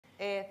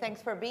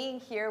Thanks for being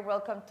here.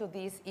 Welcome to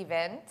this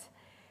event,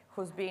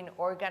 who's been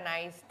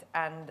organized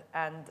and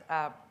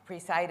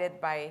presided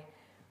by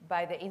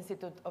the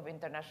Institute of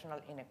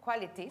International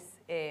Inequalities,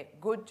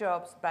 good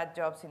jobs, bad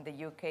jobs in the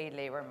UK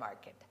labor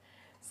market.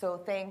 So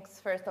thanks,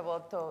 first of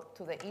all,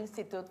 to the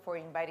Institute for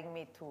inviting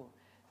me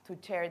to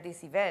chair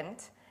this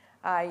event.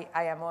 I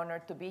am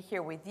honored to be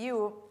here with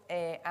you,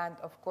 and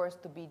of course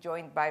to be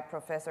joined by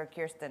Professor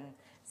Kirsten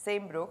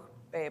Sehnbruch,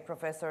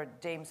 Professor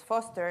James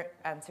Foster,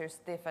 and Sir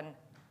Stephen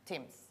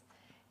Timms.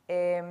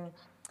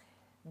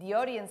 The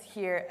audience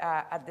here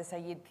at the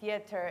Said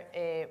Theatre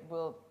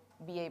will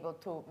be able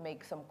to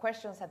make some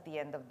questions at the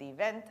end of the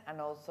event,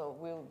 and also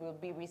we'll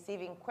be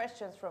receiving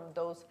questions from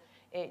those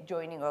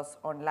joining us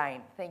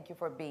online. Thank you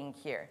for being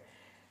here.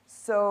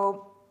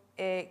 So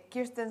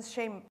Kirsten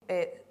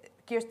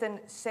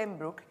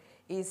Sehnbruch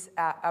is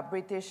a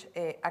British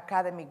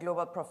Academy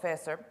Global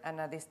Professor and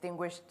a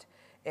distinguished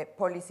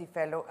policy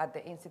fellow at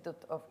the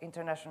Institute of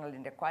International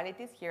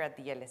Inequalities here at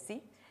the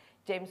LSE.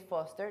 James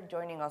Foster,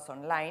 joining us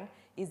online,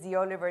 is the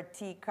Oliver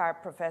T. Carr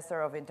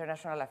Professor of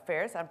International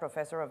Affairs and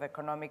Professor of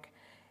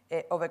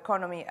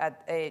Economy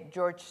at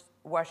George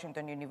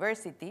Washington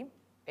University.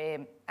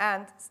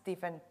 And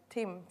Stephen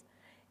Timms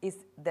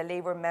is the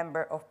Labour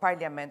Member of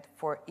Parliament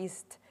for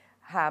East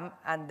Ham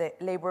and the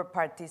Labour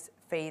Party's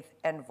Faith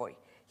Envoy.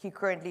 He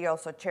currently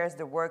also chairs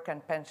the Work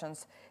and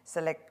Pensions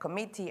Select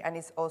Committee and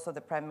is also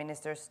the Prime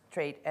Minister's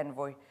Trade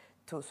Envoy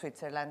to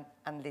Switzerland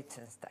and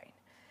Liechtenstein.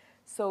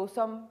 So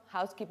some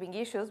housekeeping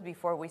issues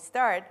before we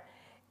start.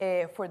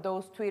 For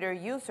those Twitter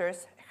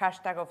users,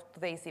 hashtag of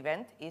today's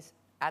event is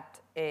at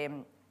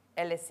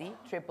LSE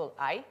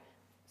III,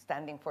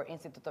 standing for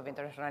Institute of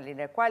International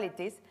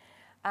Inequalities.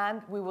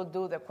 And we will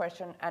do the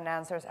question and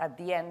answers at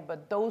the end,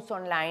 but those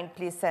online,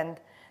 please send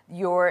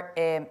your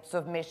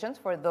submissions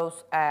for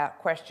those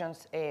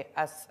questions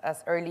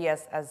as early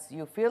as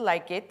you feel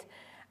like it.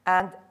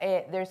 And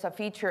there's a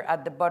feature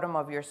at the bottom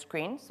of your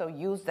screen, so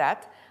use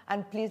that.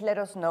 And please let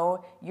us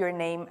know your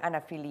name and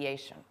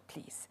affiliation,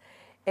 please.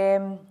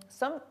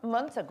 Some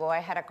months ago, I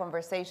had a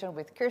conversation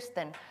with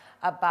Kirsten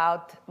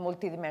about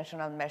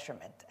multidimensional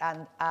measurement.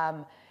 And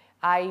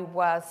I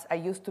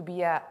used to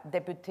be a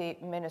Deputy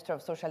Minister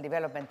of Social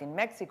Development in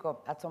Mexico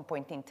at some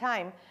point in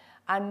time.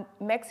 And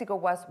Mexico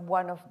was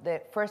one of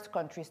the first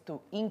countries to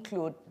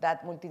include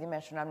that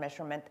multidimensional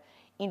measurement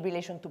in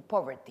relation to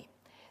poverty.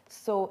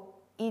 So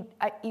it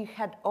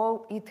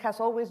has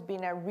always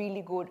been a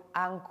really good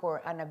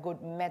anchor and a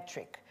good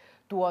metric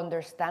to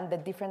understand the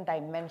different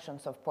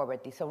dimensions of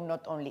poverty. So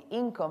not only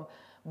income,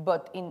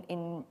 but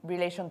in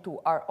relation to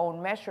our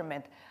own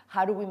measurement,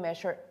 how do we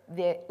measure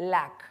the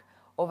lack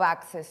of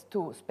access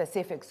to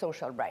specific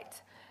social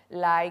rights,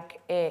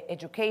 like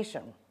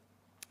education,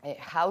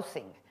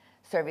 housing,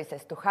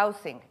 services to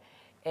housing,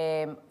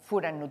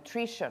 food and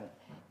nutrition,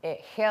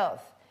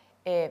 health.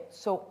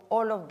 So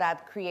all of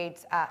that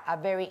creates a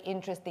very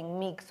interesting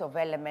mix of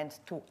elements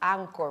to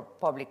anchor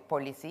public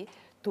policy,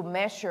 to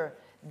measure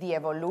the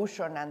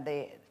evolution and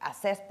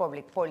assess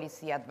public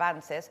policy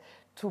advances,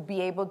 to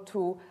be able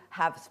to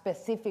have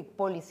specific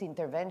policy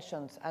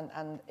interventions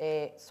and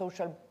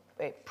social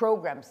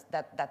programs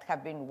that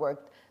have been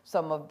worked,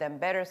 some of them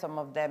better, some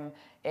of them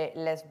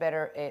less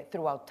better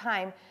throughout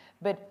time.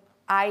 But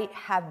I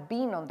have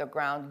been on the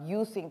ground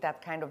using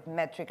that kind of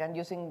metric and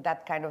using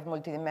that kind of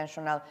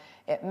multidimensional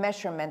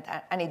measurement,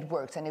 and it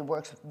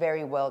works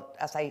very well,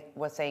 as I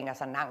was saying,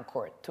 as an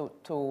anchor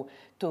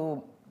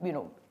to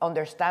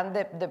understand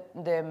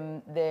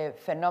the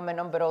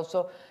phenomenon, but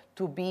also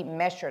to be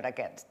measured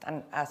against.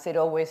 And as it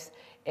always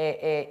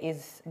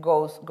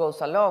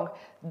goes along,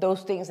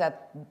 those things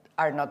that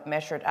are not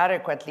measured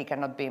adequately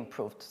cannot be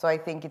improved. So I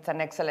think it's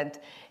an excellent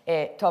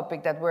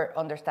topic that we're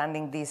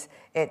understanding this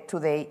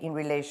today in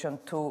relation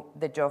to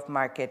the job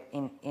market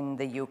in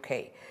the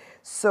UK.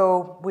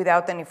 So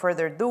without any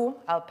further ado,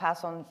 I'll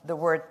pass on the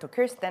word to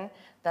Kirsten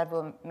that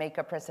will make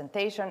a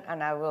presentation,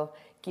 and I will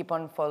keep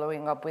on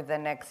following up with the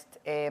next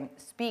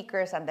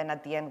speakers, and then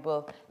at the end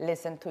we'll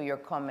listen to your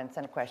comments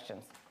and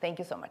questions. Thank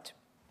you so much.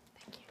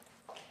 Thank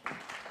you.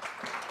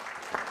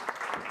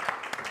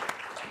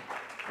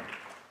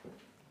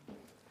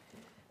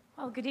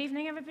 Well, good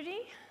evening,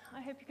 everybody.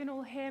 I hope you can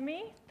all hear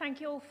me.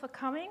 Thank you all for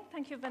coming.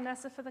 Thank you,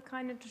 Vanessa, for the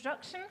kind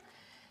introduction,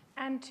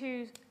 and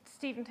to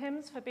Stephen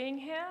Timms for being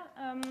here,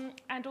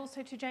 and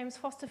also to James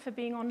Foster for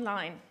being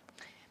online.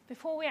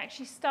 Before we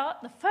actually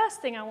start, the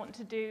first thing I want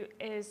to do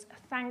is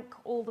thank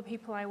all the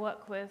people I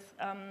work with,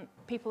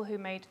 people who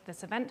made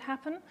this event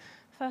happen,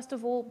 first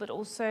of all, but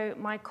also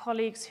my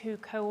colleagues who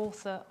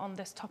co-author on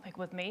this topic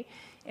with me,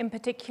 in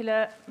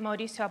particular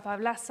Mauricio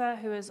Pablasa,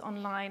 who is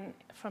online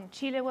from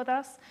Chile with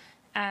us,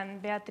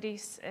 and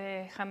Beatriz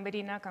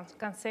Jamberina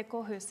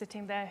Canseco, who is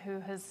sitting there,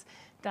 who has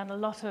done a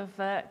lot of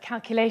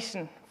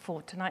calculation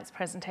for tonight's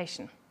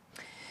presentation.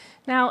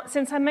 Now,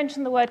 since I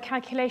mentioned the word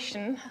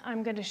calculation,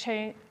 I'm going to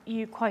show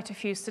you quite a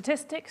few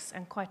statistics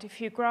and quite a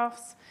few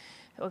graphs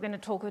We're going to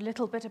talk a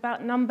little bit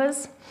about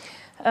numbers.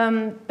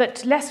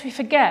 But lest we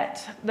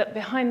forget that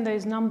behind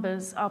those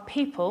numbers are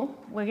people,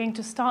 we're going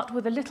to start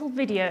with a little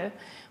video,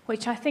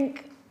 which I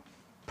think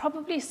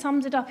probably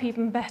sums it up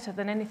even better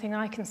than anything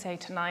I can say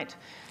tonight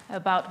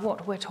about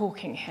what we're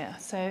talking here.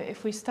 So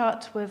if we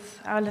start with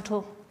our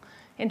little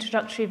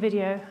introductory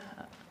video.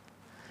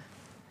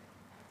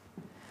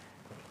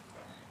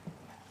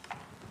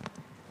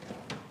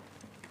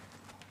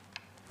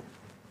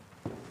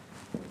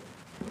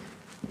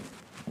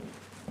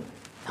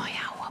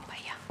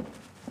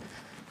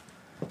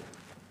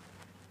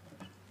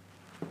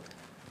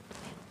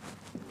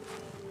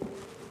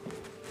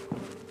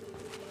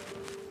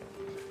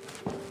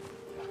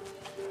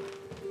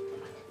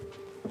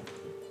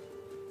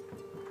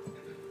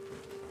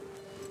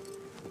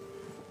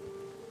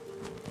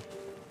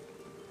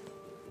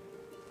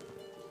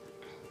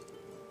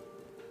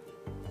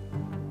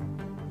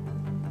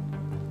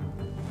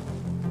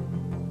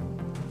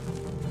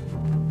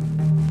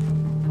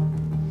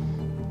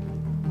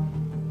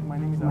 My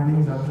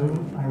name is Abdul.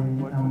 I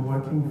am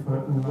working for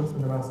Uber for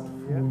the last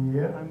 4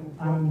 years.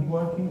 I'm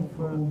working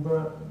for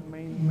Uber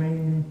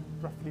mainly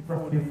roughly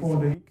 4 days a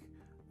week,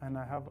 and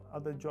I have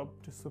other job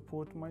to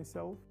support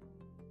myself.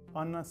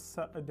 On a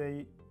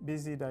Saturday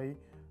busy day,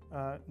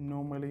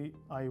 normally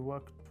I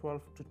work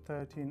 12 to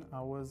 13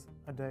 hours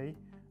a day,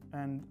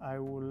 and I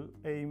will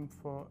aim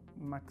for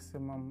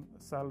maximum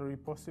salary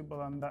possible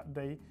on that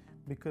day,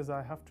 because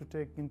I have to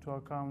take into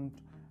account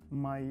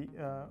my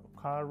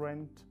car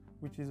rent,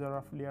 which is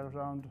roughly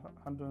around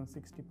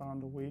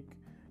 £160 a week.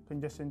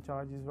 Congestion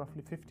charge is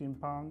roughly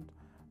 £15.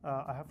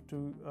 I have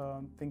to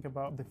think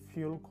about the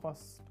fuel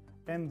cost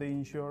and the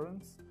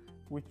insurance,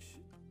 which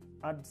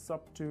adds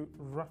up to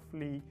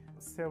roughly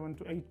 £7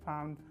 to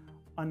 £8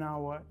 an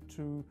hour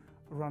to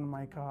run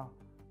my car.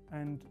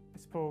 And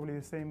it's probably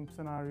the same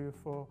scenario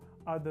for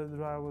other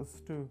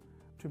drivers too.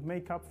 To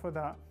make up for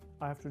that,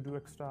 I have to do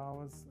extra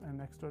hours and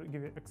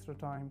give it extra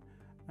time.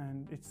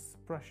 And it's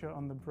pressure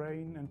on the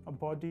brain and a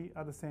body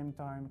at the same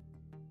time.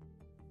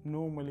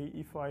 Normally,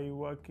 if I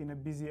work in a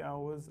busy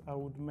hours, I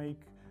would make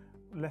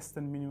less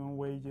than minimum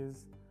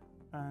wages.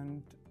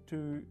 And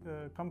to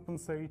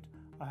compensate,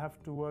 I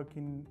have to work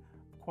in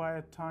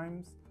quiet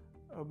times,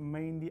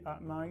 mainly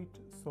at night,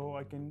 so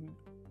I can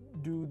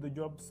do the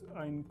jobs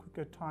in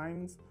quicker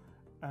times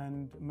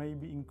and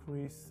maybe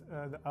increase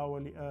the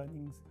hourly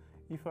earnings.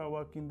 If I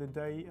work in the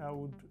day, I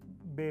would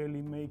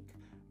barely make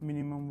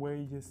minimum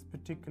wages,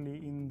 particularly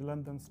in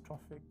London's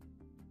traffic.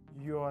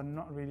 You are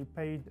not really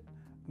paid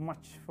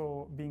much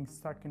for being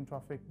stuck in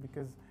traffic,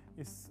 because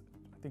I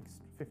think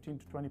it's 15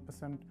 to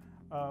 20%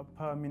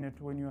 per minute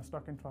when you are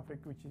stuck in traffic,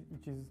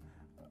 which is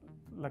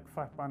like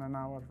 £5 an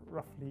hour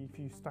roughly if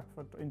you stuck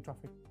in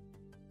traffic.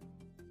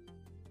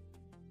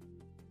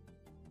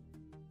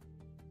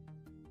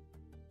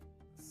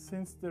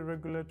 Since the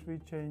regulatory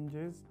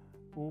changes,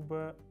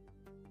 Uber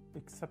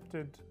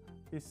accepted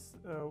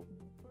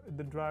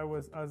the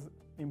drivers as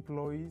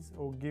employees,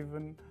 or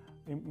given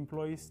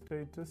employee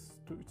status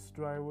to its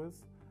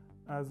drivers.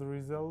 As a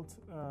result,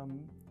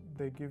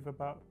 they give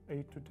about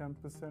 8 to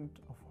 10%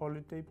 of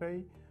holiday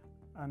pay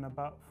and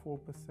about 4%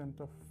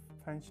 of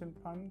pension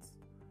funds.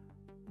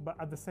 But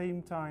at the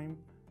same time,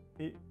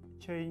 it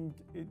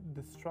changed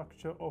the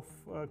structure of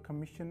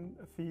commission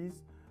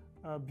fees.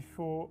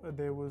 Before,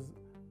 there was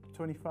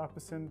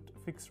 25%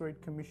 fixed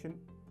rate commission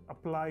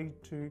applied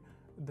to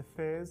the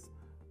fares.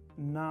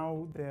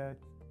 Now they're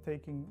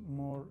taking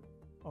more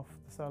of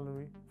the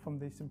salary from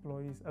these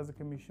employees as a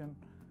commission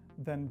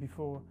than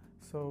before.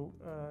 So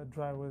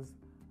drivers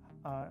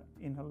are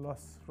in a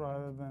loss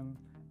rather than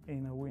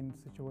in a win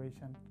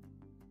situation.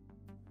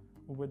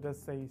 Uber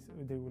does say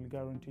they will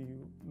guarantee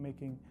you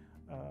making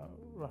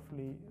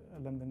roughly a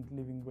London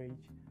living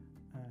wage,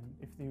 and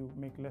if you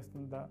make less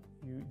than that,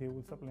 they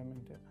will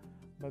supplement it.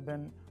 But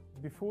then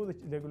before the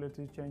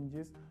regulatory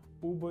changes,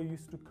 Uber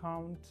used to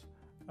count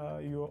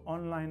your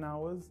online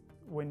hours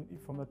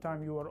from the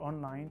time you are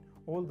online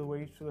all the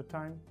way to the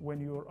time when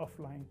you are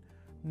offline.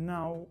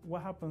 Now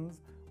what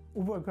happens,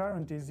 Uber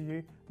guarantees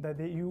you that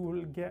you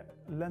will get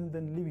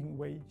London living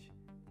wage,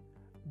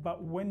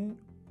 but when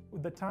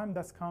the time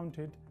that's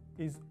counted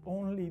is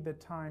only the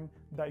time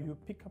that you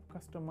pick up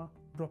customer,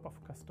 drop off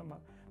customer.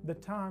 The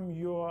time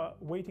you're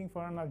waiting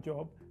for another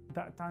job,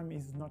 that time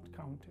is not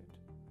counted.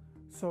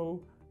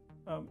 So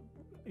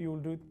you'll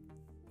do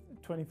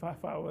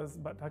 25 hours,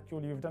 but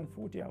actually you've done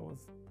 40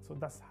 hours. So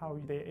that's how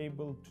they're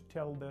able to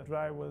tell the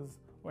drivers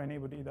or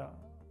anybody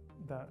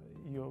that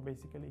you're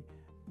basically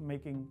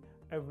making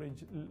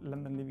average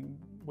London living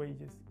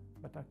wages,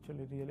 but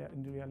actually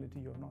in reality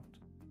you're not.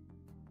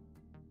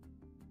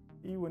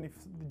 Even if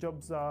the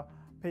jobs are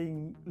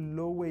paying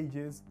low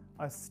wages,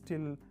 I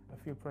still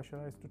feel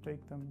pressurized to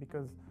take them,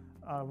 because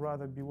I'd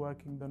rather be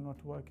working than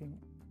not working.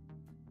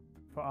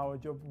 For our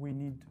job, we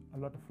need a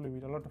lot of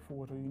fluid, a lot of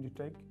water you need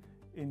to take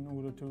in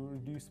order to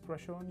reduce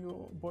pressure on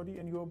your body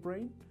and your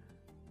brain.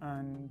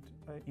 And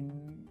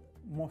in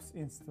most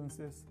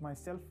instances,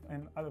 myself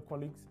and other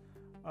colleagues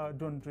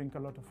don't drink a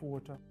lot of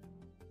water.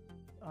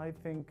 I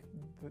think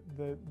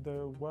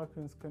the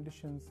workers'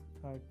 conditions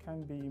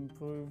can be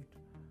improved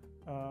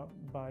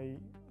by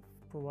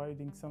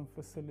providing some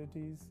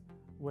facilities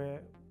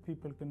where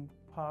people can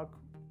park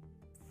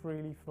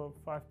freely for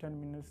 5-10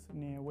 minutes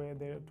near where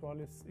their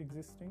toilets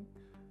existing.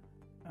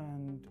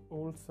 And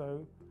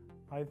also,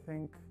 I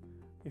think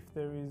if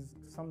there is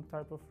some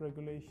type of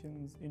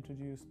regulations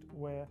introduced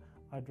where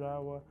a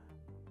driver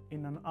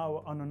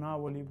on an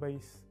hourly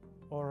base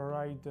or a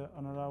rider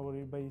on an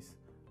hourly base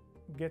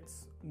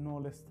gets no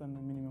less than a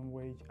minimum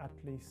wage at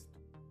least.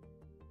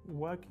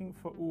 Working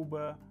for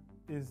Uber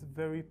is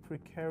very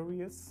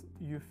precarious.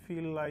 You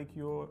feel like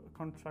your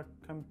contract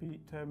can be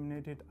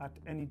terminated at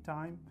any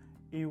time.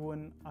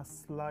 Even a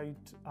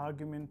slight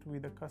argument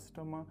with a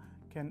customer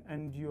can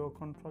end your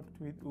contract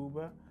with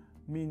Uber,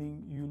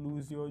 meaning you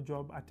lose your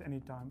job at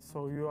any time.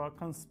 So you are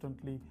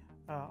constantly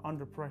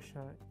under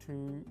pressure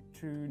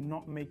to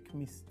not make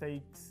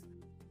mistakes.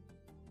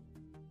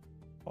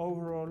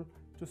 Overall,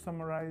 to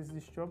summarize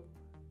this job,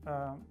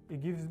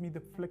 it gives me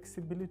the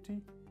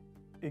flexibility.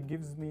 It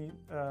gives me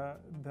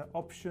the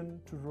option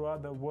to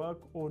rather work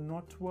or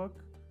not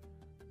work.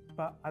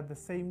 But at the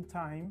same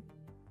time,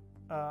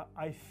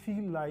 I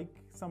feel like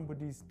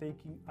somebody is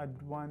taking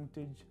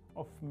advantage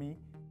of me.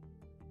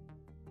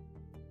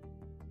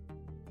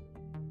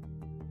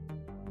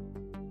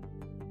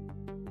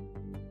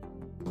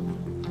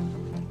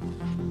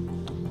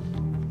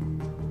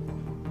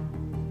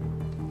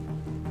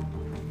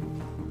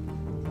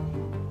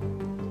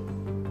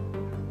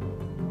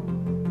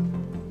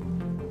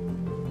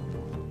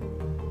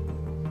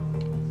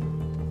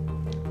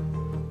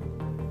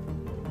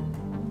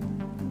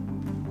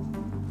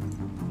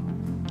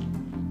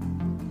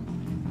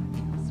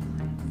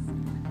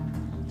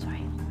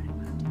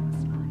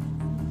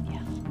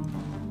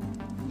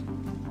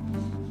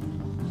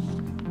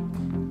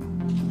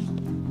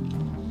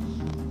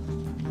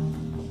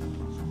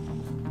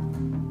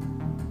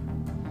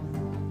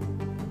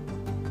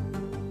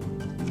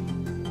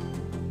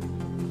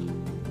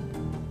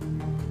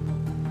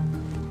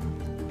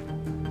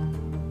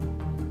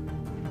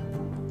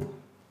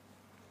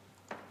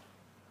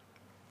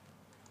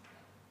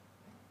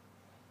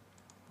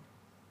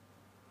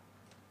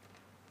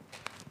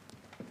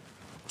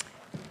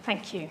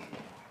 Thank you.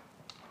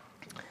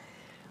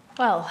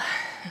 Well,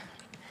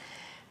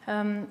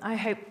 I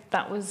hope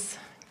that was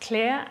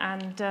clear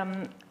and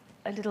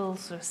a little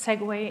sort of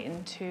segue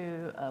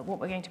into what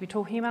we're going to be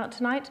talking about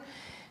tonight.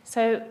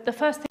 So the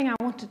first thing I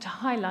wanted to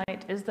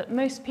highlight is that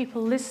most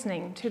people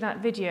listening to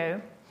that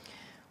video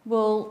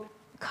will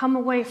come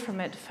away from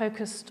it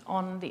focused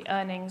on the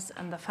earnings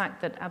and the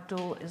fact that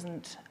Abdul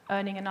isn't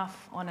earning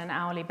enough on an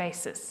hourly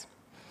basis.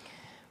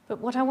 But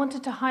what I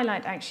wanted to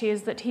highlight actually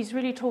is that he's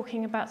really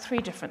talking about three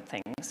different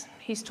things.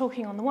 He's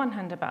talking on the one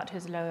hand about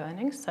his low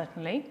earnings,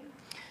 certainly,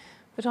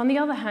 but on the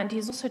other hand,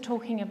 he's also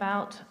talking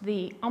about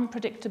the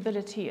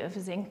unpredictability of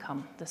his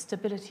income, the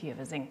stability of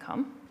his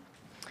income.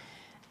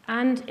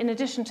 And in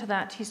addition to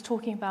that, he's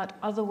talking about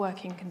other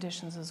working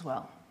conditions as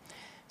well.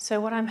 So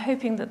what I'm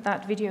hoping that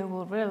that video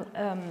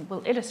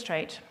will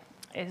illustrate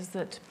is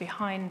that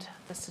behind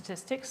the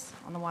statistics,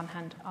 on the one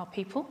hand, are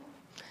people.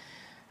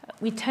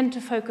 We tend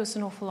to focus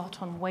an awful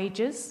lot on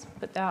wages,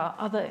 but there are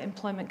other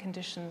employment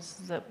conditions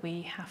that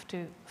we have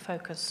to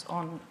focus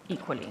on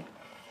equally.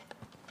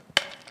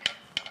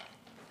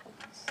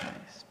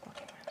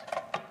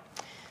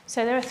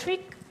 So there are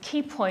three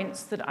key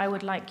points that I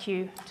would like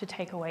you to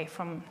take away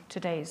from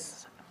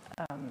today's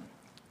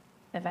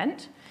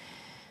event.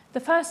 The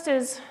first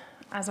is,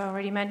 as I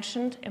already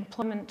mentioned,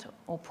 employment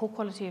or poor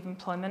quality of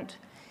employment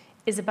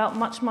is about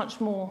much, much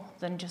more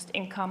than just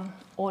income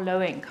or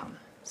low income.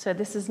 So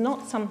this is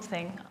not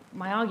something,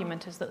 my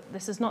argument is that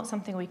this is not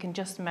something we can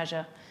just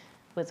measure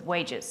with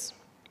wages.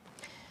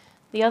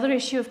 The other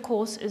issue, of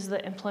course, is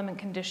that employment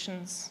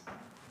conditions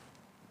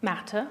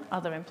matter,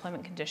 other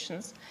employment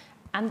conditions,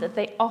 and that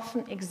they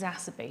often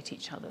exacerbate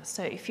each other.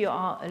 So if you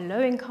are a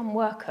low-income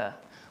worker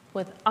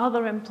with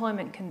other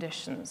employment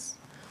conditions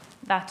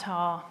that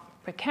are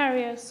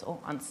precarious or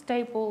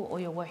unstable, or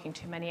you're working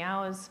too many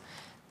hours,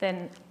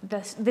 then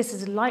this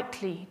is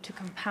likely to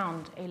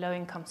compound a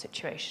low-income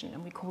situation,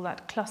 and we call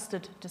that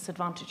clustered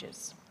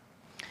disadvantages.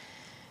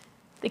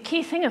 The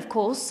key thing, of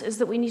course, is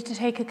that we need to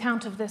take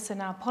account of this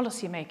in our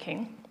policy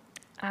making,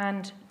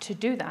 and to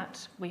do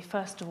that, we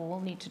first of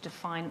all need to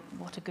define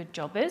what a good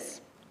job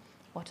is,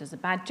 what is a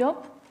bad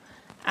job,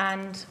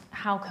 and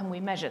how can we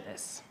measure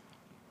this.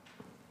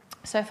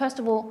 So first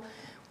of all,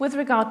 with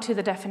regard to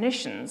the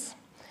definitions,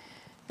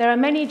 there are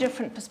many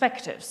different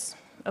perspectives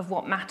of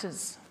what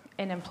matters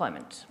in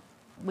employment.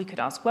 We could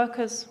ask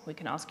workers, we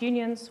can ask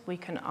unions, we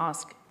can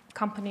ask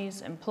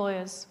companies,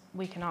 employers,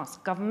 we can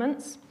ask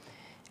governments.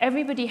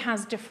 Everybody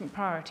has different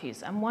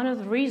priorities, and one of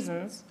the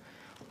reasons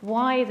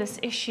why this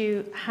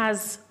issue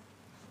has,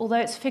 although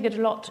it's figured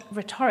a lot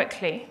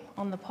rhetorically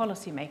on the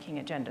policy-making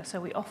agenda,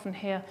 so we often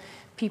hear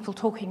people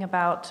talking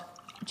about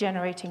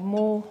generating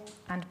more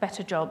and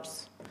better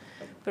jobs,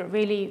 but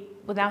really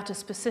without a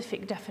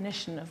specific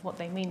definition of what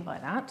they mean by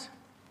that.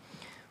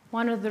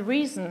 One of the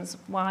reasons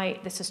why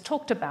this is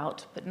talked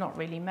about but not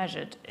really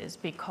measured is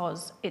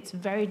because it's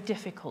very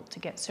difficult to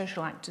get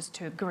social actors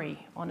to agree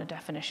on a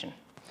definition.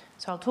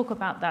 So I'll talk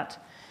about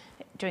that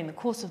during the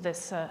course of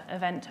this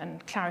event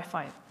and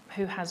clarify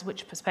who has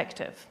which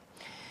perspective.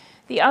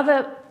 The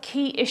other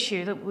key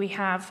issue that we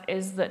have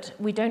is that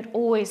we don't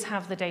always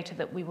have the data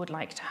that we would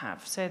like to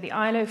have. So the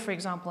ILO, for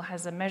example,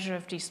 has a measure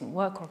of decent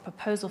work or a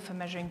proposal for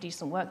measuring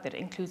decent work that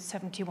includes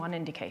 71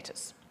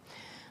 indicators.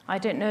 I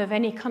don't know of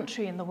any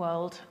country in the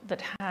world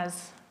that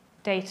has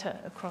data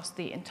across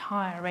the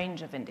entire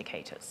range of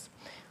indicators.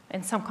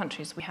 In some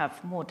countries, we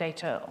have more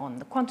data on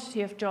the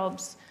quantity of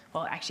jobs.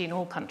 Well, actually, in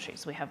all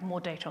countries, we have more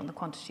data on the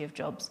quantity of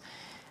jobs.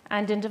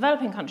 And in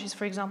developing countries,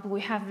 for example,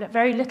 we have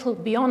very little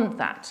beyond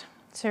that.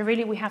 So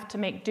really, we have to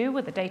make do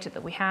with the data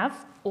that we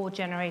have or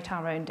generate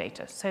our own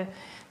data. So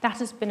that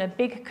has been a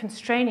big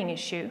constraining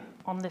issue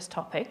on this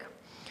topic,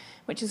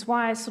 which is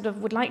why I sort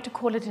of would like to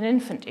call it an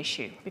infant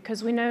issue,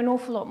 because we know an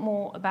awful lot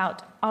more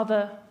about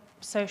other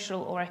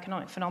social or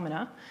economic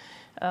phenomena.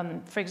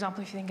 For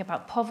example, if you think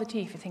about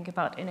poverty, if you think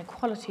about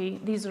inequality,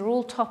 these are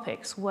all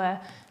topics where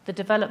the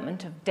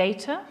development of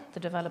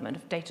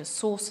data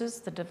sources,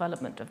 the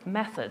development of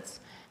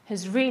methods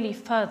has really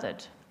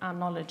furthered our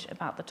knowledge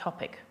about the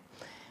topic.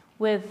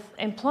 With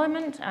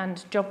employment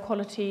and job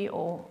quality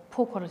or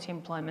poor quality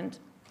employment,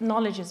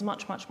 knowledge is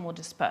much, much more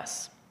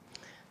dispersed.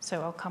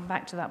 So I'll come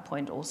back to that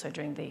point also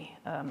during the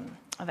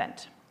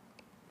event.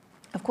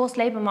 Of course,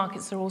 labour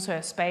markets are also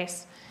a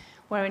space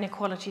where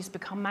inequalities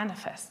become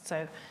manifest.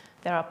 So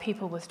there are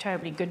people with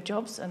terribly good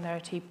jobs and there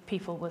are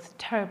people with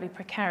terribly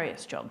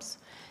precarious jobs.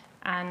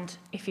 And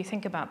if you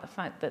think about the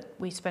fact that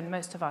we spend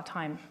most of our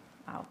time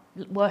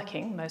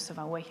working, most of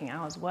our waking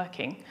hours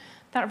working,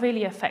 that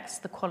really affects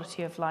the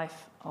quality of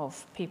life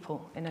of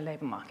people in a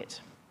labour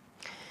market.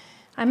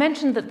 I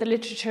mentioned that the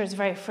literature is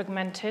very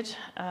fragmented.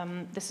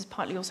 This is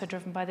partly also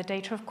driven by the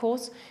data, of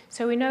course.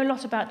 So we know a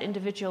lot about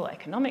individual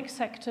economic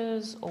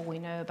sectors, or we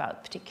know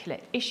about particular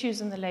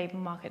issues in the labour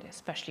market,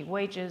 especially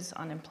wages,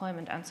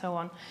 unemployment, and so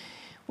on.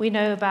 We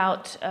know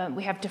about,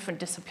 we have different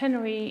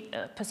disciplinary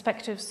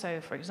perspectives. So,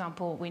 for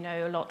example, we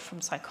know a lot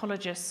from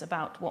psychologists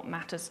about what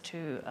matters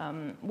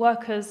to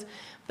workers,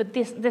 but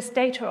this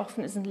data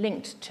often isn't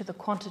linked to the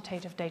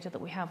quantitative data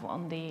that we have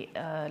on the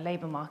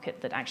labour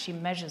market that actually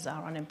measures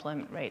our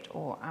unemployment rate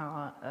or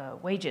our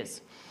wages.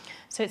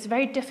 So it's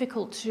very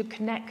difficult to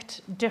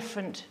connect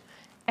different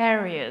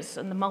areas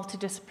and the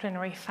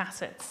multidisciplinary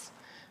facets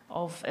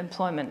of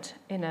employment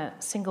in a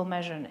single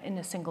measure and in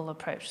a single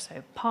approach.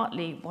 So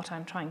partly what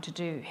I'm trying to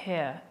do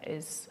here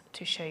is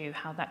to show you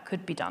how that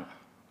could be done.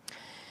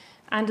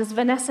 And as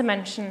Vanessa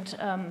mentioned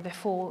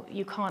before,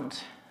 you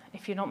can't,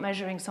 if you're not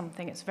measuring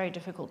something, it's very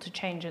difficult to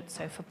change it.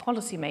 So for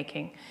policy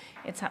making,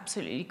 it's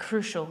absolutely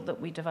crucial that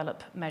we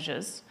develop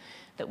measures,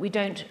 that we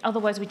don't,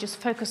 otherwise we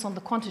just focus on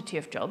the quantity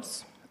of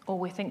jobs, or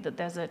we think that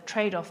there's a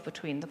trade-off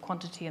between the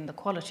quantity and the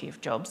quality of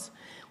jobs,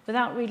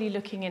 without really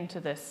looking into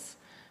this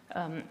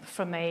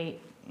from a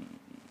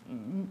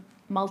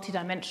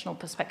multidimensional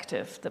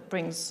perspective that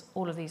brings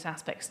all of these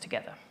aspects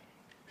together.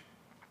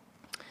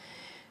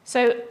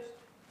 So,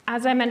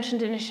 as I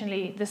mentioned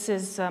initially,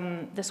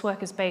 this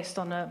work is based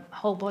on a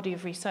whole body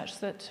of research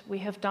that we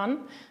have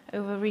done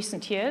over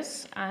recent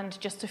years, and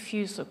just a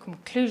few sort of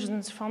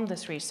conclusions from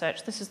this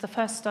research. This is the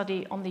first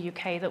study on the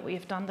UK that we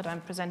have done that I'm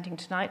presenting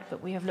tonight,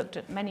 but we have looked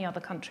at many other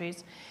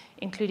countries,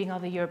 including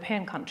other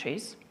European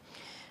countries.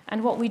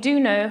 And what we do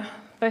know,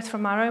 both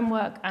from our own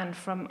work and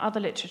from other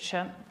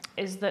literature,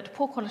 is that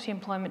poor quality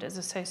employment is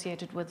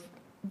associated with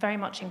very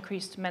much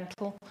increased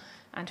mental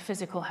and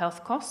physical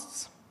health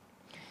costs,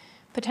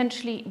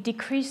 potentially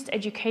decreased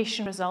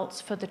education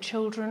results for the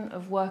children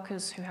of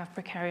workers who have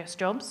precarious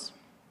jobs.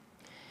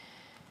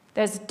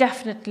 There's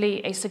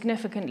definitely a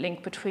significant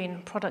link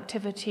between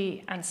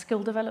productivity and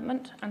skill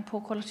development and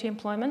poor quality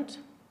employment.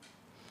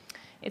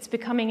 It's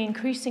becoming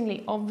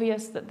increasingly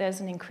obvious that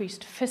there's an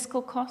increased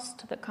fiscal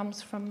cost that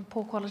comes from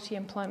poor quality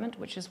employment,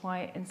 which is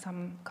why in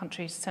some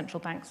countries central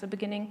banks are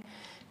beginning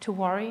to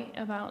worry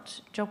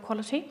about job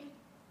quality.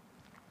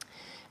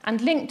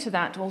 And linked to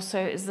that also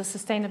is the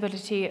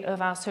sustainability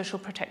of our social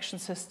protection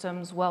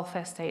systems,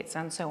 welfare states,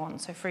 and so on.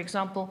 So for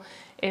example,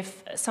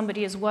 if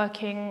somebody is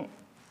working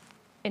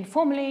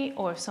informally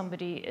or if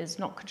somebody is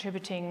not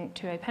contributing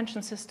to a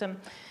pension system,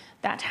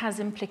 that has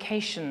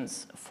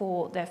implications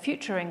for their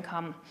future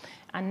income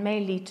and may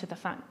lead to the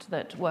fact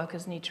that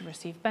workers need to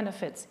receive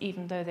benefits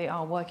even though they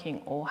are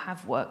working or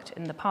have worked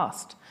in the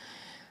past.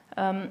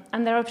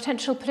 And there are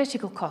potential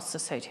political costs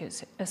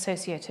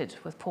associated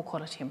with poor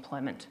quality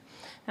employment.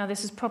 Now,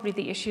 this is probably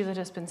the issue that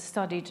has been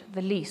studied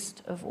the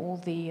least of all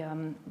the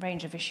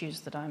range of issues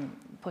that I'm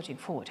putting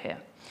forward here.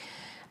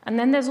 And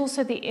then there's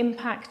also the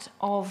impact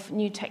of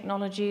new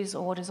technologies,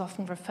 or what is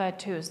often referred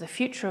to as the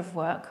future of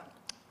work,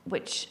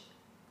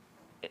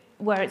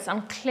 where it's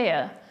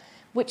unclear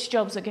which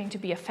jobs are going to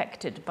be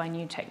affected by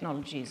new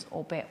technologies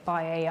or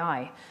by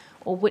AI,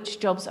 or which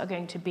jobs are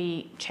going to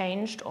be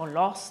changed or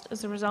lost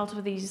as a result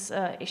of these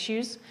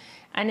issues.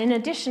 And in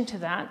addition to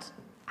that,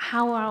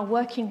 how our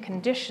working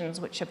conditions,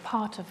 which are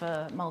part of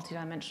a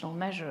multidimensional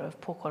measure of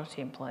poor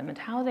quality employment,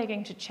 how are they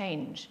going to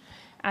change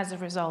as a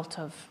result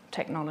of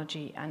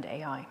technology and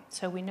AI?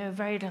 So we know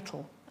very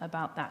little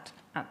about that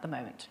at the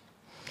moment.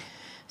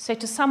 So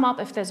to sum up,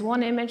 if there's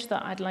one image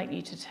that I'd like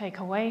you to take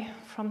away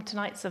from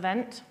tonight's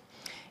event,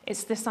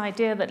 it's this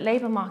idea that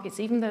labor markets,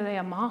 even though they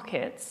are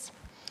markets,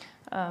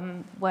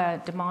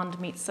 where demand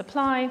meets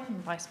supply,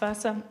 and vice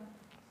versa,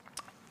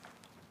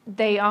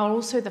 they are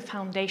also the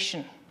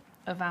foundation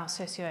of our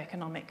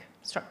socioeconomic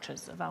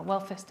structures, of our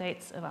welfare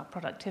states, of our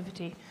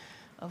productivity,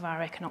 of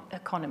our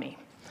economy.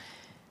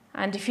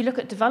 And if you look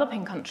at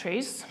developing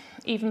countries,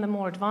 even the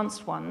more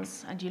advanced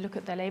ones, and you look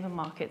at their labor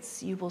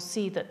markets, you will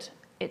see that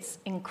it's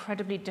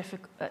incredibly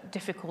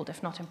difficult,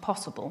 if not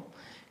impossible,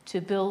 to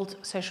build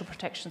social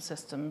protection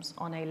systems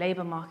on a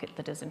labor market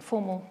that is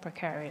informal,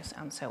 precarious,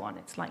 and so on.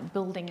 It's like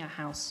building a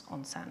house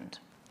on sand.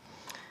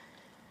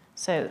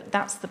 So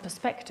that's the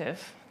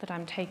perspective that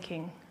I'm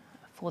taking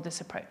for this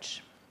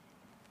approach.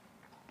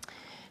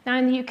 Now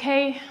in the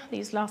UK,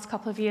 these last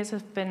couple of years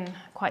have been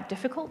quite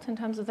difficult in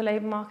terms of the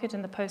labour market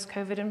in the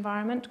post-COVID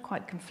environment,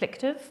 quite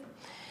conflictive.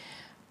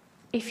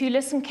 If you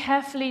listen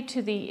carefully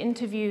to the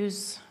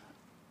interviews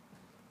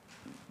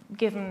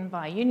given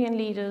by union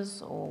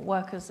leaders or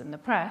workers in the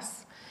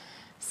press,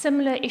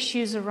 similar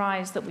issues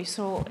arise that we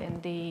saw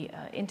in the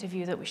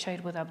interview that we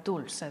showed with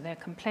Abdul. So they're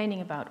complaining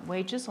about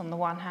wages on the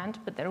one hand,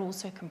 but they're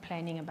also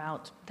complaining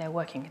about their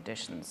working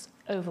conditions,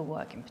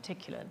 overwork in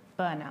particular,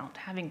 burnout,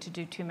 having to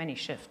do too many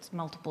shifts,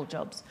 multiple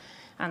jobs,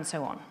 and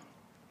so on.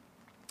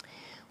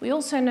 We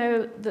also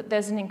know that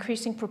there's an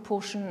increasing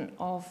proportion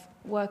of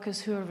workers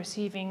who are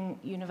receiving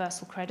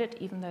universal credit,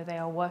 even though they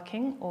are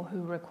working, or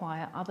who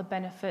require other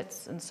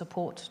benefits and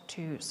support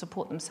to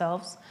support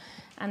themselves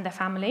and their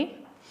family.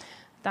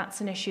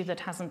 That's an issue that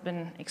hasn't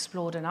been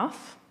explored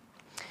enough.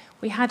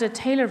 We had a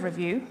Taylor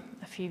review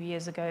a few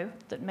years ago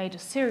that made a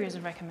series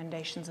of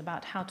recommendations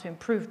about how to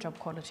improve job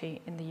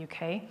quality in the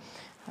UK.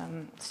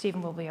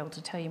 Stephen will be able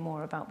to tell you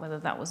more about whether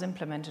that was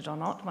implemented or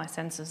not. My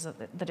sense is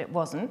that it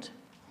wasn't.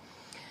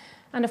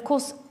 And of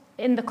course,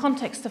 in the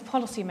context of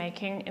policy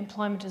making,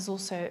 employment is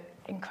also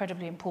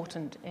incredibly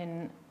important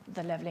in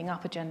the levelling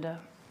up agenda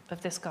of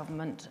this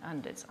government,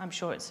 and I'm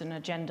sure it's an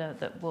agenda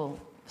that will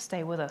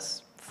stay with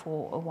us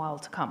for a while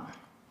to come.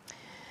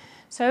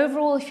 So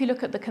overall, if you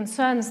look at the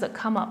concerns that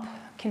come up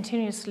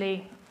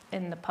continuously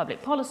in the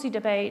public policy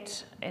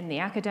debate, in the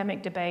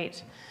academic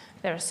debate,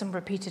 there are some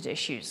repeated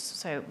issues.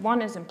 So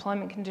one is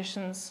employment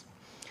conditions,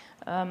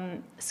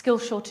 skill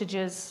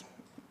shortages.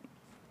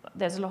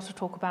 There's a lot of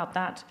talk about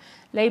that.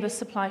 Labour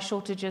supply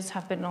shortages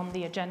have been on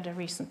the agenda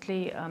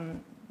recently.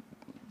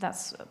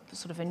 That's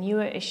sort of a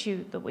newer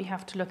issue that we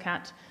have to look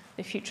at.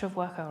 The future of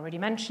work I already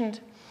mentioned.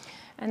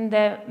 And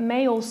there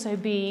may also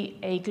be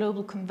a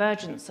global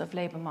convergence of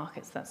labour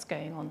markets that's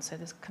going on. So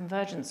this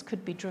convergence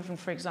could be driven,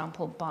 for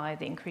example, by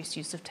the increased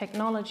use of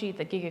technology,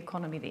 the gig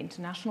economy, the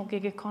international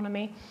gig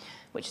economy,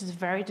 which is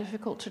very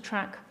difficult to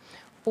track,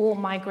 or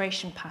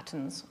migration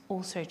patterns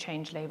also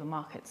change labour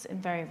markets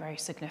in very, very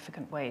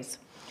significant ways.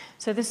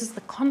 So this is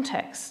the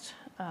context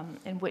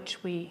in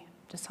which we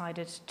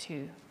decided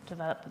to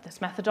develop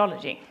this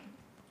methodology.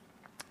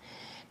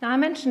 Now, I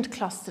mentioned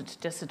clustered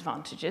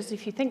disadvantages.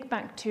 If you think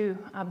back to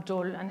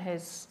Abdul and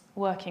his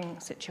working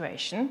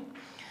situation,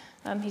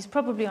 he's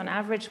probably on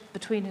average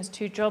between his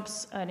two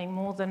jobs earning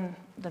more than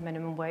the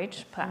minimum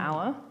wage per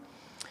hour.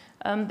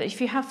 But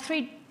if you have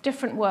three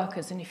different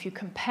workers and if you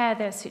compare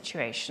their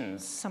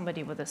situations,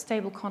 somebody with a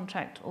stable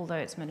contract, although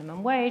it's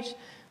minimum wage,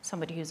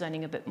 somebody who's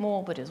earning a bit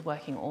more but is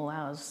working all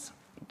hours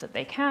that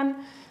they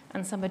can,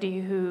 and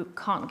somebody who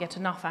can't get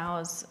enough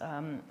hours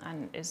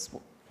and is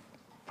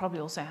probably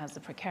also has the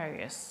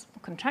precarious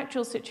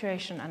contractual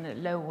situation and a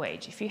low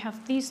wage. If you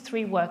have these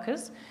three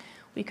workers,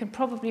 we can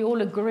probably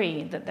all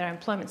agree that their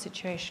employment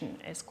situation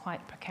is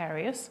quite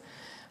precarious.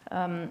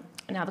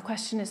 Now the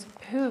question is,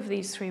 who of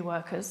these three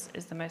workers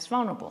is the most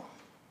vulnerable?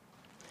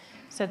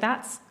 So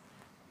that's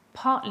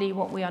partly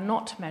what we are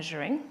not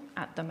measuring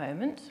at the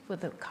moment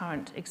with the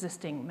current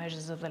existing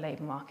measures of the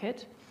labour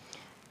market.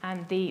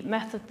 And the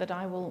method that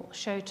I will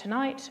show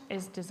tonight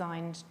is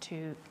designed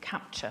to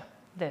capture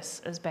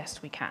this as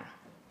best we can.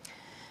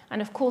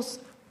 And of course,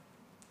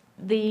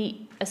 the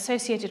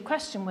associated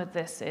question with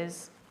this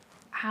is,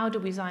 how do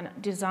we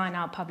design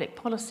our public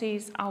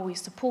policies? Are we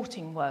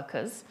supporting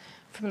workers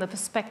from the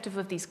perspective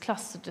of these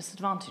clustered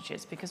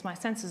disadvantages? Because my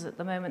sense is at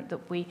the moment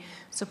that we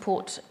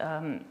support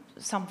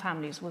some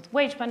families with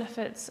wage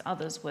benefits,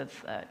 others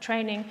with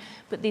training,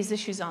 but these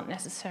issues aren't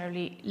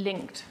necessarily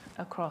linked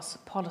across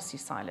policy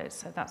silos.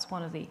 So that's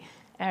one of the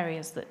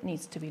areas that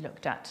needs to be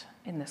looked at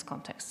in this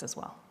context as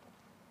well.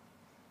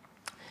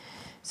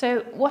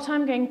 So what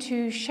I'm going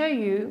to show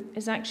you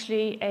is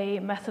actually a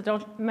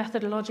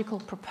methodological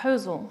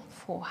proposal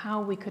for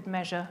how we could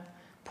measure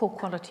poor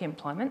quality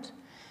employment.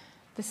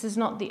 This is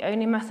not the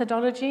only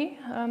methodology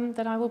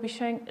that I will be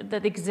showing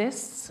that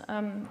exists.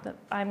 That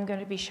I'm going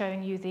to be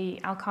showing you the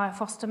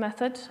Alkire-Foster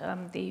method.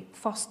 The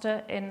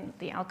Foster in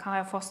the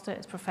Alkire-Foster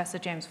is Professor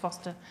James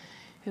Foster,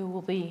 who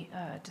will be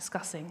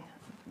discussing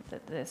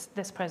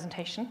this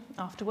presentation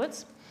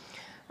afterwards.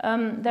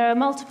 There are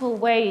multiple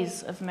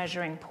ways of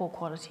measuring poor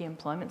quality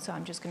employment, so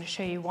I'm just going to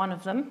show you one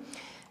of them.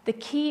 The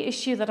key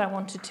issue that I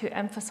wanted to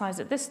emphasize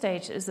at this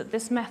stage is that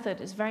this method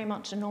is very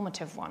much a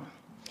normative one.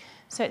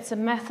 So it's a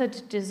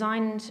method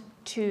designed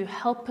to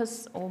help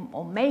us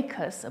or make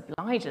us,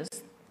 oblige us,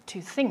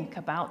 to think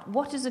about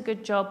what is a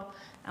good job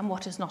and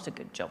what is not a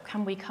good job.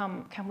 Can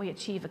we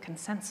achieve a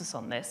consensus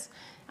on this?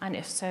 And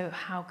if so,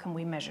 how can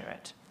we measure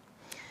it?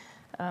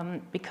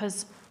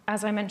 Because,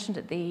 as I mentioned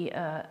at the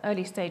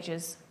early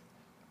stages,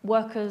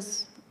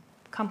 workers,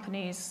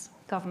 companies,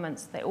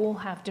 governments, they all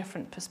have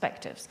different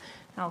perspectives.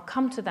 And I'll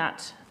come to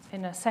that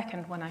in a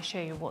second when I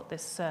show you what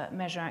this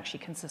measure actually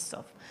consists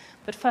of.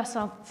 But first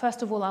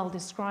of all, I'll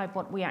describe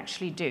what we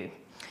actually do.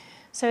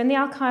 So in the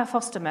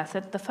Alkire-Foster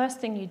method, the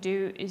first thing you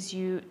do is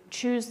you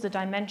choose the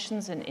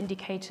dimensions and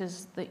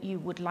indicators that you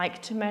would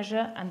like to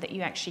measure and that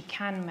you actually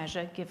can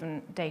measure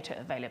given data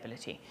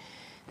availability.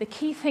 The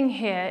key thing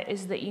here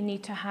is that you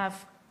need to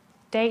have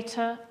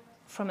data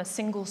from a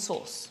single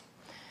source.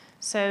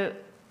 So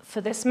for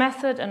this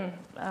method, and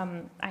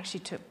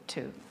actually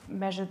to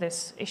measure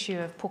this issue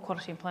of poor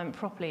quality employment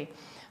properly,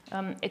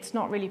 it's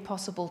not really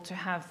possible to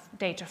have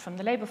data from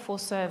the labour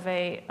force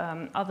survey,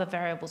 other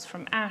variables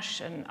from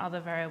ASH, and other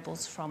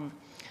variables from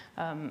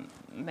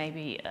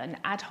maybe an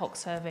ad hoc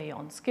survey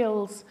on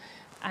skills,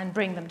 and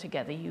bring them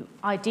together. You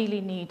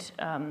ideally need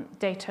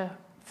data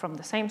from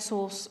the same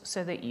source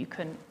so that you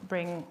can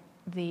bring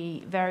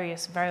the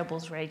various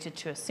variables related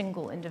to a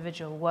single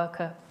individual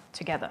worker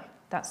together.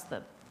 That's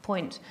the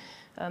point.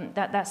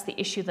 That's the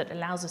issue that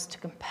allows us to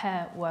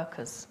compare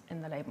workers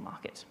in the labour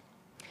market.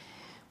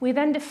 We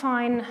then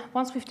define,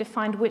 once we've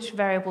defined which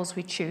variables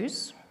we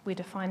choose, we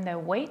define their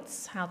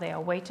weights, how they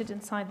are weighted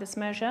inside this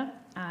measure,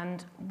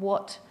 and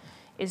what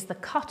is the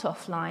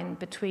cutoff line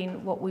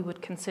between what we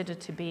would consider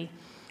to be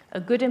a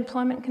good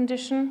employment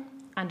condition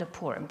and a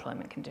poor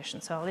employment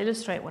condition. So I'll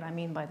illustrate what I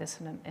mean by this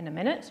in a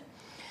minute.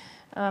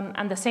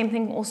 And the same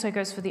thing also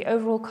goes for the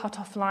overall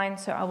cutoff line.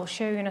 So I will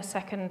show you in a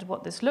second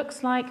what this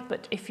looks like.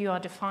 But if you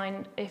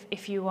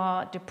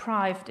are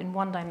deprived in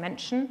one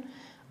dimension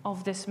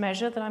of this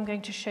measure that I'm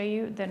going to show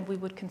you, then we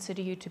would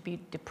consider you to be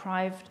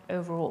deprived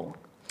overall.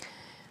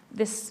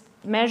 This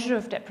measure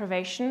of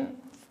deprivation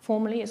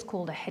formally is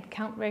called a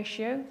headcount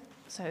ratio.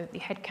 So the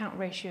headcount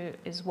ratio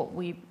is what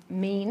we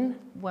mean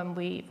when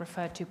we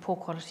refer to poor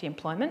quality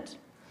employment.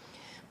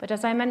 But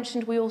as I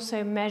mentioned, we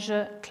also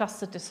measure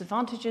cluster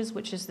disadvantages,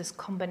 which is this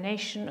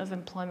combination of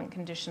employment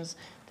conditions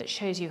that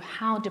shows you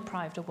how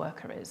deprived a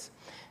worker is.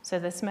 So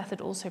this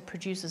method also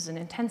produces an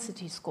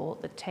intensity score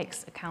that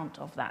takes account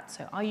of that.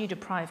 So are you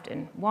deprived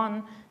in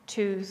 1,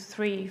 2,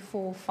 3,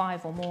 4,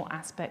 5 or more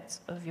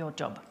aspects of your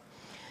job?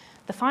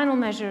 The final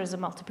measure is a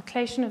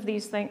multiplication of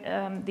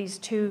these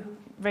two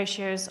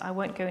ratios. I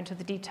won't go into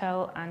the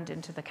detail and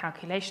into the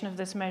calculation of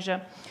this measure.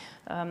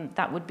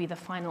 That would be the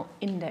final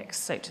index,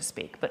 so to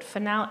speak. But for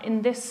now,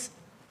 in this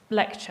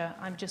lecture,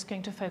 I'm just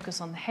going to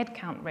focus on the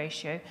headcount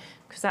ratio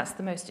because that's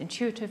the most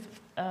intuitive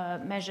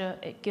measure.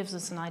 It gives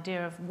us an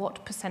idea of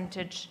what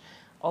percentage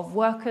of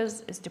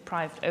workers is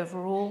deprived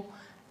overall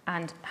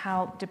and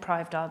how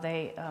deprived are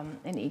they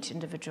in each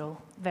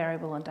individual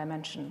variable and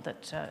dimension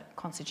that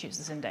constitutes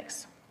this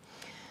index.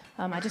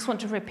 I just want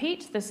to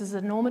repeat, this is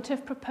a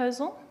normative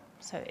proposal.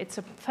 So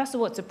first of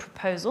all, it's a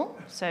proposal.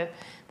 So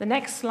the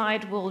next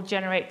slide will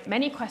generate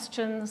many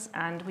questions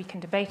and we can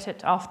debate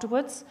it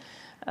afterwards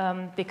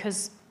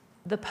because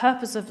the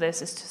purpose of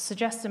this is to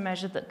suggest a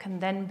measure that can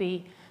then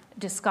be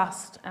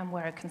discussed and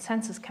where a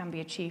consensus can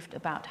be achieved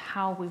about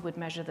how we would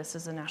measure this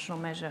as a national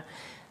measure.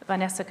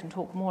 Vanessa can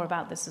talk more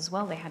about this as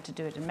well. They had to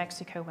do it in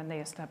Mexico when they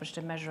established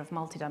a measure of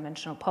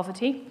multidimensional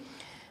poverty.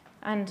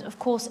 And of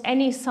course,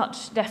 any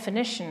such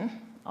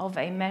definition of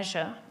a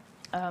measure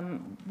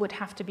would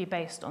have to be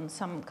based on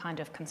some kind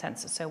of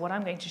consensus. So what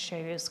I'm going to show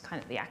you is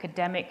kind of the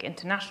academic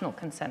international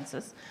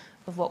consensus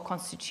of what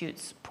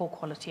constitutes poor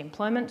quality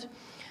employment.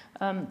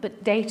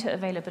 But data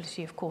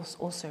availability, of course,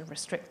 also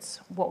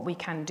restricts what we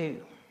can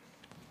do.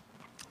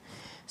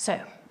 So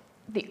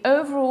the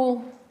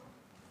overall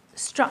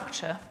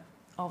structure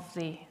of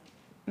the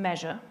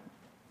measure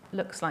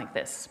looks like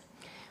this.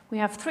 We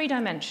have 3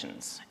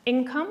 dimensions: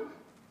 income,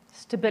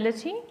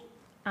 stability,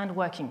 and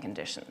working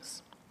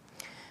conditions.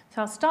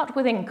 So I'll start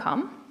with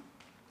income.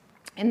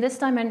 In this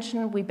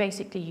dimension, we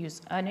basically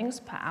use earnings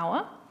per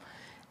hour,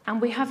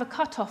 and we have a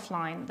cutoff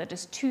line that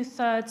is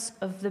 2/3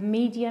 of the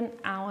median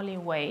hourly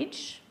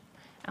wage,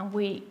 and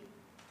we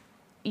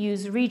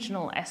use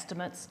regional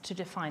estimates to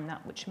define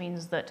that, which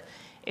means that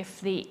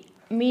if the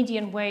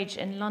median wage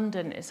in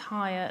London is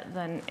higher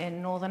than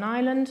in Northern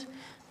Ireland,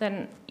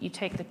 then you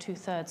take the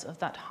 2/3 of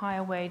that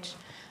higher wage.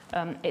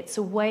 It's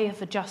a way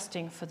of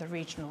adjusting for the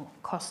regional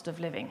cost of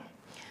living.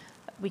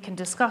 We can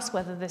discuss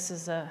whether this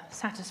is a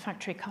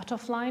satisfactory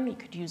cutoff line. You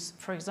could use,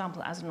 for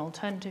example, as an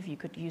alternative, you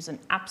could use an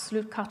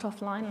absolute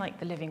cutoff line like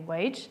the living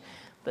wage,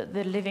 But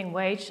the living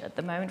wage at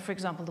the moment, for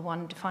example, the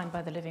one defined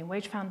by the Living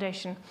Wage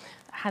Foundation,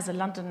 has a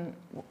London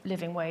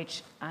living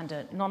wage and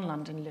a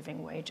non-London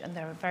living wage, and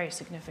there are very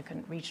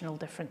significant regional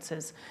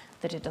differences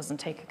that it doesn't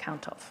take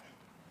account of.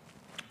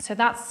 So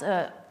that's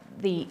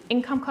the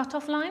income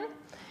cutoff line.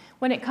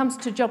 When it comes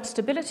to job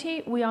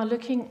stability, we are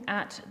looking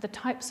at the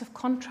types of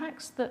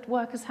contracts that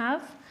workers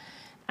have,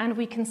 and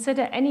we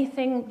consider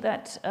anything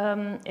that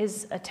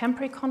is a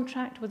temporary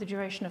contract with a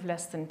duration of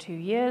less than 2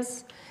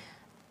 years,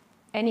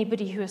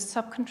 anybody who is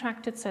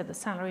subcontracted, so the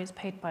salary is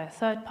paid by a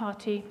third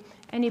party,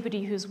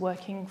 anybody who's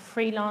working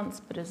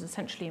freelance but is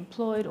essentially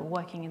employed or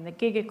working in the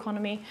gig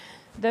economy,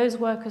 those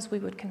workers we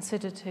would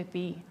consider to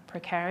be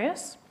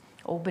precarious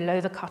or below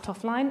the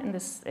cutoff line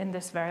in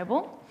this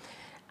variable.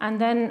 And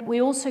then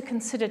we also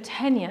consider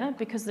tenure,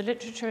 because the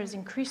literature is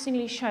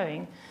increasingly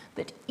showing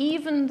that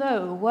even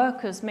though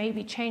workers may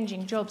be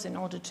changing jobs in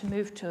order to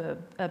move to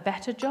a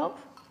better job,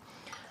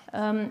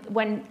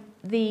 when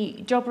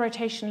the job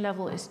rotation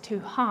level is too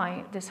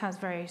high, this has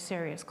very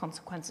serious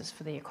consequences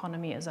for the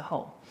economy as a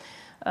whole.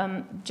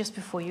 Just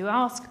before you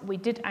ask, we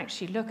did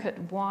actually look at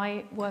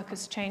why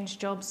workers change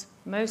jobs.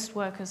 Most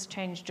workers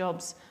change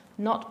jobs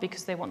not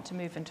because they want to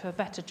move into a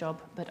better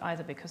job, but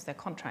either because their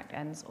contract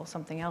ends or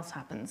something else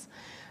happens.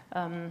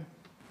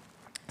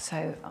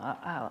 So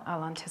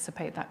I'll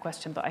anticipate that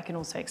question, but I can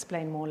also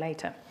explain more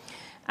later.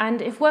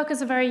 And if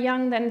workers are very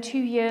young, then 2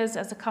 years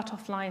as a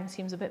cutoff line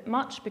seems a bit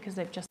much because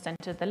they've just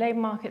entered the labour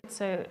market.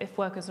 So if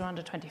workers are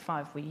under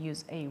 25, we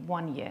use a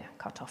 1-year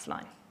cutoff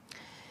line.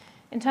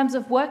 In terms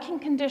of working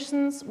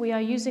conditions, we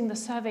are using the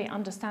survey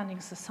Understanding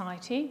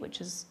Society,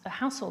 which is a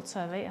household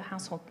survey, a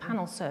household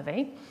panel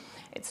survey.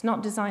 It's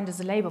not designed as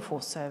a labour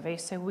force survey,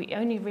 so we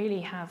only really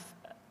have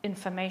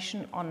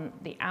information on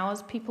the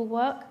hours people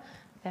work,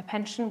 their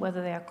pension,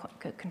 whether they are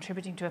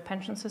contributing to a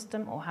pension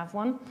system or have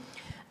one,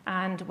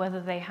 and whether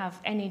they have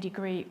any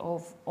degree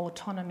of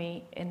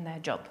autonomy in their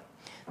job.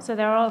 So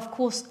there are, of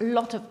course, a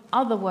lot of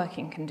other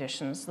working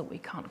conditions that we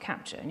can't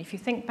capture. And if you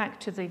think back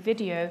to the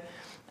video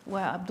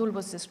where Abdul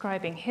was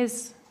describing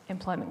his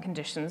employment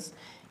conditions,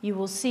 you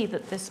will see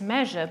that this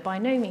measure by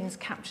no means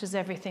captures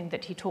everything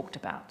that he talked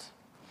about.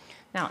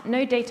 Now,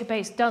 no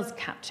database does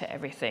capture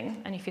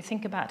everything, and if you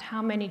think about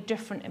how many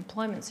different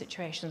employment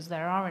situations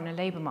there are in a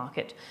labour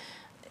market,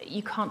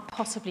 you can't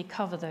possibly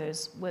cover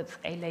those with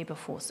a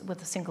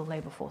single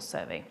labour force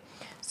survey.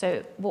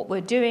 So what we're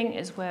doing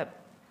is we're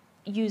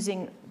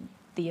using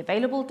the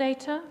available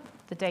data,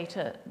 the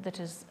data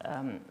that is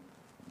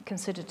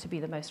considered to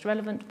be the most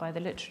relevant by the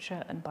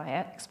literature and by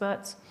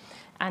experts,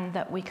 and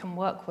that we can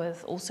work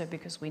with also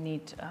because we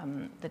need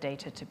the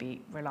data to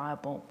be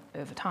reliable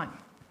over time.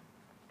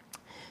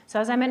 So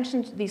as I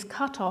mentioned, these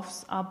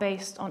cutoffs are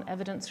based on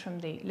evidence from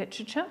the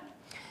literature.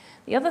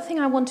 The other thing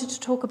I wanted to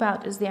talk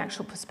about is the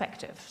actual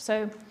perspective.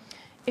 So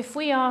if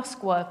we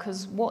ask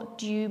workers, what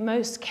do you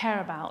most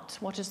care about?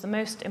 What is the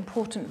most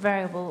important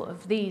variable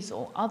of these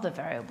or other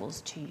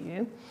variables to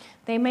you?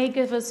 They may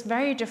give us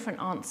very different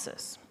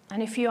answers.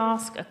 And if you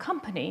ask a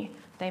company,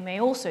 they may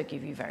also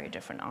give you very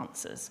different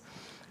answers.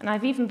 And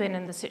I've even been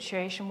in the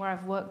situation where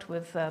I've worked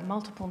with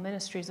multiple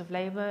ministries of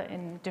labour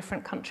in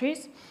different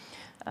countries.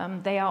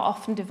 They are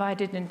often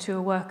divided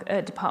into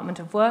a Department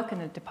of Work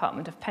and a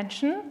Department of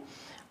Pension.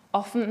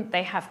 Often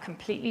they have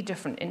completely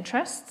different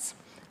interests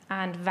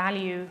and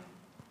value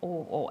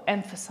or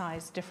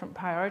emphasize different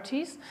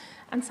priorities.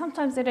 And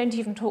sometimes they don't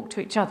even talk to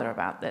each other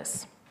about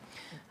this.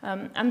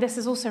 And this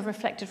is also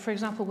reflected, for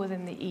example,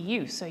 within the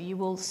EU. So you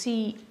will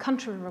see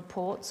country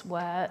reports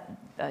where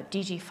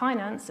DG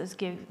Finance is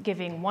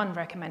giving one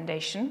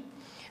recommendation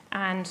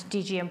and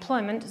DG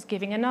Employment is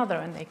giving another,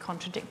 and they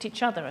contradict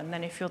each other. And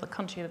then if you're the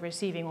country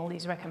receiving all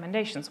these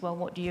recommendations, well,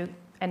 what do you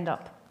end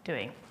up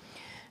doing?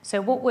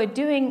 So what we're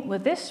doing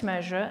with this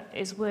measure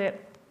is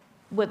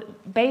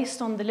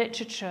based on the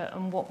literature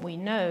and what we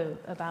know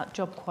about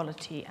job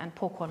quality and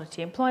poor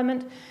quality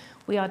employment,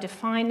 we are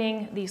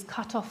defining these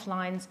cutoff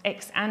lines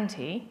ex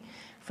ante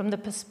from the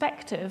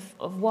perspective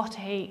of what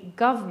a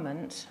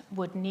government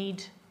would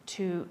need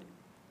to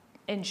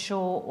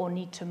ensure or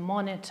need to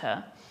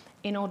monitor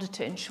in order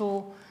to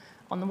ensure,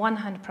 on the one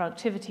hand,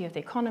 productivity of the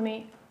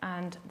economy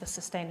and the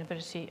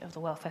sustainability of the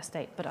welfare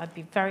state. But I'd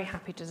be very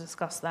happy to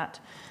discuss that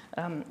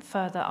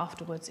further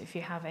afterwards if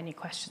you have any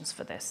questions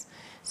for this.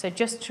 So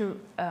just to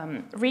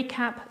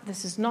recap,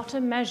 this is not a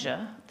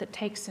measure that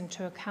takes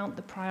into account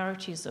the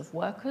priorities of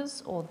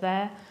workers or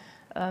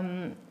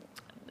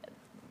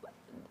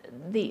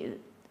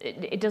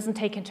it doesn't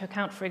take into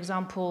account, for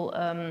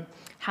example,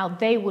 how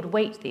they would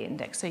weight the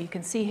index. So you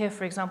can see here,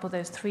 for example,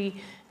 those 3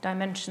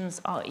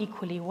 dimensions are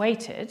equally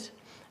weighted.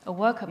 A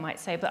worker might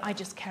say, but I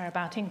just care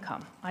about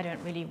income. I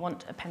don't really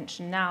want a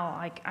pension now.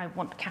 I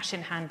want cash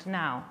in hand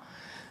now.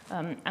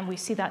 And we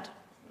see that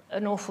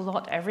an awful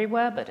lot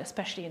everywhere, but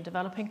especially in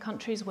developing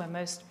countries where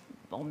most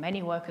or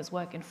many workers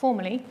work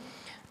informally.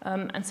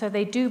 And so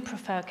they do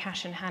prefer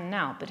cash in hand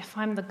now. But if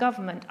I'm the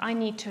government, I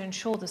need to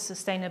ensure the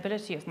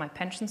sustainability of my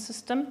pension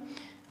system,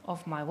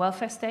 of my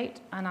welfare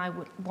state, and I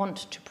would want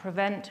to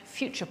prevent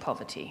future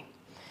poverty.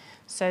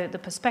 So the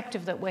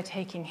perspective that we're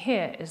taking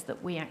here is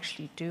that we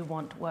actually do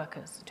want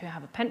workers to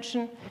have a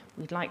pension.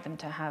 We'd like them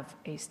to have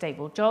a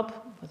stable job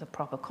with a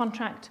proper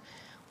contract.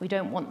 We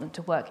don't want them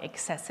to work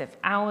excessive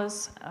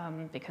hours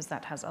because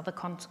that has other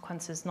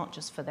consequences, not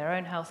just for their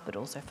own health, but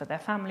also for their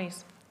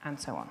families, and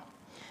so on.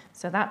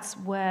 So that's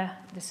where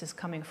this is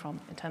coming from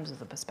in terms of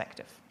the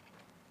perspective.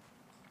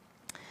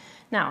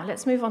 Now,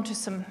 let's move on to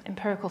some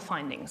empirical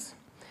findings.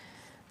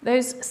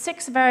 Those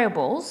 6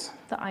 variables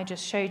that I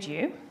just showed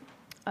you,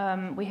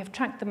 we have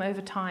tracked them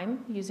over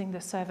time using the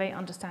survey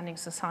Understanding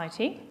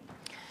Society.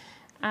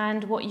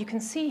 And what you can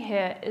see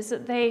here is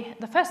that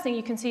the first thing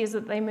you can see is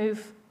that they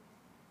move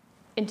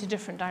into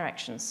different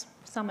directions.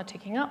 Some are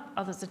ticking up,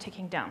 others are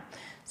ticking down.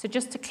 So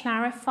just to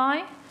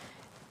clarify,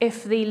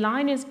 if the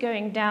line is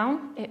going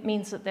down, it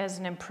means that there's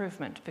an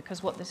improvement,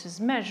 because what this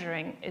is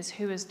measuring is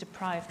who is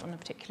deprived on a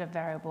particular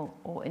variable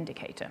or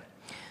indicator.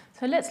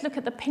 So let's look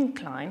at the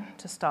pink line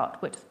to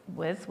start with,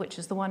 which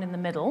is the one in the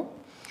middle.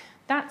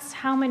 That's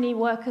how many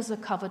workers are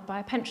covered by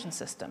a pension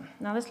system.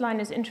 Now, this line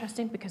is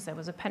interesting because there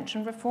was a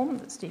pension reform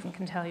that Stephen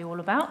can tell you all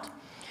about.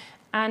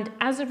 And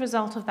as a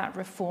result of that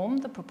reform,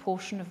 the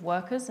proportion of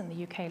workers in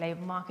the UK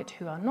labour market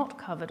who are not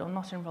covered or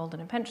not enrolled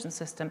in a pension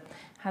system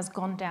has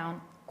gone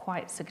down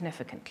quite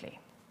significantly.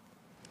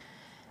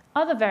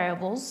 Other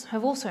variables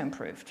have also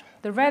improved.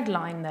 The red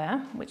line there,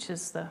 which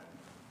is the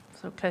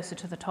sort of closer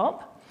to the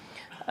top,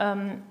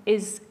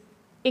 is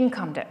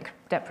income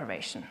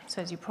deprivation.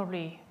 So as you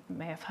probably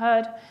may have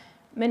heard,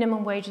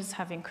 minimum wages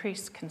have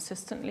increased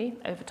consistently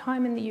over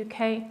time in the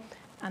UK,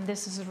 and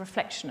this is a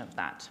reflection of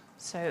that.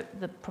 So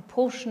the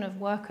proportion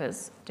of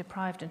workers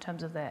deprived in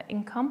terms of their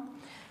income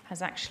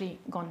has actually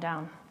gone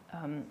down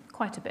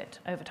quite a bit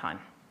over time.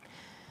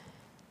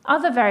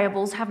 Other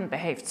variables haven't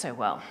behaved so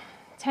well.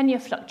 Tenure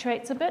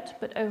fluctuates a bit,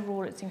 but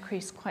overall it's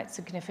increased quite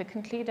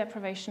significantly,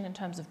 deprivation in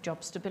terms of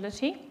job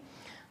stability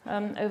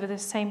over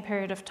this same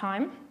period of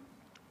time.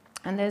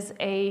 And there's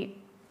a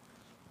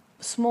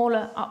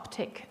smaller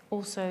uptick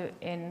also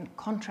in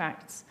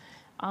contracts,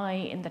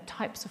 i.e. in the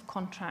types of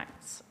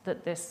contracts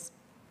that this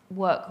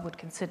work would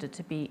consider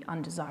to be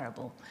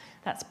undesirable.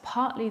 That's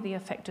partly the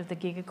effect of the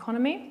gig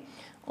economy,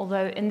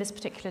 although in this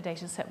particular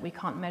data set we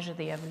can't measure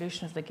the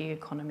evolution of the gig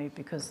economy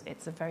because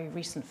it's a very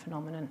recent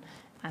phenomenon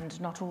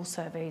and not all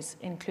surveys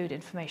include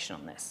information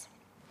on this.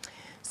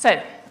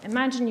 So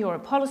imagine you're a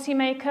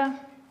policymaker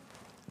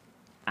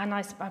and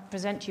I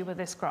present you with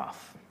this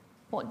graph.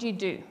 What do you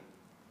do?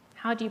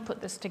 How do you put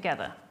this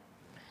together?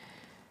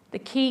 The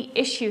key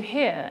issue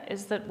here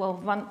is that, well,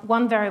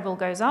 one variable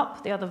goes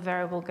up, the other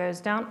variable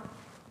goes down.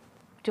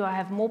 Do I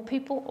have more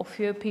people or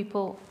fewer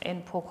people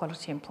in poor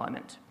quality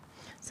employment?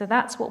 So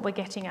that's what we're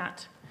getting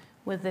at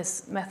with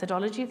this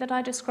methodology that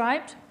I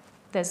described.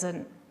 There's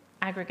an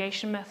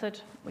aggregation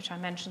method, which I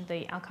mentioned,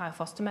 the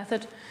Alkire-Foster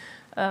method,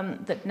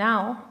 that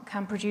now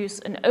can produce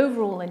an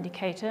overall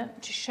indicator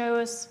to show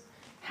us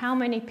how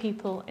many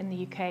people in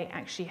the UK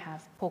actually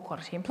have poor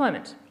quality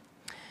employment.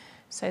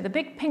 So the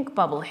big pink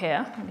bubble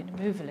here, I'm going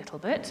to move a little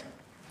bit,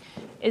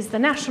 is the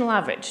national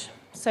average.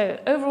 So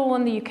overall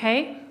in the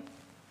UK,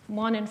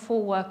 1 in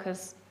 4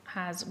 workers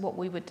has what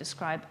we would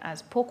describe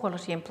as poor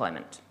quality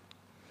employment.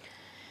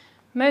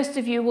 Most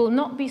of you will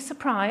not be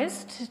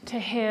surprised to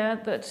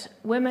hear that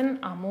women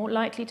are more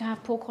likely to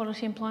have poor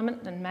quality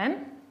employment than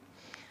men.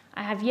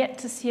 I have yet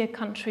to see a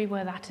country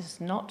where that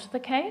is not the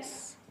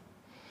case,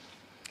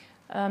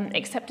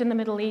 except in the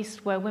Middle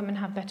East where women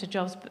have better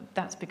jobs, but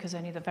that's because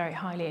only the very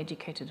highly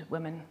educated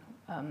women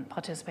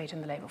participate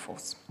in the labour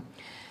force.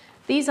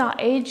 These are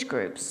age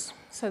groups.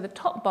 So the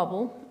top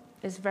bubble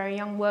is very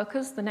young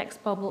workers. The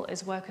next bubble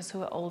is workers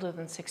who are older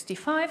than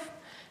 65.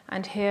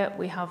 And here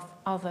we have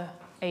other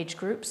age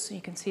groups.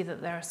 You can see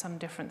that there are some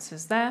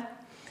differences there.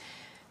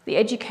 The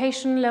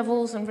education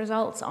levels and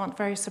results aren't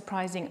very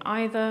surprising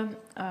either.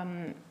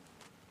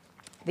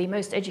 The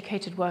most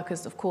educated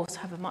workers, of course,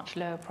 have a much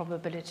lower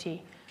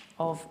probability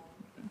of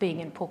being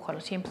in poor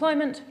quality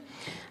employment.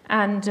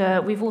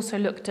 And we've also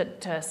looked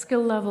at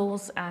skill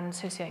levels and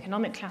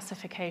socioeconomic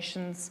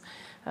classifications.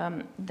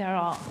 There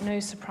are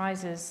no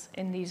surprises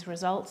in these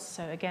results.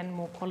 So again,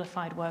 more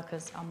qualified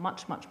workers are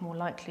much, much more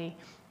likely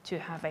to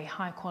have a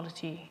high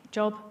quality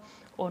job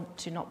or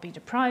to not be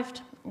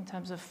deprived in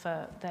terms of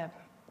their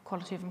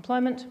quality of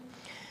employment.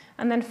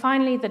 And then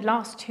finally, the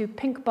last 2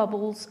 pink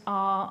bubbles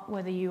are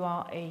whether you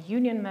are a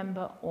union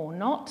member or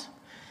not.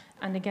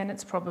 And again,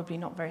 it's probably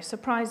not very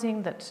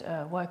surprising that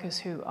workers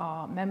who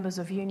are members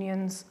of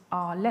unions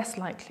are less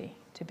likely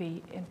to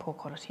be in poor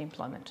quality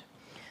employment.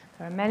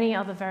 There are many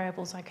other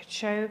variables I could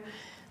show.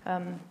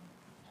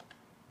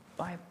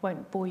 I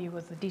won't bore you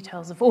with the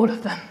details of all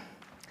of them.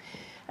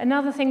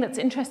 Another thing that's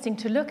interesting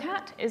to look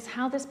at is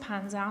how this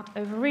pans out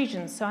over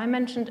regions. So I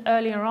mentioned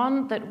earlier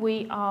on that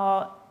we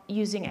are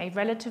using a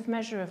relative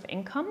measure of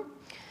income,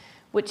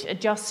 which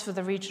adjusts for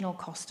the regional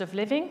cost of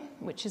living,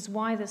 which is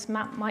why this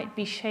map might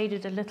be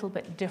shaded a little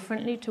bit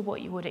differently to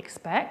what you would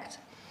expect.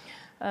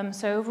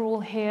 So overall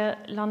here,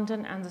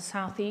 London and the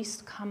South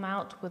East come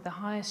out with the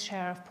highest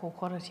share of poor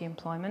quality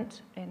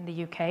employment in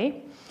the UK.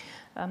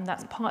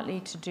 That's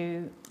partly to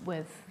do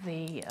with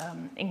the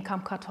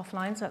income cut-off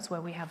lines. That's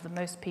where we have the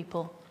most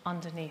people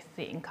underneath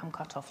the income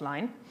cut-off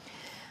line.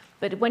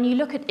 But when you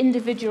look at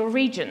individual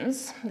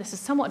regions, this is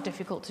somewhat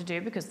difficult to do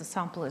because the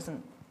sample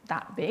isn't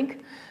that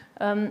big,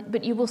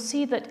 but you will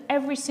see that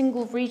every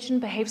single region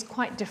behaves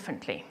quite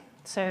differently.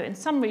 So in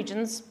some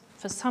regions,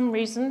 for some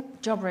reason,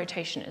 job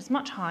rotation is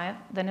much higher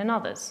than in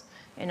others.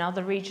 In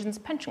other regions,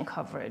 pension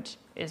coverage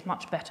is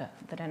much better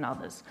than in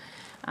others.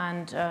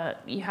 And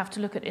you have to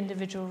look at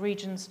individual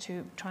regions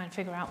to try and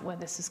figure out where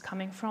this is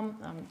coming from.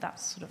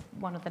 That's sort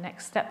of one of the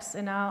next steps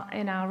in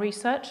our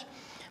research.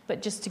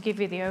 But just to give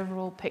you the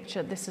overall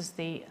picture, this is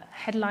the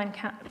headline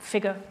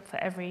figure for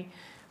every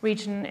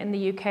region in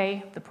the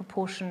UK, the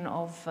proportion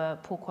of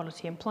poor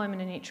quality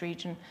employment in each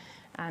region,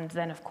 and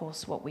then, of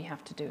course, what we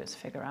have to do is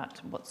figure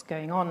out what's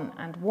going on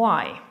and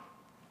why.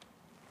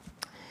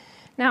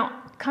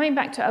 Now, coming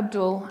back to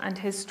Abdul and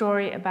his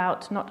story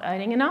about not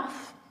earning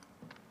enough,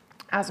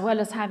 as well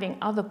as having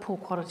other poor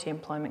quality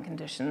employment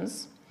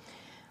conditions,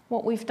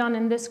 what we've done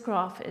in this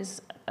graph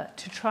is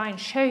to try and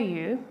show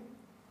you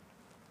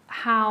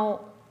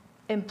how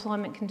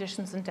employment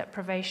conditions and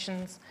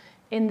deprivations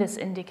in this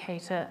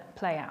indicator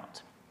play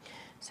out.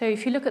 So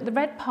if you look at the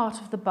red part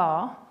of the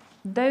bar,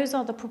 those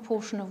are the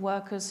proportion of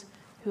workers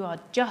who are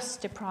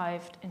just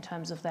deprived in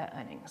terms of their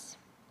earnings.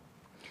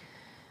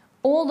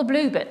 All the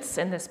blue bits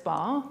in this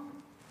bar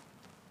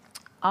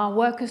are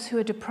workers who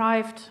are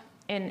deprived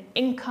in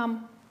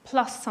income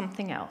plus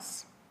something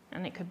else.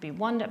 And it could be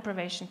one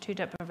deprivation, two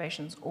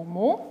deprivations, or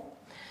more.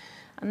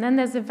 And then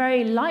there's a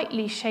very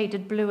lightly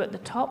shaded blue at the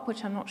top,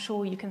 which I'm not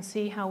sure you can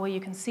see how well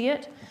you can see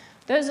it.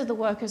 Those are the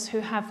workers who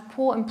have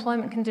poor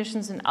employment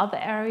conditions in other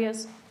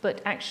areas,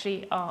 but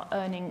actually are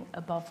earning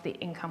above the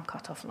income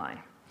cutoff line.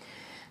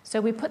 So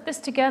we put this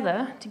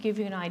together to give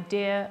you an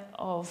idea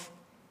of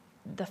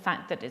the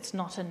fact that it's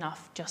not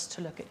enough just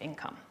to look at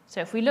income.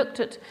 So if we looked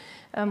at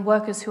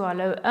workers who are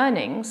low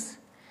earnings,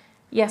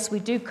 yes, we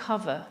do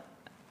cover,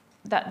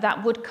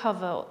 that would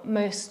cover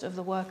most of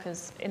the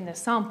workers in the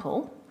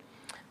sample,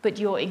 but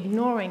you're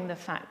ignoring the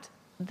fact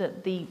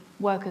that the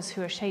workers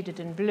who are shaded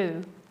in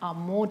blue are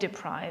more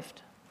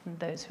deprived than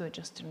those who are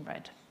just in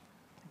red.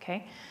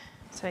 Okay?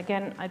 So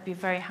again, I'd be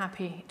very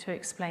happy to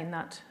explain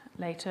that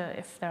later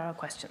if there are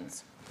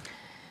questions.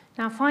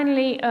 Now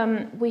finally,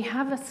 we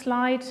have a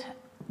slide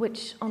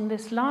which on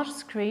this large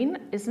screen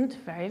isn't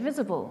very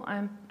visible.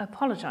 I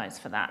apologize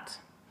for that.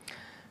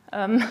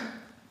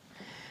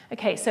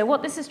 Okay, so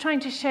what this is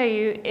trying to show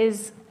you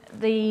is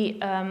the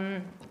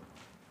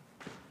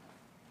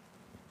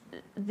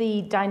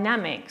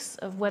dynamics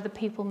of whether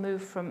people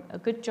move from a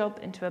good job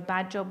into a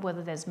bad job,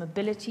 whether there's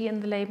mobility in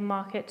the labour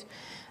market,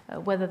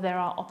 whether there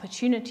are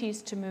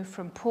opportunities to move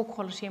from poor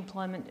quality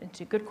employment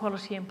into good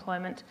quality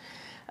employment.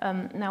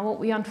 Now, what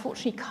we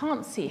unfortunately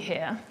can't see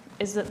here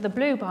is that the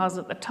blue bars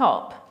at the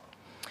top,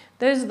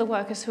 those are the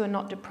workers who are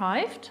not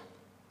deprived.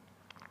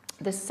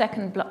 The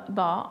second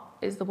bar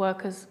is the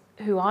workers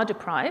who are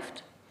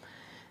deprived.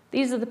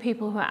 These are the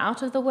people who are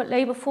out of the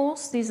labour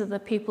force. These are the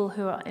people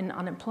who are in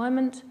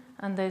unemployment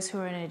and those who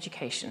are in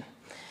education.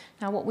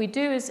 Now, what we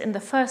do is in the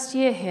first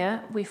year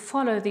here, we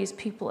follow these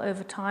people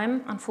over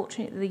time.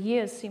 Unfortunately, the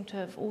years seem to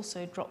have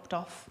also dropped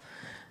off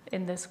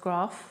in this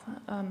graph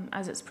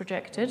as it's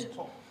projected.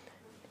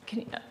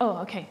 Oh,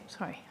 okay,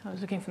 sorry, I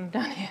was looking from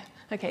down here.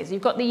 Okay, so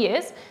you've got the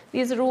years.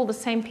 These are all the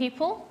same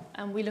people,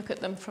 and we look at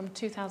them from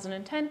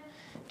 2010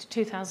 to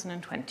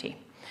 2020.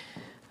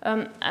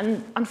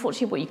 And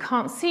unfortunately, what you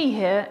can't see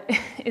here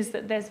is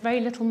that there's very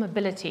little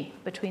mobility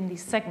between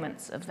these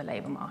segments of the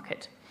labour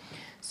market.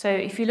 So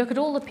if you look at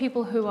all the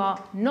people who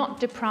are not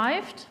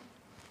deprived,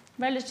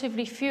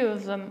 relatively few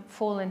of them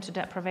fall into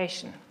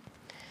deprivation.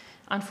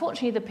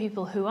 Unfortunately, the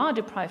people who are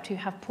deprived, who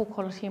have poor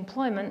quality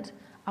employment,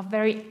 are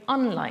very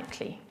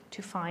unlikely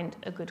to find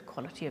a good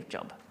quality of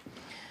job.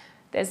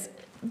 There's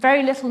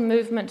very little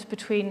movement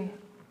between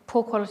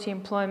poor quality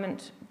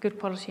employment, good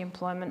quality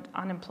employment,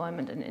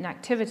 unemployment, and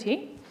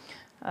inactivity.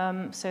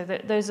 So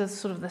those are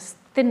sort of the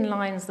thin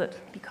lines that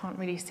you can't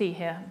really see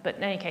here. But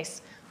in any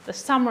case, the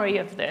summary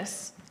of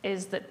this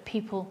is that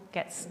people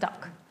get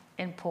stuck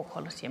in poor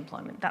quality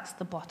employment. That's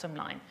the bottom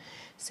line.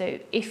 So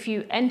if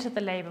you enter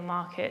the labour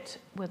market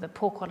with a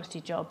poor quality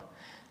job,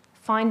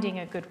 finding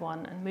a good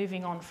one and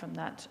moving on from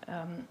that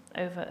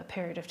over a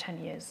period of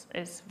 10 years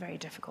is very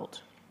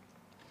difficult.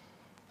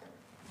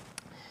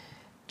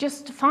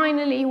 Just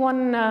finally,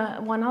 one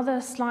other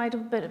slide, a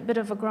bit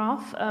of a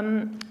graph.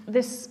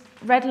 This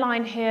red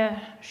line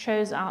here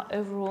shows our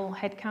overall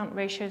headcount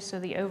ratio, so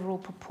the overall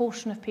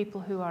proportion of people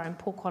who are in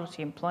poor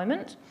quality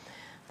employment.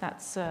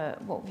 That's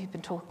what we've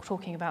been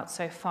talking about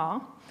so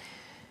far.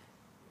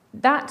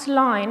 That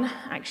line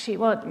actually,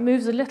 well, it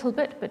moves a little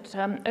bit, but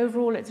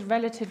overall it's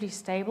relatively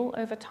stable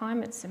over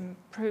time. It's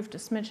improved a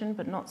smidgen,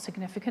 but not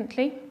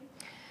significantly.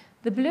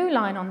 The blue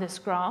line on this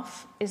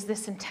graph is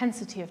this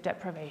intensity of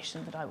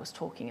deprivation that I was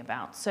talking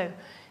about. So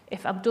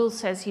If Abdul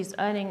says he's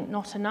earning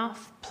not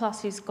enough,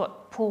 plus he's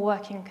got poor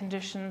working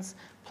conditions,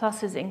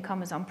 plus his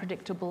income is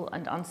unpredictable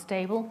and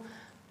unstable,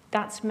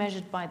 that's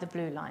measured by the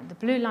blue line. The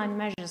blue line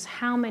measures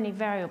how many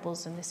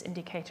variables in this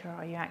indicator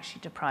are you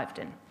actually deprived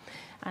in.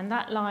 And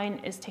that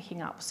line is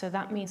ticking up. So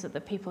that means that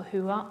the people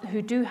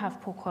who do have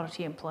poor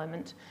quality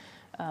employment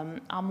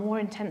are more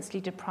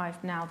intensely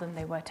deprived now than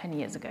they were 10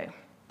 years ago.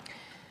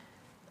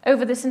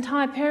 Over this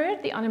entire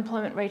period, the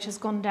unemployment rate has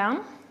gone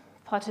down.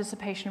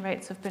 Participation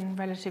rates have been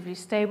relatively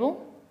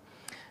stable.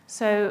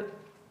 So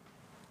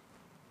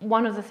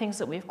one of the things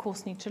that we, of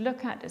course, need to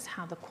look at is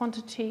how the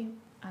quantity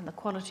and the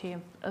quality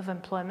of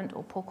employment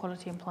or poor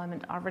quality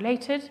employment are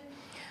related.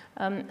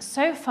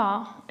 So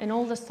far, in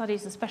all the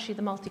studies, especially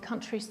the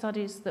multi-country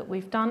studies that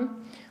we've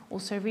done,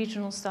 also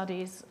regional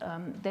studies,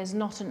 there's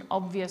not an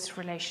obvious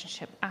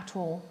relationship at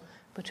all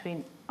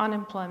between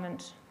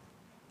unemployment,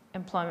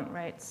 employment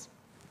rates,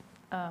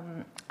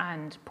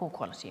 and poor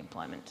quality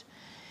employment.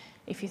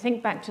 If you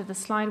think back to the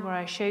slide where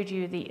I showed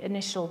you the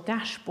initial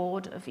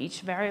dashboard of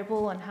each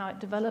variable and how it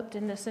developed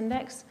in this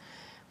index,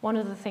 one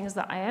of the things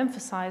that I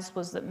emphasized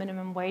was that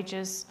minimum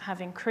wages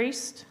have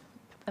increased,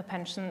 a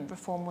pension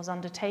reform was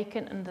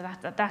undertaken, and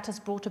that has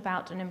brought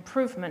about an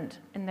improvement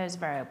in those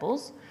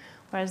variables,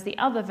 whereas the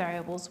other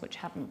variables which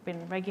haven't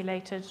been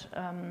regulated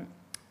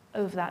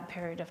over that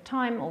period of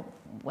time, or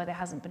where there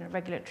hasn't been a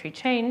regulatory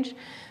change,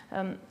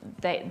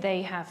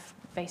 they have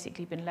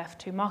basically been left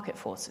to market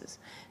forces.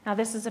 Now,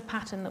 this is a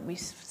pattern that we've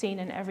seen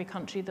in every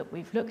country that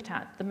we've looked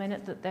at. The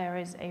minute that there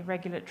is a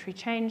regulatory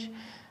change,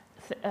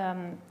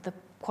 the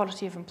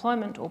quality of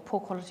employment or poor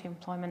quality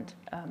employment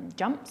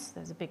jumps.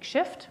 There's a big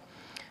shift.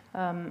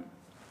 And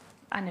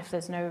if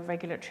there's no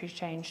regulatory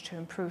change to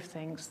improve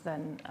things,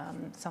 then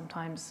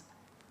sometimes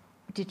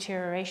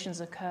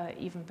deteriorations occur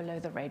even below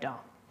the radar.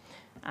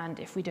 And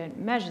if we don't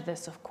measure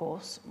this, of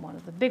course, one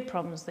of the big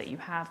problems that you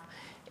have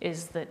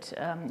is that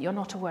you're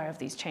not aware of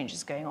these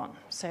changes going on.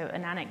 So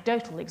an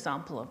anecdotal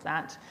example of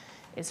that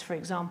is, for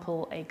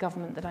example, a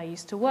government that I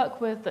used to work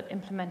with that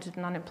implemented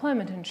an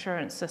unemployment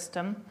insurance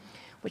system,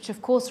 which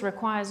of course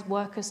requires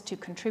workers to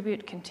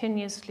contribute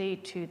continuously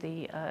to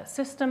the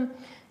system.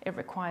 It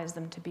requires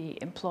them to be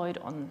employed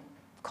on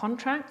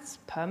contracts,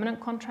 permanent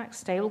contracts,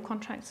 stable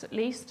contracts at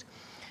least,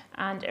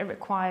 and it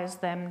requires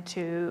them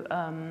to,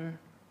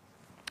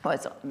 well,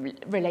 it's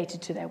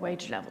related to their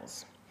wage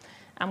levels.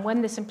 And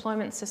when this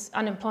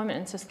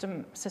unemployment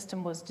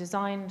system was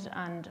designed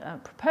and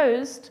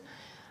proposed,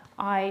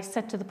 I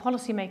said to the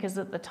policymakers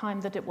at the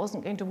time that it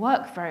wasn't going to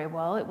work very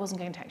well. It wasn't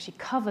going to actually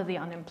cover the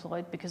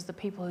unemployed because the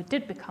people who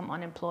did become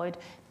unemployed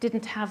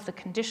didn't have the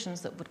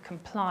conditions that would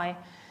comply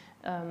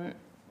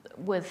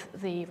with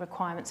the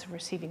requirements of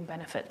receiving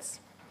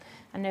benefits.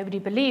 And nobody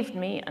believed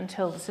me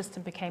until the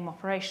system became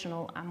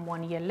operational, and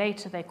 1 year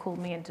later they called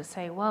me in to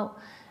say, well,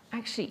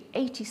 actually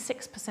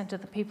 86%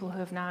 of the people who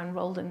have now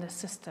enrolled in this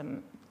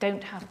system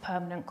don't have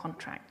permanent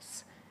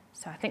contracts.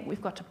 So I think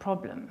we've got a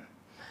problem.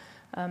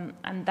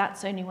 And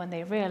that's only when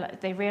they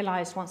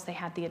realized once they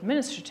had the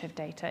administrative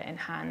data in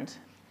hand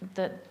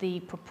that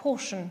the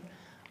proportion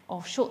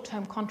of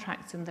short-term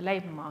contracts in the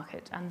labour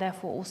market, and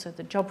therefore also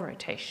the job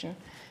rotation,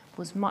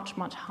 was much,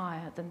 much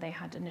higher than they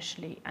had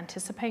initially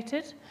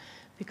anticipated,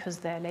 because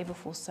their labour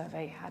force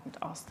survey hadn't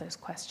asked those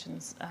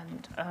questions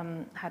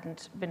and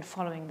hadn't been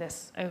following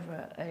this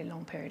over a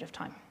long period of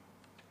time.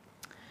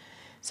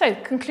 So,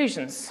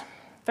 conclusions.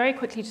 Very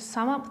quickly to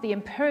sum up, the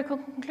empirical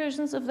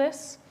conclusions of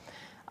this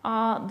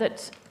are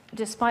that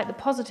despite the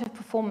positive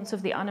performance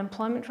of the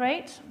unemployment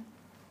rate,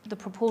 the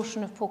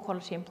proportion of poor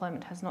quality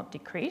employment has not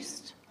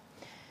decreased,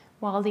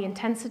 while the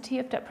intensity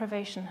of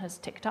deprivation has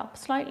ticked up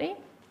slightly.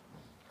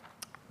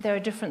 There are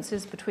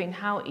differences between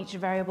how each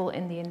variable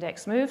in the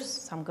index moves.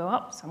 Some go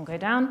up, some go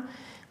down.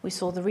 We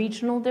saw the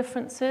regional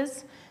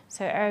differences.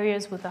 So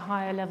areas with the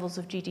higher levels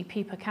of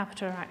GDP per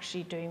capita are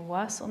actually doing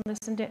worse on this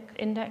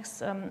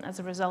index as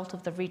a result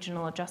of the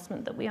regional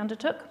adjustment that we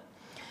undertook.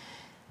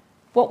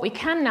 What we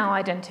can now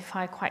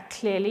identify quite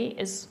clearly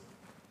is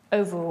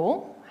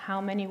overall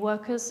how many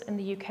workers in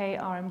the UK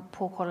are in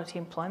poor quality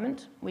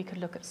employment. We could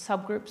look at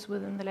subgroups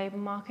within the labour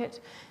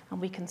market,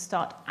 and we can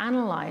start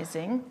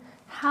analysing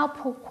how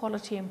poor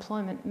quality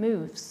employment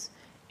moves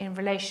in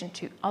relation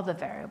to other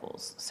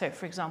variables. So,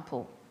 for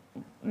example,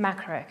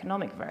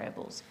 macroeconomic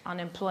variables,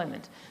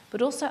 unemployment,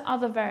 but also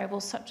other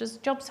variables such as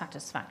job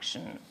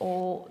satisfaction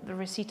or the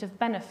receipt of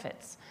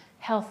benefits,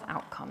 health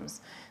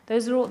outcomes.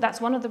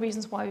 That's one of the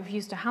reasons why we've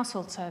used a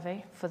household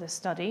survey for this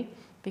study,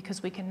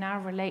 because we can now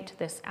relate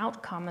this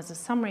outcome as a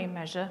summary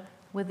measure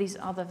with these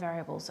other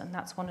variables, and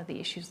that's one of the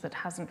issues that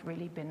hasn't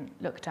really been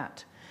looked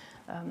at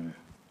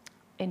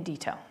in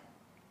detail.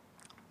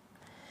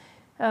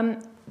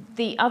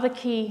 The other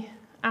key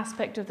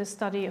aspect of this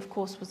study, of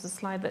course, was the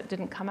slide that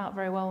didn't come out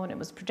very well when it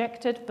was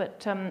projected,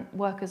 but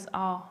workers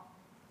are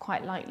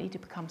quite likely to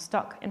become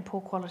stuck in poor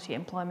quality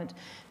employment.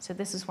 So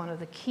this is one of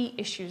the key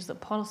issues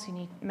that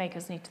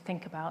policymakers need to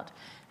think about.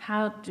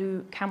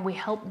 Can we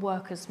help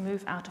workers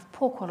move out of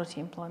poor quality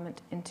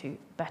employment into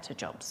better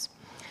jobs?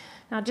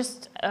 Now,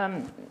 just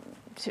to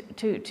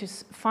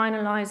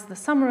finalise the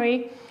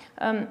summary,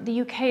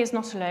 the UK is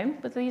not alone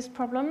with these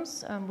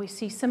problems. We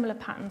see similar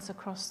patterns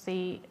across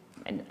the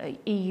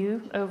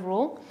EU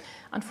overall.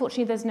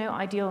 Unfortunately, there's no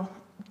ideal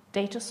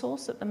data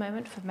source at the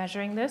moment for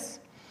measuring this.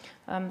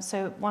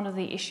 So one of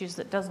the issues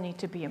that does need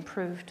to be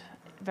improved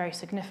very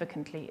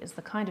significantly is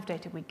the kind of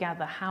data we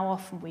gather, how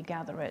often we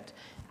gather it,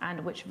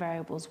 and which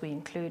variables we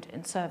include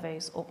in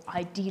surveys, or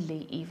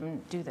ideally even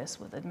do this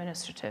with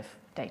administrative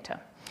data.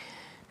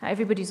 Now,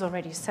 everybody's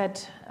already said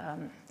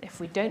if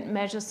we don't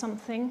measure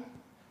something,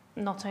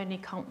 not only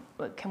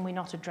can we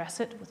not address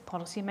it with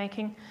policy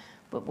making,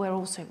 but we're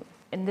also,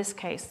 in this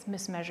case,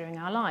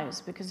 mismeasuring our lives,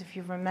 because if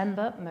you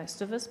remember,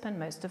 most of us spend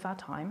most of our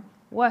time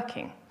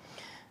working.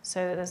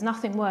 So there's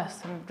nothing worse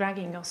than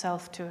dragging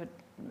yourself to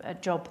a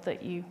job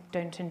that you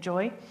don't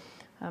enjoy.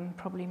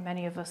 Probably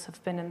many of us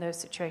have been in those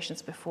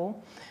situations before,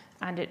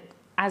 and it,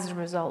 as a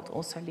result,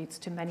 also leads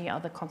to many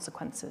other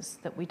consequences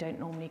that we don't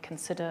normally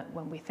consider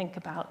when we think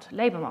about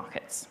labour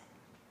markets.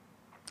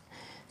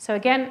 So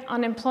again,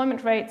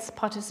 unemployment rates,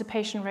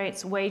 participation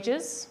rates,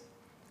 wages,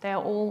 they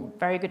are all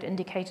very good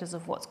indicators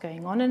of what's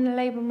going on in the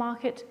labour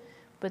market,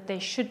 but they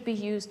should be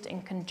used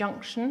in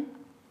conjunction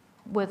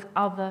with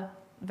other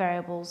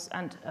variables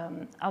and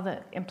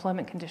other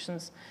employment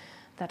conditions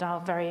that are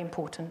very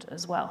important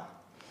as well.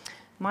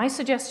 My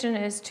suggestion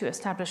is to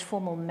establish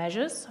formal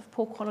measures of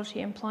poor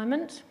quality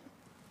employment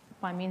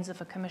by means of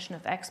a commission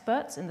of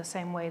experts, in the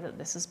same way that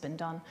this has been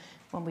done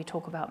when we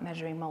talk about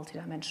measuring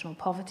multidimensional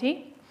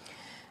poverty.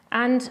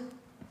 And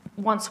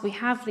once we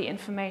have the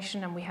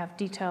information and we have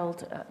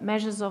detailed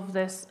measures of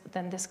this,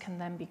 then this can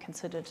then be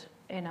considered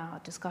in our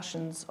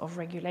discussions of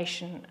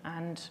regulation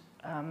and,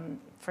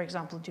 for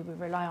example, do we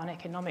rely on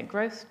economic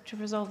growth to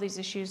resolve these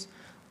issues,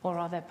 or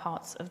are there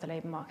parts of the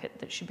labour market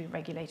that should be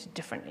regulated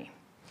differently?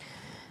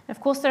 Of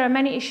course, there are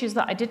many issues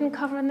that I didn't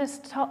cover in this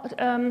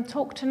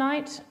talk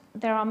tonight.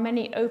 There are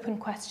many open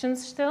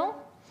questions still.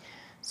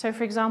 So,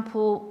 for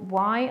example,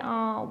 why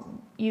are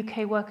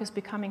UK workers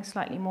becoming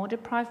slightly more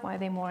deprived? Why are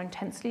they more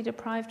intensely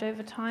deprived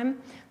over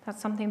time? That's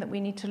something that we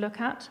need to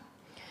look at.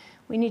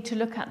 We need to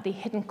look at the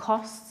hidden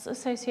costs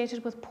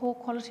associated with poor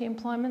quality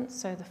employment,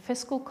 so the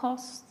fiscal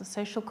costs, the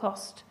social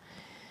cost,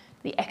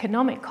 the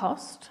economic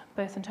cost,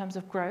 both in terms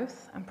of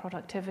growth and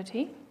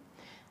productivity.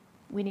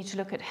 We need to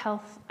look at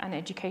health and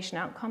education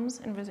outcomes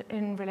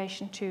in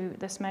relation to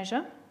this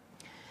measure.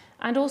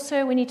 And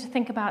also we need to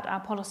think about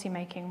our policy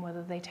making,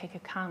 whether they take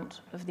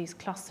account of these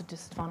cluster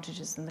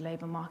disadvantages in the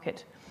labour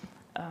market,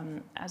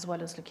 as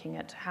well as looking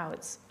at how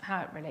it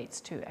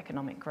relates to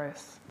economic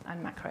growth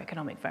and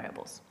macroeconomic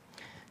variables.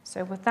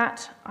 So with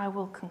that, I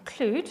will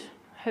conclude.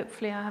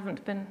 Hopefully I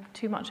haven't been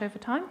too much over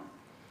time.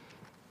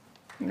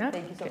 No?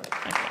 Thank you so much.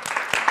 Okay.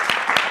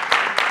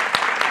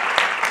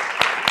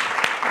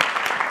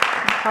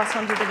 Pass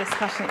on to the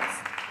discussions.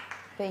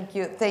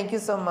 Thank you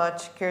so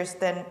much,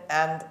 Kirsten.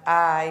 And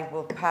I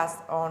will pass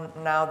on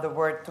now the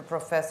word to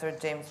Professor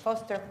James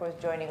Foster, who is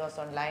joining us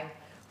online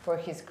for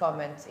his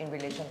comments in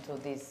relation to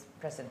this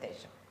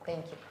presentation.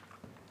 Thank you.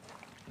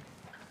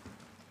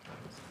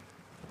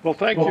 Well,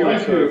 thank you.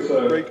 It's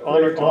a great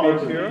honor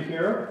to be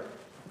here.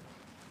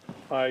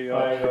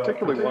 I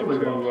particularly want to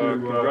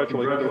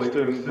congratulate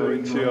Kirsten,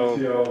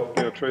 Maurizio,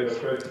 Beatrice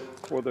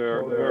for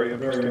their very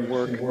interesting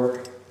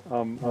work.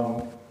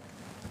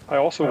 I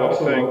also want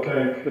to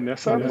thank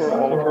Vanessa for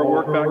all of her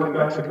work back in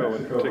Mexico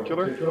in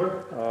particular.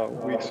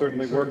 We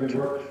certainly worked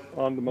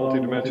on the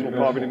multidimensional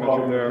poverty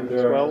measure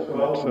there as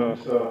well, and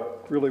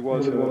it really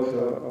was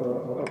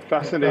a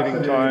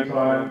fascinating time,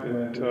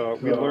 and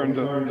we learned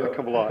a heck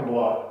of a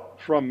lot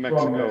from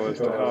Mexico as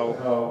to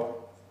how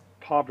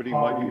poverty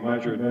might be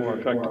measured more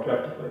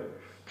effectively.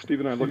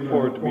 Stephen, I look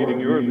forward to meeting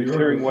you, or at least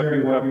hearing what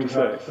you have to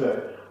say.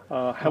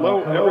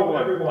 Hello,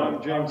 everyone.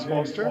 I'm James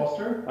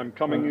Foster. I'm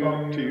coming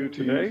to you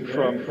today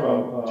from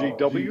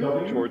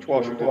GW, George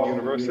Washington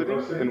University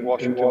in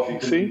Washington,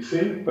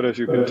 D.C. But as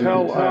you can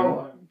tell,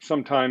 I'm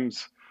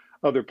sometimes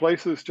other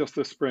places. Just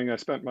this spring, I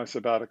spent my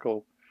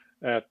sabbatical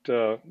at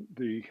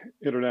the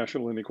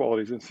International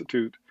Inequalities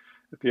Institute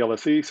at the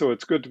LSE. So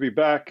it's good to be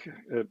back,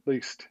 at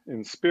least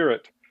in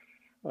spirit,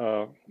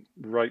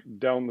 right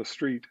down the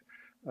street,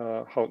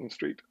 Houghton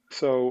Street.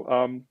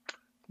 So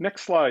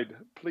next slide,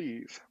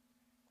 please.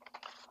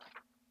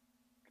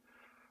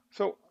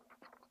 So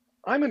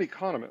I'm an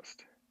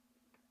economist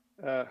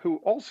who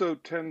also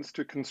tends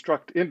to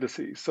construct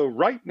indices. So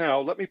right now,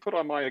 let me put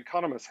on my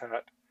economist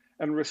hat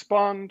and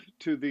respond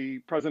to the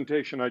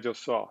presentation I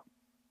just saw.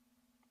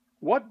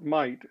 What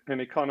might an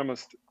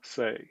economist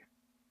say?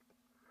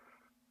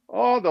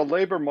 Oh, the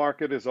labor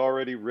market is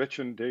already rich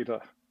in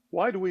data.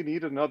 Why do we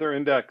need another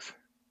index?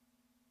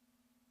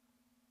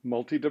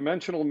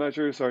 Multidimensional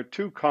measures are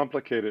too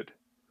complicated.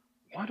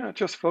 Why not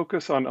just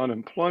focus on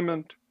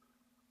unemployment,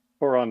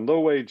 or on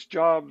low-wage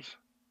jobs,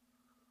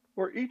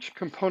 or each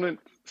component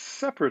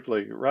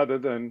separately rather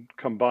than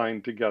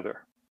combined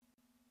together?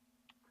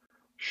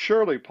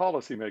 Surely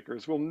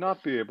policymakers will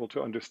not be able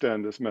to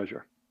understand this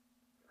measure.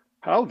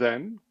 How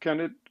then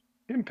can it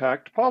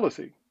impact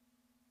policy?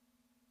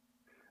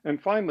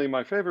 And finally,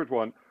 my favorite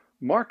one,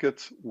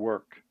 markets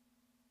work.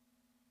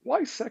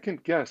 Why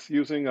second guess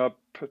using a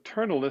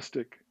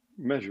paternalistic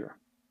measure?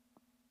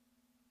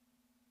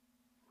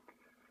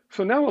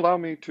 So now allow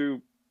me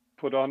to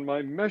put on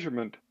my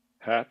measurement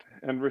hat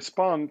and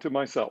respond to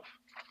myself.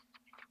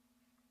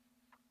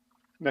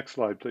 Next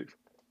slide, please.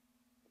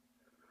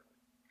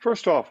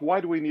 First off,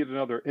 why do we need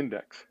another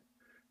index?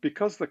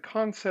 Because the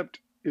concept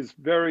is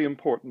very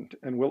important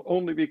and will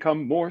only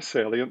become more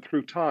salient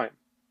through time.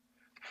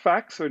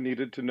 Facts are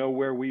needed to know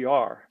where we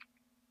are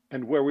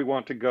and where we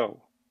want to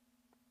go.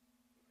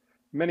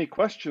 Many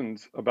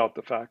questions about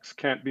the facts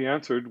can't be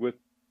answered with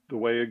the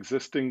way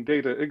existing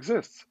data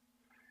exists.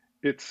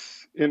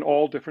 It's in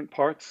all different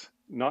parts,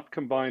 not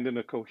combined in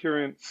a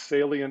coherent,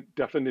 salient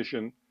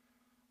definition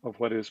of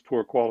what is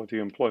poor quality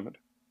employment.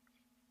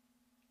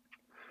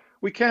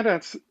 We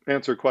can't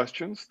answer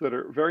questions that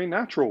are very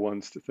natural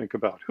ones to think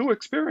about. Who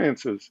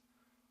experiences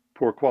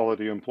poor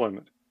quality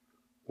employment?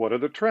 What are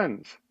the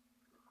trends?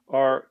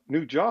 Are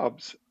new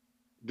jobs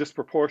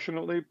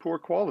disproportionately poor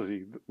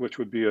quality, which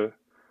would be a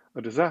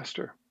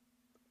disaster?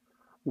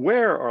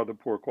 Where are the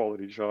poor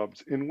quality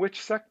jobs? In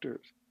which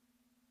sectors?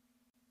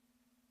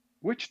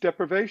 Which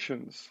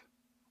deprivations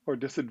or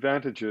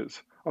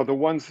disadvantages are the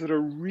ones that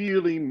are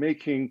really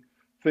making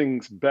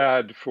things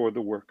bad for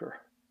the worker?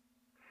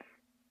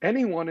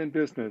 Anyone in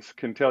business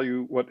can tell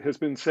you what has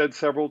been said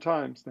several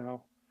times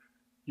now.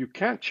 You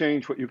can't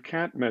change what you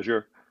can't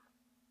measure,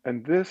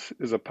 and this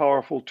is a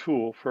powerful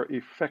tool for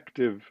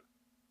effective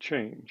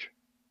change.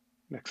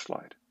 Next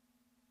slide.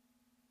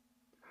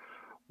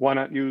 Why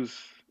not use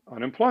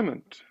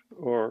unemployment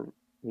or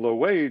low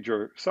wage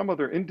or some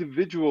other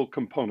individual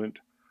component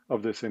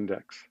of this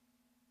index?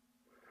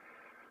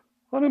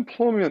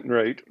 Unemployment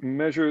rate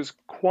measures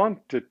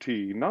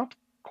quantity, not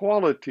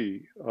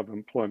quality of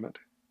employment.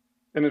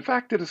 And in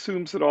fact, it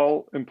assumes that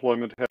all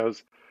employment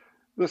has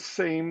the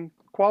same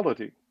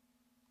quality.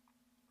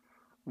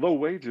 Low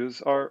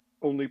wages are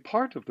only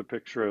part of the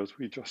picture, as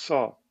we just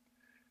saw.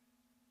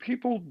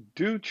 People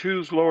do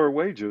choose lower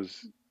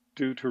wages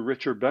due to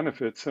richer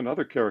benefits and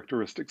other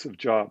characteristics of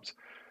jobs.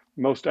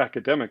 Most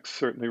academics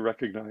certainly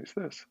recognize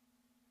this.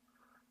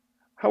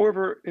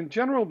 However, in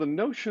general, the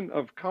notion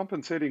of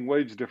compensating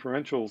wage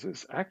differentials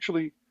is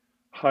actually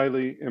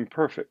highly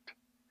imperfect.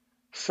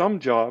 Some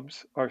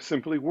jobs are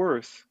simply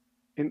worse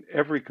in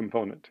every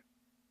component.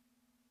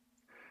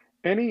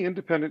 Any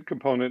independent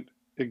component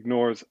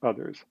ignores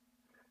others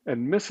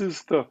and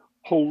misses the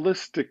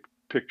holistic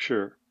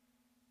picture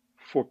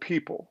for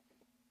people.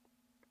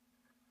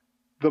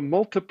 The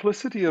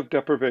multiplicity of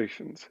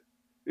deprivations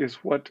is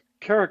what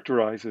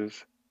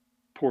characterizes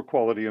poor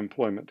quality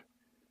employment.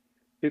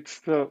 It's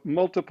the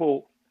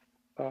multiple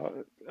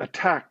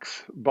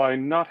attacks by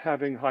not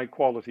having high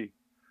quality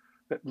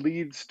that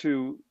leads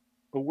to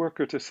a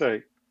worker to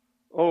say,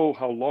 oh,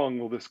 how long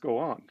will this go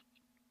on?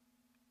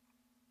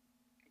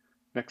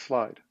 Next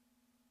slide.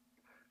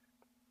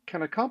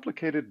 Can a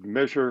complicated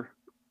measure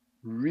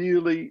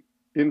really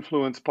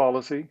influence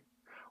policy?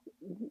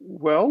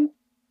 Well,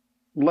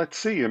 let's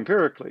see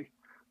empirically.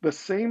 The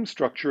same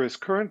structure is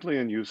currently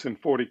in use in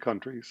 40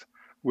 countries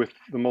with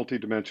the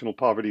Multidimensional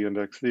Poverty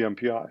Index, the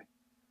MPI.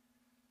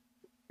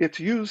 It's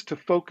used to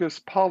focus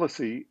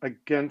policy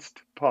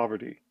against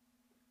poverty,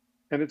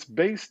 and it's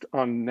based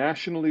on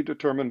nationally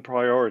determined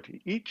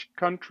priority. Each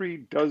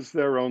country does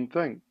their own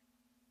thing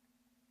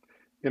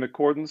in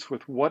accordance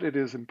with what it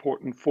is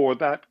important for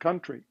that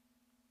country.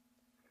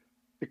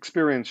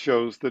 Experience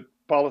shows that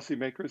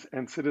policymakers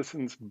and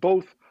citizens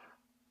both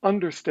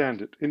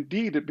understand it.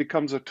 Indeed, it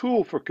becomes a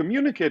tool for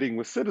communicating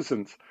with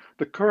citizens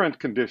the current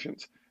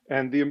conditions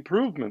and the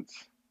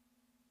improvements.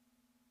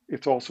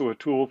 It's also a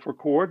tool for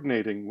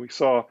coordinating. We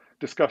saw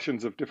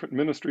discussions of different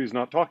ministries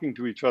not talking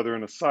to each other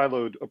in a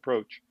siloed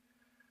approach.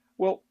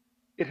 Well,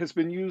 it has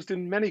been used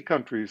in many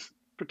countries,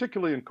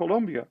 particularly in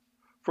Colombia,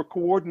 for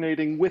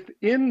coordinating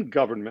within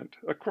government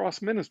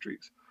across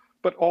ministries,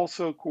 but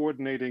also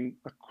coordinating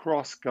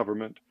across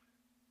government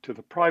to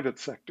the private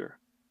sector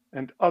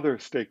and other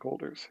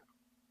stakeholders.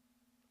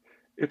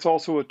 It's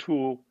also a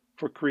tool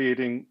for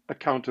creating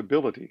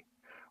accountability,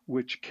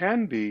 which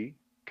can be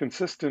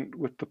consistent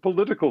with the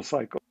political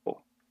cycle.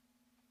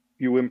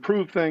 You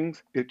improve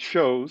things, it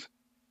shows,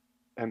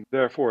 and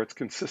therefore it's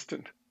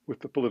consistent with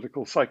the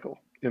political cycle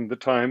in the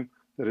time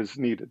that is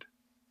needed.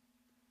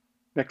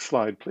 Next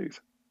slide,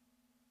 please.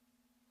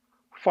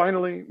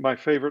 Finally, my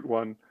favorite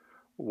one,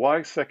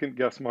 why second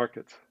guess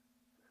markets?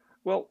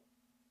 Well,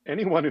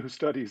 anyone who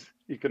studies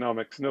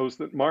economics knows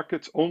that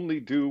markets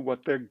only do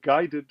what they're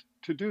guided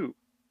to do.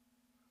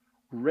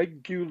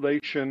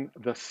 Regulation,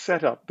 the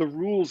setup, the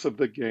rules of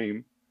the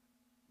game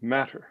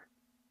matter.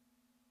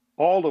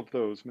 All of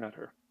those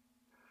matter.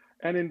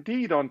 And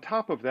indeed, on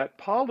top of that,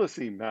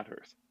 policy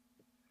matters.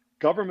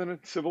 Government and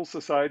civil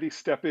society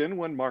step in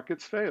when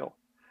markets fail.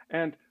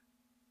 And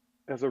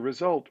as a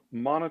result,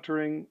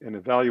 monitoring and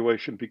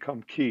evaluation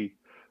become key.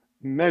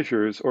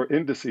 Measures or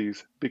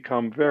indices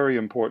become very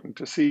important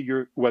to see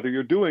whether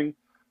you're doing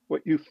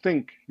what you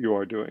think you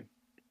are doing.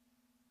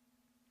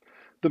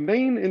 The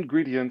main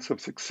ingredients of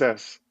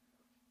success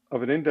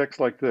of an index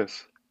like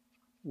this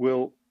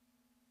will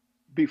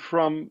be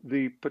from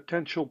the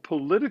potential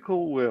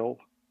political will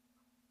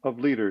of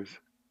leaders.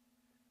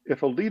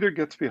 If a leader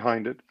gets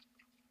behind it,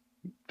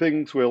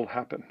 things will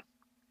happen.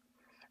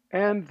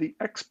 And the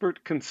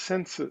expert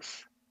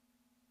consensus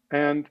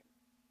and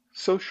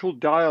social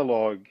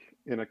dialogue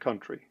in a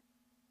country,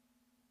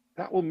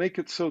 that will make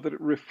it so that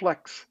it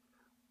reflects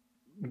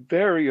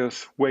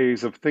various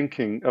ways of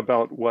thinking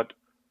about what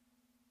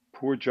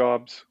poor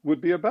jobs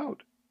would be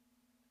about.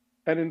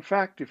 And in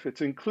fact, if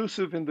it's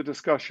inclusive in the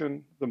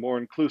discussion, the more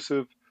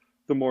inclusive,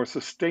 the more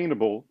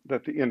sustainable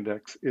that the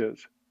index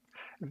is.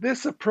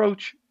 This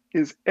approach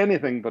is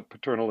anything but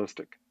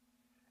paternalistic,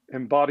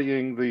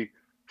 embodying the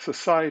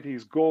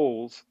society's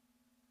goals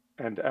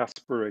and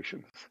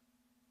aspirations.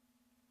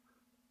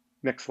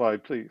 Next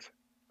slide, please.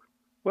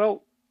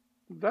 Well,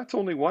 that's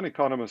only one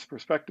economist's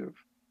perspective.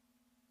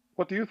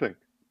 What do you think?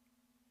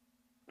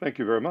 Thank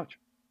you very much.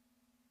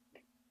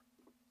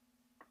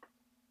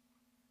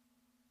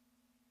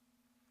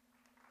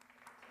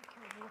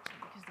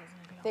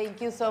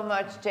 Thank you so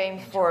much,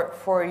 James,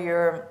 for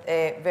your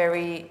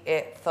very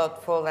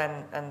thoughtful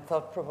and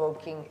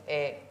thought-provoking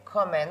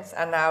comments.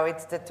 And now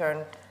it's the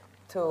turn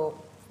to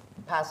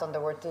pass on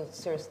the word to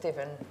Sir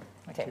Stephen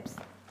Timms.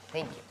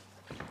 Thank you.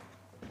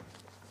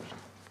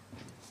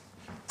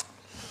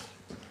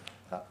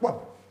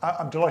 Well,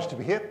 I'm delighted to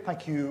be here.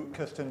 Thank you,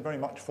 Kirsten, very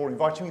much for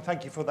inviting me.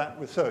 Thank you for that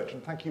research.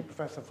 And thank you,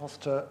 Professor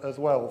Foster, as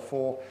well,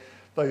 for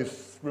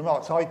those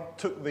remarks. I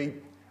took the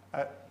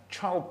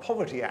Child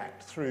Poverty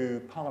Act through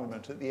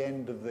Parliament at the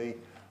end of the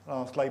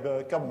last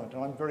Labour government.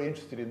 And I'm very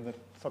interested in the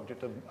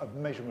subject of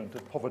measurement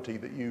of poverty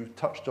that you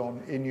touched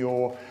on in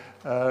your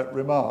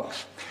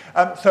remarks.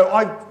 So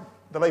I'm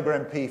the Labour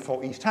MP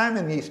for East Ham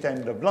in the East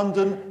End of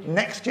London.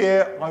 Next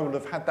year, I will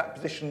have had that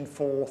position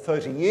for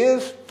 30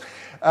 years.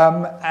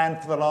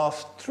 And for the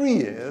last 3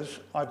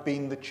 years, I've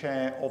been the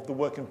chair of the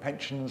Work and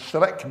Pensions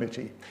Select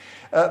Committee.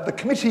 The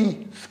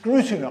committee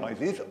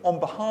scrutinises,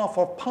 on behalf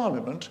of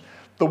Parliament,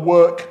 the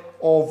work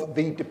of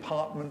the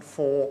Department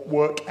for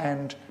Work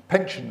and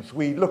Pensions.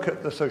 We look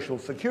at the social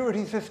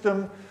security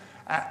system,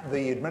 at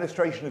the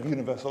administration of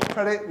universal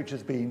credit, which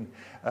has been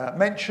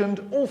mentioned,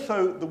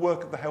 also the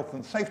work of the Health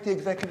and Safety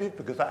Executive,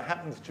 because that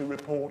happens to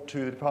report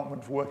to the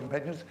Department for Work and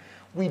Pensions.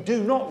 We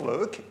do not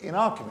look, in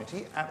our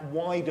committee, at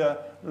wider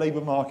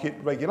labour market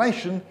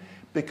regulation,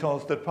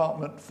 because the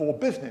Department for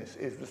Business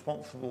is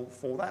responsible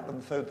for that,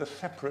 and so the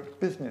separate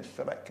Business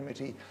Select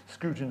Committee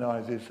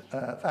scrutinises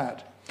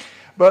that.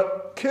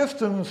 But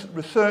Kirsten's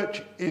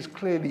research is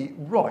clearly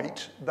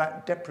right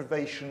that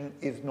deprivation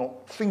is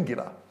not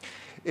singular.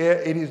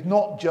 It is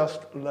not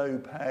just low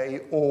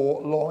pay or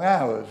long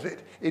hours.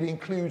 It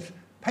includes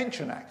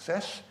pension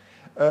access,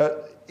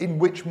 in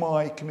which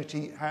my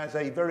committee has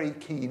a very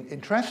keen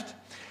interest,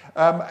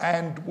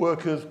 and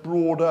workers'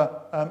 broader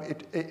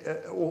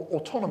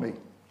autonomy.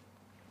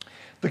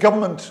 The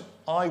government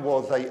I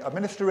was a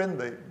minister in,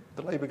 the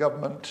Labour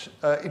government,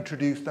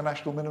 introduced the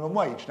national minimum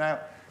wage. Now,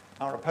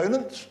 our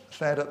opponents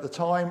said at the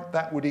time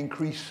that would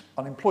increase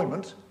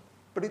unemployment,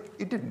 but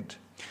it didn't.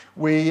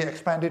 We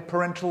expanded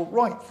parental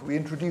rights. We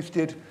introduced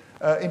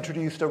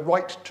a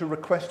right to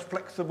request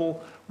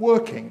flexible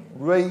working,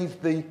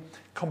 raised the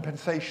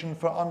compensation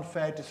for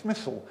unfair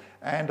dismissal,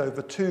 and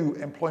over 2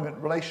 Employment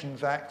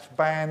Relations Acts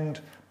banned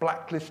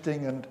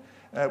blacklisting, and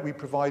we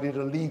provided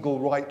a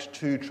legal right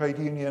to trade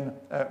union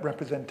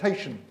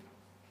representation.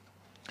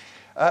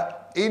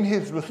 In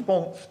his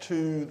response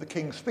to the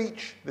King's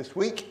speech this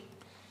week,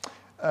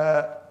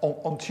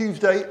 on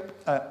Tuesday,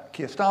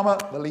 Keir Starmer,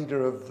 the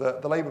leader of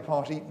the Labour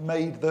Party,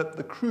 made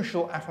the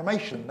crucial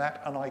affirmation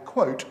that, and I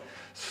quote,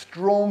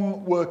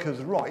 "strong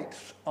workers'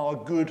 rights are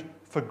good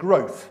for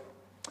growth."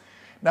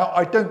 Now,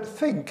 I don't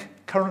think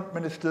current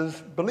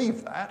ministers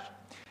believe that.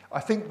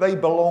 I think they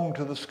belong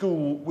to the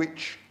school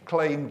which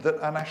claimed that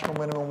a national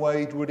minimum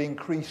wage would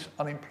increase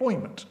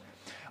unemployment.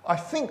 I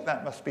think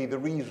that must be the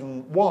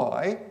reason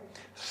why,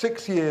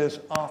 6 years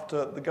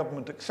after the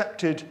government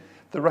accepted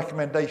the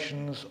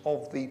recommendations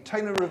of the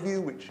Taylor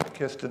Review, which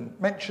Kirsten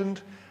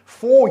mentioned,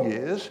 4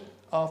 years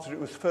after it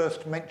was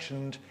first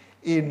mentioned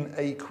in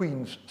a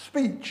Queen's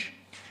speech,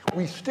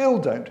 we still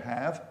don't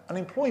have an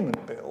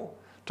employment bill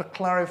to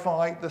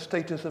clarify the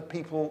status of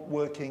people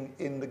working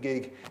in the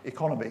gig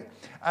economy.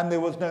 And there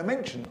was no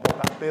mention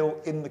of that bill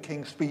in the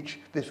King's speech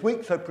this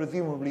week, so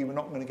presumably we're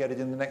not going to get it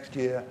in the next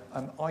year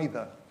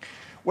either.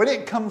 When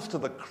it comes to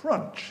the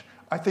crunch,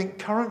 I think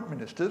current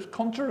ministers,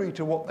 contrary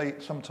to what they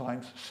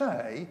sometimes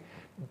say,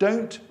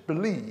 don't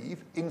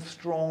believe in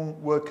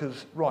strong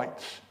workers'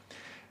 rights.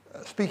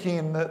 Speaking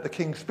in the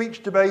King's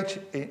speech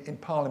debate in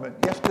Parliament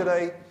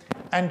yesterday,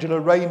 Angela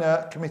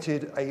Rayner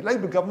committed a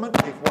Labour government,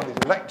 if one is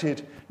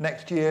elected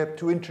next year,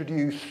 to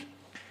introduce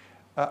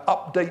an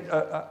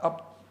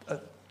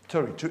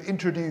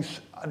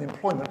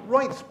employment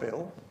rights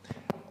bill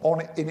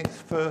in its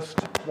first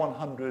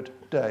 100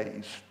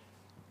 days.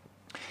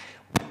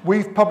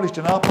 We've published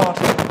in our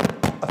party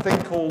a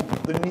thing called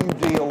the New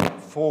Deal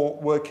for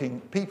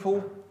Working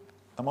People.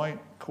 Am I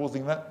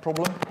causing that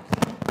problem,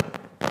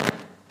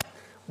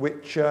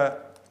 which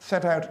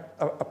set out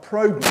a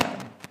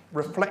program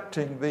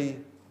reflecting the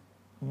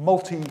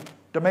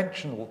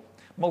multidimensional,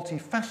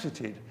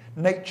 multifaceted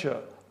nature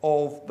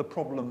of the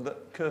problem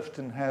that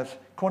Kirsten has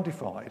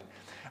quantified.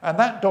 And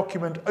that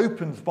document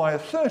opens by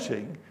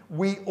asserting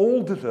we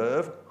all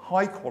deserve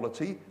high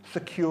quality,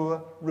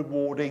 secure,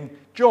 rewarding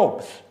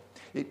jobs.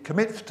 It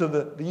commits to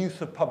the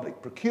use of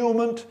public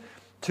procurement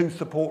to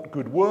support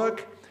good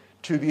work,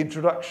 to the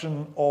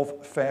introduction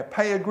of fair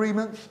pay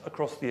agreements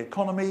across the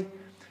economy,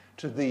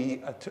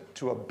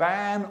 to a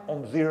ban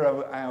on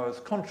 0 hours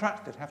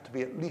contracts. There'd have to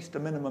be at least a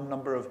minimum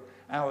number of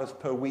hours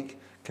per week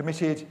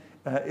committed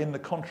in the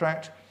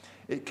contract.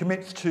 It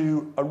commits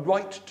to a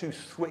right to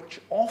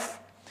switch off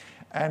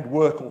and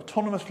work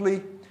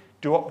autonomously,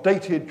 to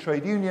updated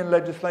trade union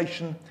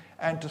legislation,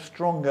 and to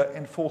stronger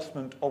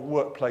enforcement of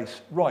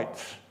workplace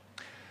rights.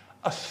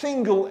 A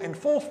single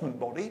enforcement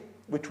body,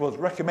 which was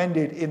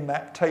recommended in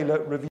that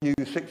Taylor review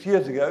 6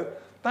 years ago,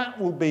 that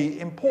will be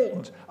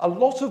important. A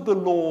lot of the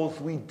laws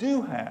we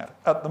do have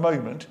at the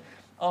moment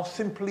are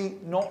simply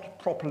not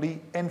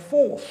properly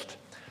enforced.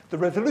 The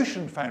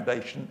Resolution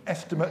Foundation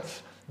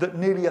estimates that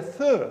nearly a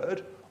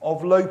third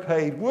of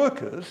low-paid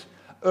workers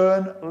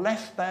earn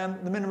less than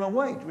the minimum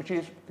wage, which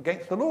is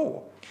against the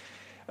law.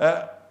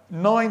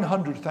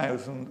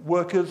 900,000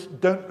 workers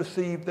don't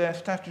receive their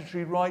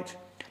statutory right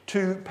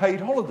to paid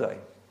holiday.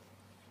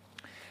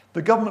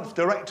 The government's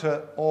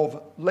Director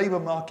of Labour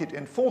Market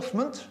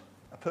Enforcement,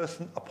 a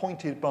person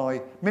appointed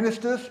by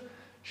ministers,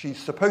 she's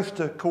supposed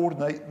to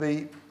coordinate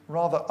the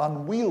rather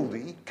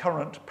unwieldy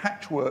current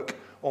patchwork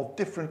of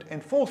different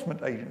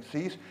enforcement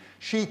agencies.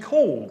 She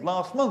called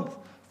last month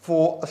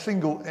for a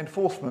single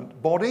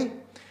enforcement body,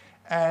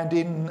 and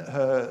in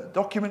her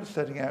document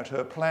setting out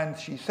her plans,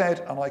 she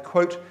said, and I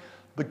quote,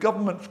 "The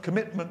government's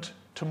commitment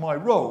to my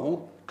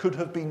role could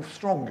have been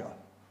stronger."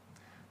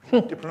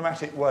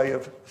 Diplomatic way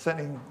of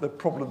setting the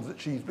problems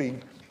that she's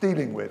been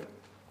dealing with.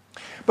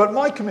 But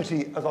my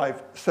committee, as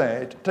I've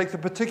said, takes a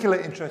particular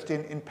interest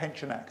in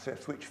pension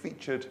access, which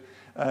featured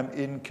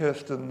in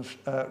Kirsten's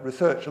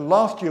research.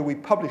 Last year, we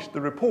published the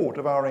report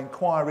of our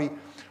inquiry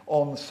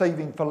on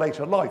saving for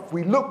later life.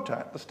 We looked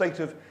at the state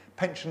of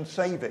pension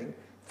saving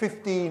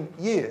 15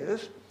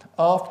 years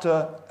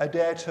after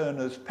Adair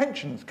Turner's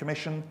Pensions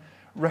Commission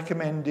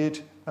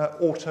recommended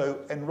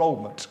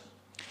auto-enrolment.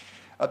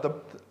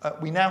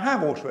 We now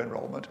have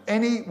auto-enrolment.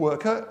 Any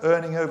worker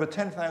earning over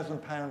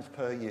 £10,000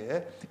 per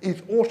year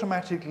is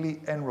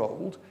automatically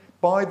enrolled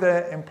by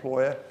their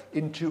employer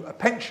into a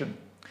pension.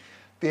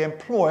 The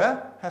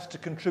employer has to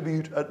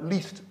contribute at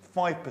least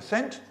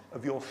 5%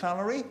 of your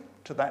salary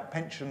to that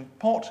pension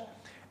pot,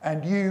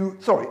 and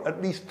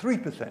at least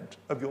 3%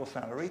 of your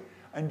salary,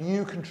 and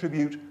you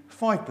contribute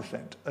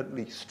 5% at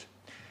least.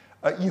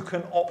 You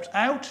can opt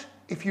out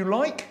if you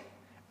like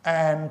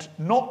and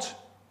not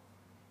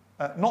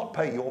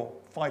pay your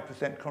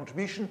 5%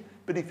 contribution,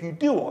 but if you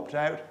do opt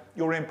out,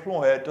 your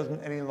employer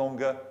doesn't any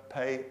longer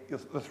pay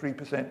the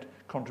 3%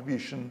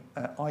 contribution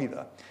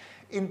either.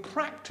 In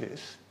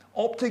practice,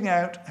 opting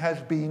out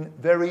has been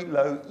very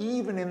low,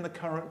 even in the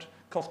current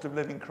cost of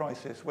living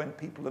crisis, when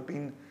people have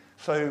been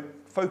so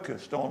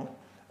focused on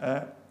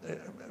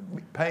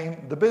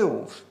paying the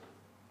bills.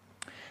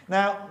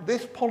 Now,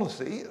 this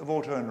policy of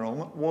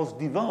auto-enrolment was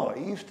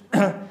devised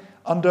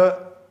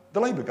under the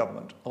Labour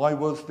government. I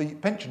was the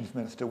pensions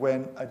minister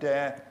when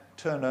Adair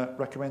Turner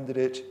recommended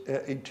it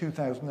in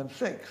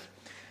 2006.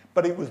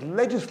 But it was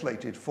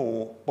legislated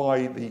for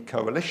by the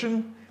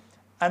coalition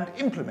and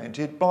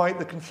implemented by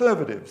the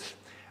Conservatives.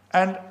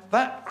 And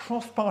that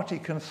cross-party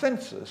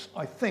consensus,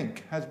 I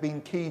think, has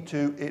been key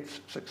to its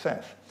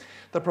success.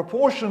 The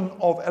proportion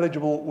of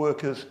eligible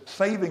workers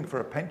saving for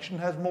a pension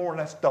has more or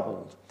less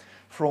doubled,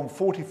 from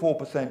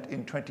 44%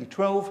 in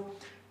 2012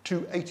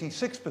 to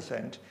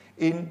 86%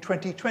 in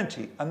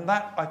 2020. And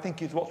that, I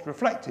think, is what's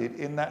reflected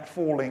in that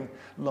falling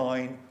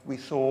line we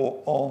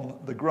saw on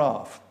the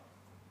graph.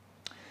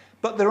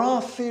 But there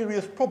are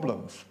serious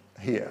problems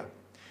here.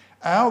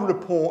 Our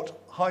report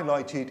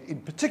highlighted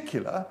in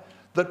particular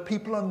that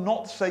people are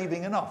not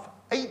saving enough.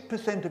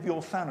 8% of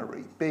your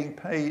salary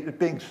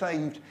being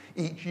saved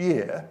each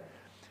year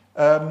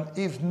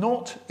is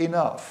not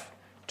enough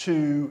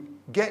to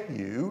get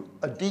you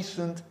a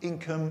decent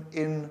income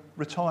in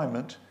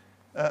retirement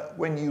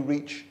when you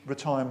reach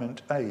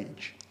retirement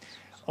age.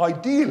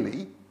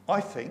 Ideally,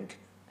 I think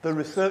the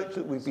research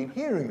that we've been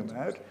hearing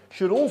about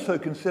should also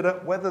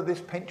consider whether this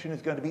pension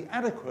is going to be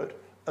adequate,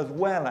 as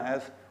well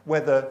as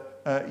whether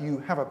you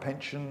have a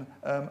pension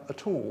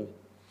at all.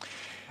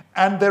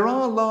 And there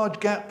are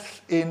large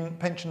gaps in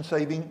pension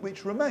saving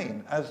which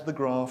remain, as the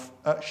graph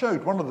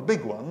showed. One of the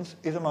big ones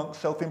is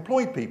amongst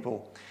self-employed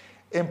people.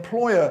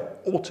 Employer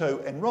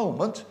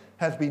auto-enrolment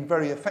has been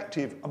very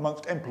effective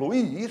amongst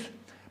employees,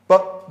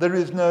 but there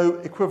is no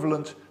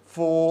equivalent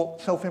for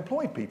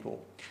self-employed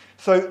people.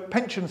 So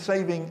pension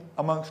saving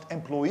amongst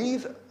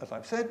employees, as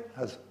I've said,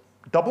 has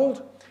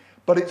doubled,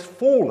 but it's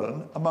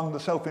fallen among the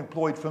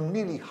self-employed from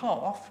nearly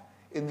half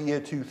in the year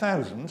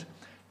 2000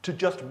 to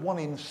just 1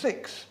 in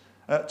 6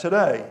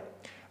 today.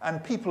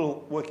 And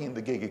people working in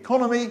the gig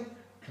economy,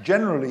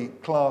 generally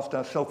classed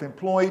as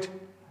self-employed,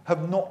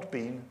 have not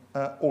been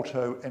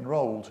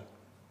auto-enrolled.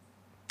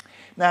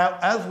 Now,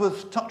 as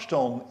was touched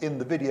on in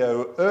the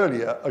video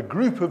earlier, a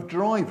group of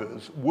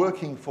drivers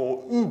working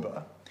for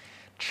Uber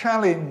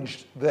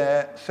challenged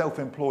their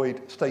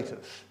self-employed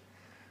status.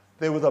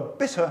 There was a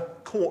bitter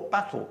court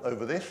battle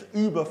over this.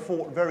 Uber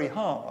fought very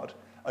hard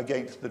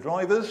against the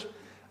drivers.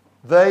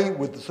 They,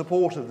 with the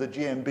support of the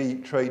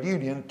GMB trade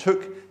union,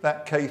 took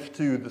that case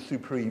to the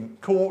Supreme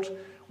Court,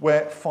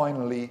 where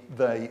finally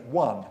they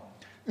won.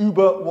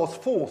 Uber was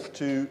forced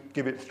to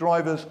give its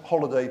drivers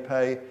holiday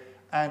pay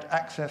and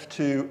access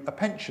to a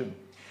pension.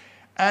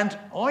 And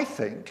I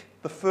think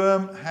the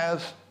firm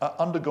has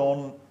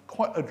undergone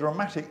quite a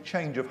dramatic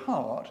change of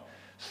heart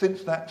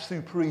since that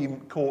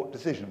Supreme Court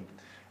decision.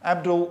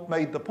 Abdul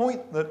made the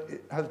point that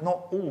it has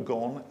not all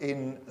gone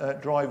in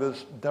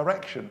drivers'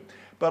 direction.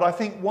 But I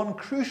think one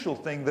crucial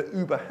thing that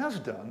Uber has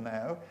done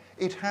now,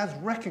 it has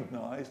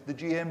recognised the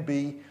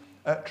GMB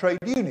trade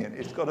union.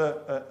 It's got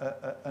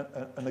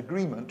an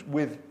agreement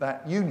with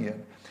that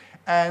union.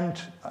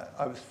 And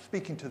I was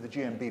speaking to the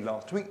GMB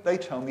last week. They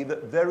tell me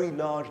that very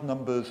large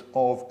numbers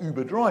of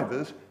Uber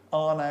drivers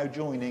are now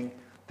joining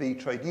the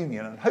trade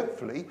union. And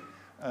hopefully,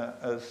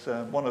 as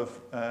one of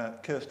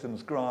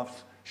Kirsten's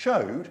graphs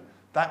showed,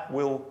 that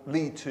will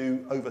lead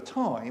to, over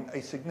time,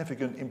 a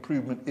significant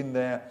improvement in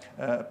their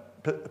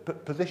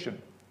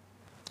position.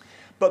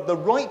 But the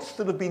rights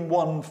that have been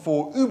won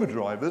for Uber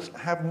drivers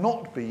have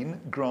not been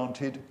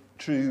granted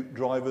to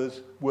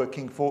drivers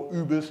working for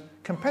Uber's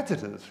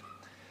competitors.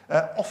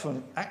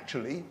 Often,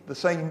 actually, the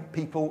same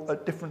people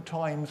at different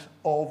times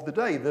of the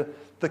day.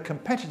 The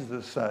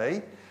competitors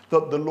say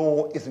that the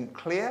law isn't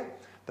clear.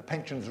 The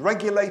pensions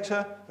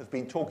regulator has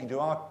been talking to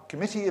our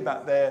committee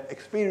about their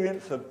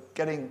experience of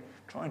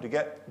trying to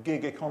get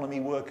gig economy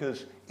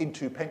workers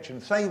into pension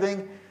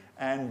saving.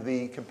 And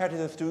the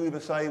competitors to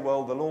Uber say,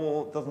 well, the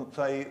law doesn't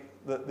say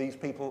that these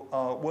people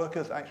are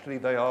workers. Actually,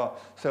 they are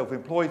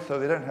self-employed, so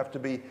they don't have to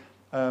be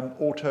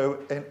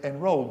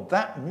auto-enrolled.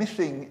 That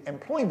missing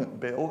employment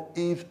bill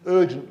is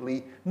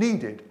urgently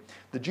needed.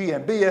 The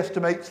GMB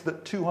estimates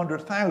that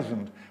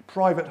 200,000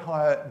 private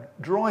hire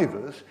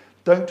drivers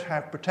don't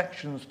have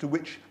protections to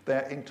which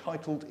they're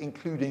entitled,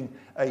 including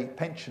a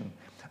pension.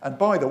 And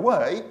by the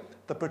way,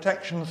 the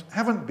protections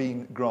haven't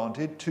been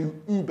granted to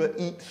Uber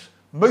Eats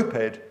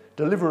moped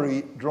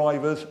delivery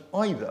drivers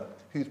either,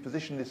 whose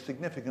position is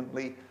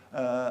significantly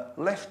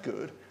less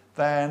good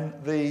than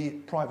the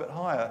private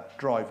hire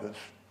drivers.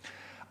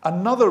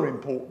 Another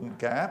important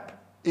gap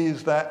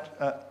is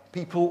that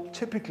people,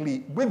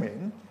 typically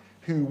women,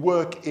 who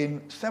work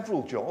in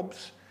several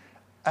jobs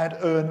and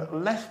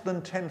earn less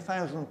than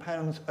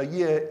 £10,000 a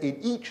year in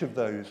each of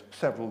those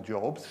several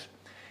jobs,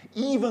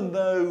 even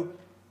though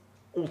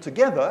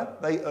altogether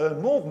they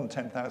earn more than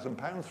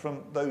 £10,000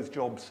 from those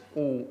jobs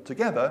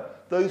altogether,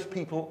 those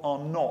people are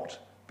not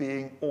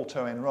being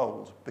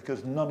auto-enrolled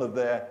because none of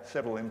their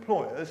several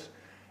employers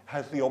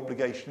has the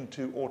obligation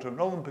to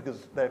auto-enroll them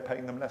because they're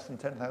paying them less than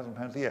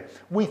 £10,000 a year.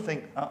 We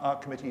think, our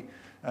committee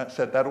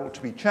said that ought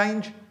to be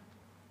changed.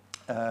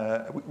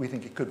 We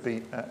think it could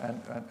be,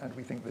 and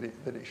we think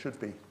that it should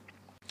be.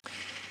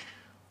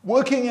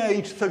 Working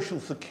age social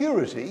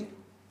security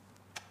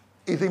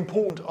is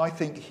important, I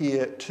think,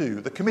 here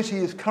too. The committee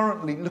is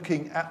currently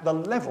looking at the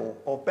level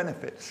of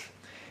benefits.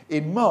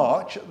 In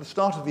March, at the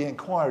start of the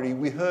inquiry,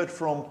 we heard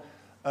from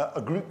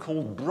a group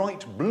called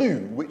Bright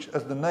Blue, which,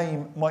 as the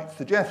name might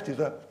suggest, is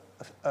a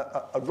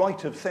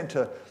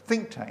right-of-centre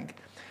think tank.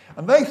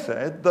 And they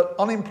said that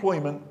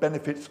unemployment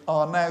benefits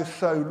are now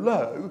so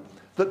low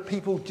that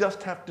people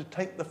just have to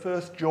take the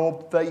first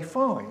job they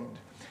find.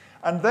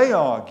 And they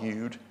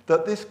argued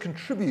that this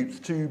contributes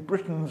to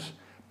Britain's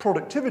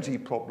productivity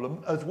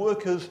problem as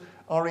workers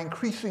are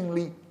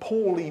increasingly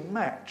poorly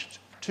matched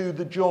to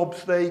the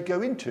jobs they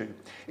go into.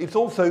 It's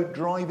also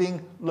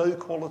driving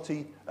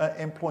low-quality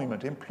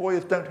employment.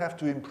 Employers don't have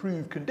to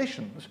improve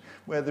conditions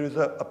where there is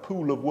a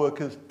pool of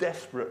workers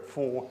desperate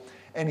for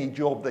any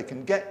job they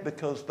can get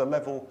because the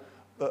level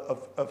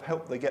of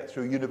help they get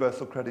through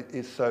universal credit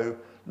is so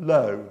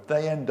low.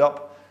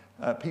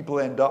 People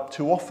end up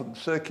too often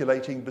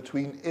circulating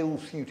between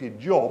ill-suited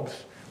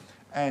jobs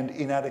and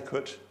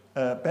inadequate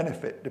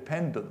benefit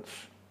dependence.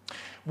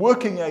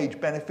 Working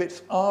age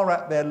benefits are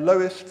at their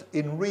lowest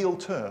in real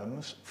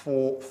terms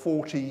for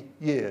 40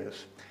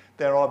 years.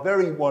 There are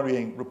very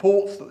worrying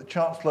reports that the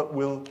Chancellor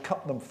will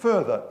cut them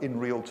further in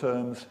real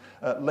terms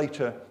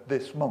later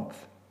this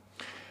month.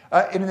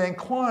 In an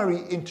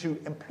inquiry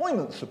into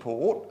employment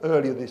support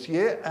earlier this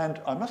year, and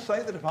I must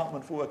say the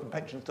Department for Work and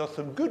Pensions does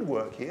some good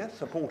work here,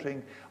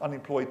 supporting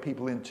unemployed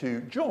people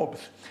into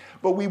jobs,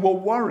 but we were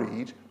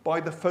worried by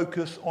the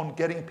focus on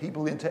getting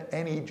people into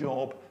any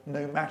job,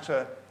 no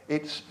matter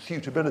its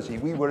suitability.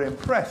 We were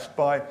impressed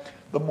by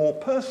the more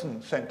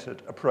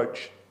person-centred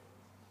approach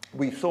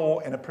we saw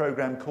in a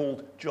programme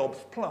called Jobs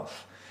Plus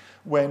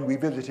when we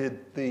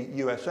visited the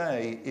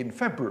USA in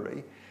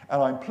February,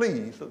 and I'm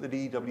pleased that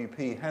the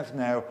DWP has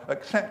now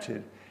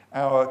accepted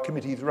our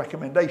committee's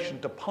recommendation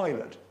to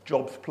pilot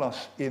Jobs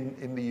Plus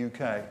in the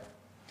UK.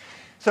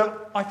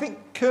 So I think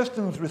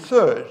Kirsten's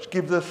research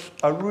gives us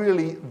a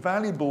really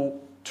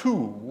valuable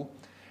tool,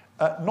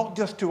 not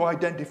just to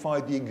identify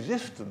the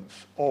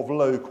existence of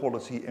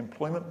low-quality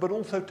employment, but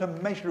also to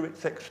measure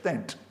its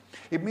extent.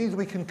 It means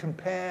we can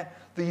compare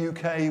the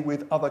UK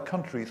with other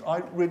countries. I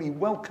really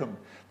welcome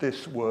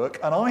this work,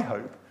 and I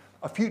hope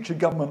a future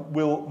government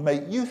will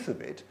make use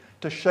of it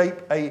to shape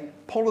a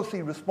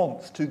policy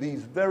response to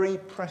these very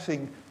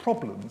pressing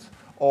problems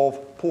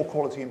of poor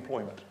quality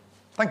employment.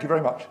 Thank you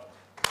very much.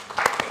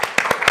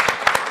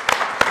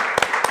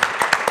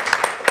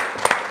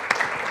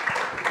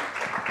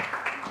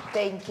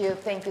 Thank you,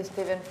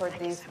 Stephen, for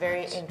this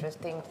very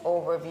interesting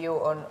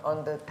overview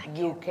on the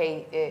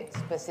UK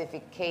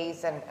specific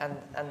case and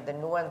the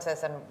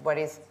nuances and what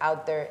is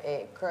out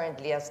there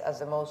currently as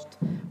the most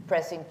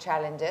pressing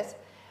challenges.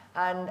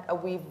 And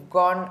we've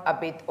gone a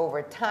bit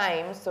over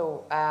time,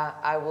 so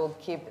I will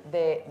keep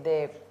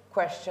the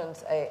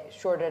questions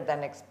shorter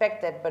than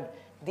expected, but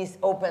this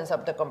opens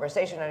up the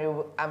conversation,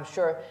 and I'm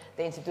sure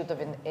the Institute of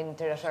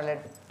International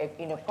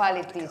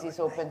Inequalities is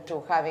open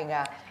to having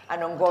an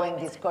ongoing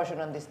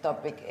discussion on this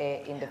topic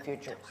in the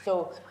future.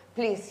 So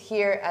please,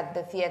 here at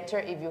the theater,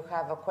 if you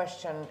have a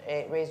question,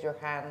 raise your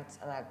hands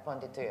and I'll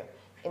point it to you.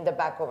 In the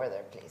back over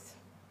there, please.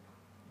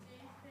 Do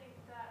you think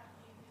that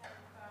UK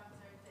firms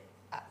are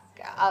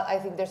addicted? I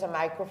think there's a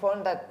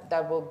microphone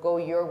that will go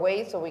your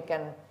way so we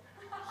can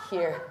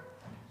hear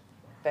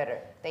better.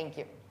 Thank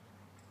you.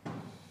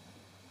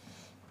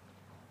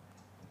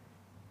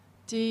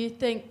 Do you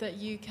think that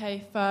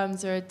UK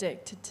firms are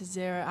addicted to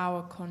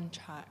zero-hour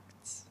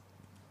contracts?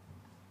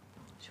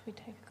 Should we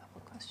take a couple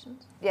of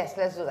questions? Yes,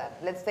 let's do that.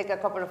 Let's take a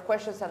couple of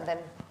questions and then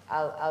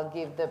I'll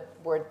give the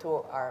word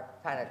to our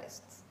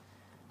panelists.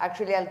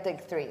 Actually, I'll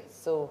take three.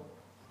 So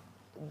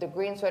the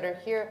green sweater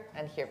here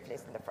and here,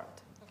 please, in the front.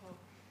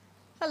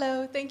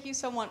 Hello, thank you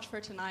so much for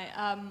tonight.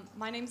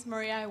 My name's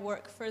Maria. I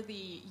work for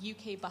the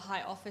UK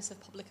Baha'i Office of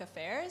Public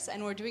Affairs,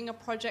 and we're doing a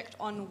project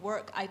on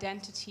work,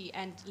 identity,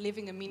 and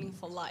living a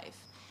meaningful life,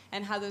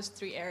 and how those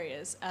three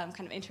areas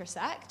kind of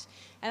intersect.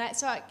 And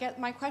so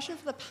my question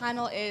for the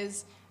panel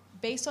is,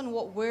 based on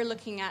what we're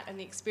looking at and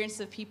the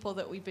experiences of people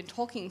that we've been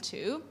talking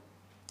to,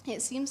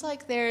 it seems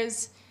like there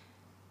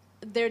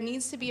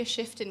needs to be a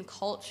shift in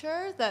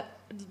culture, that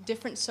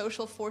different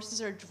social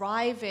forces are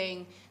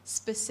driving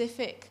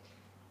specific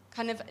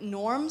kind of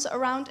norms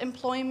around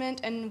employment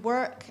and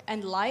work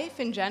and life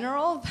in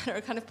general that are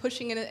kind of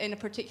pushing in a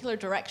particular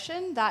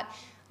direction, that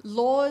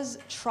laws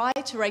try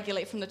to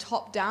regulate from the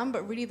top down,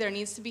 but really there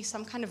needs to be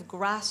some kind of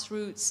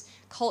grassroots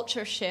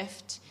culture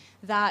shift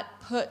that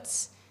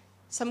puts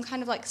some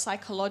kind of like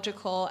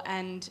psychological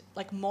and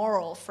like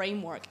moral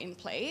framework in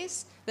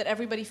place that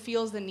everybody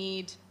feels the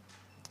need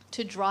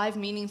to drive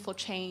meaningful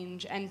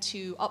change and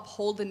to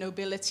uphold the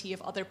nobility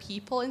of other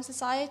people in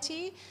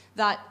society,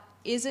 that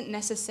isn't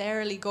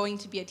necessarily going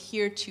to be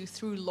adhered to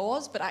through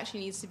laws, but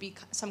actually needs to be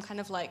some kind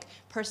of like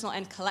personal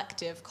and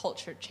collective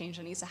culture change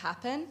that needs to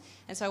happen.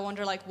 And so I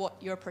wonder like what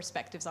your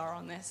perspectives are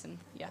on this and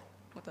yeah,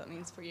 what that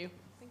means for you.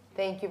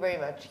 Thank you very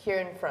much. Here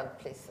in front,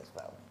 please, as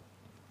well.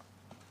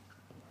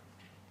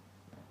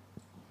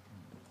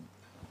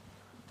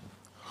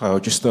 Hi,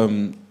 just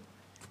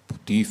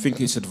do you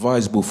think it's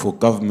advisable for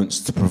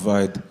governments to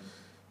provide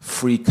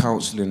free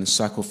counselling and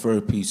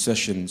psychotherapy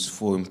sessions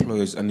for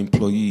employers and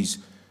employees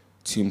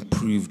to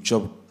improve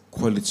job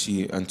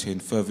quality and to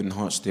further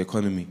enhance the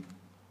economy?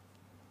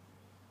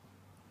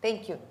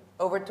 Thank you.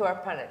 Over to our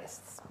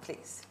panelists,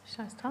 please.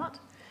 Shall I start?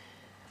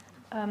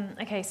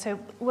 Okay, so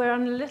we're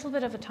on a little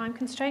bit of a time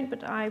constraint,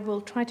 but I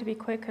will try to be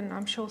quick, and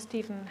I'm sure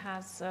Stephen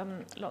has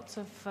lots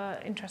of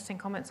interesting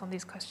comments on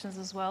these questions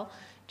as well.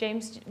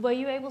 James, were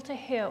you able to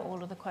hear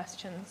all of the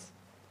questions?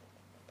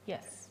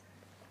 Yes.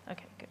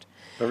 Okay, good.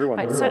 Everyone.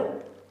 Right,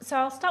 so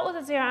I'll start with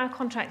the zero-hour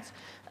contracts.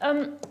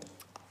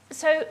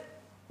 So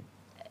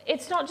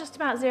it's not just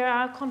about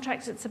zero-hour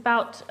contracts, it's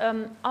about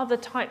other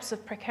types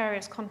of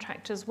precarious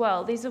contract as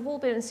well. These have all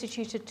been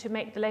instituted to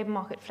make the labour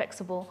market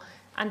flexible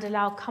and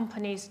allow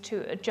companies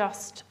to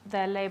adjust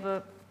their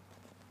labour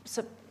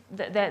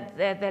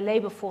their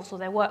labour force or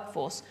their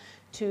workforce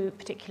to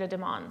particular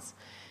demands.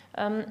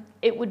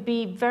 It would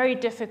be very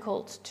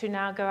difficult to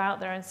now go out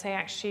there and say,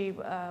 actually,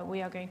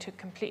 we are going to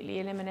completely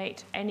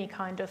eliminate any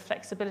kind of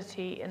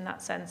flexibility in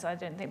that sense. I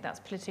don't think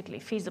that's politically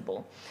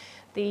feasible.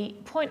 The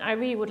point I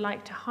really would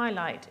like to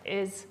highlight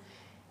is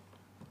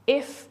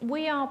if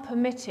we are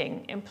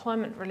permitting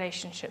employment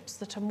relationships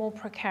that are more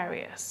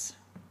precarious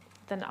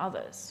than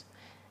others,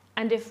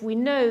 and if we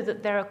know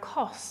that there are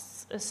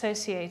costs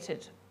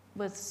associated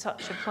with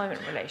such employment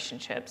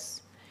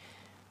relationships,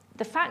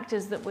 the fact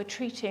is that we're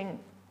treating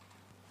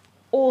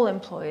all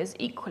employers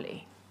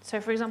equally. So,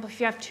 for example,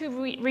 if you have two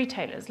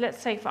retailers, let's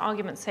say for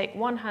argument's sake,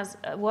 one has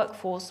a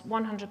workforce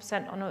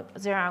 100% on a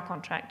zero-hour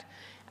contract,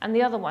 and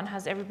the other one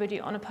has everybody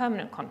on a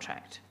permanent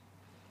contract.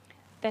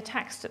 They're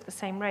taxed at the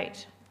same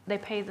rate. They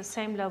pay the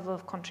same level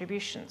of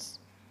contributions.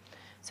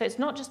 So it's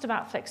not just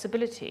about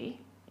flexibility.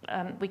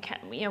 we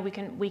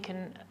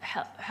can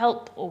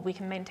help or we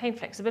can maintain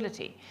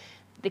flexibility.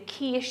 The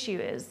key issue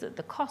is that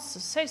the costs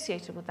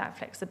associated with that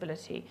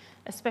flexibility,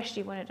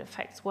 especially when it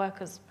affects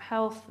workers'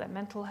 health, their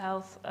mental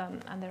health,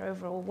 and their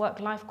overall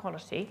work-life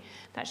quality,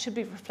 that should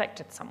be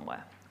reflected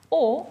somewhere.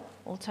 Or,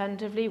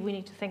 alternatively, we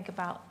need to think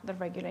about the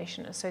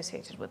regulation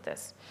associated with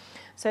this.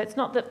 So it's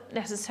not that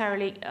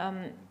necessarily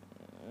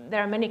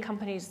there are many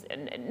companies,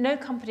 no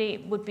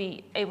company would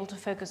be able to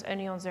focus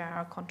only on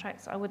zero-hour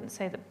contracts. I wouldn't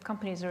say that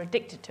companies are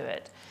addicted to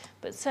it,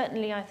 but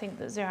certainly I think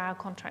that zero-hour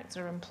contracts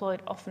are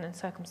employed often in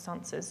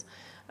circumstances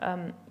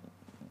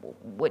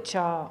which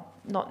are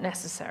not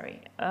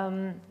necessary.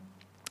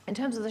 In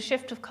terms of the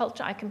shift of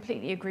culture, I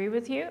completely agree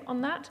with you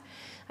on that.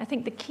 I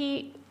think the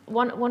key,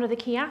 one of the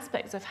key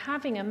aspects of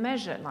having a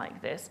measure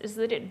like this is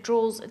that it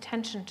draws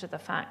attention to the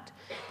fact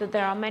that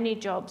there are many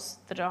jobs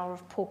that are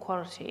of poor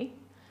quality,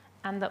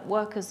 and that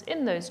workers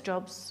in those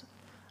jobs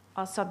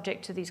are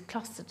subject to these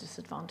cluster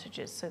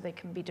disadvantages, so they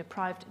can be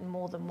deprived in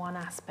more than one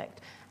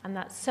aspect. And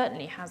that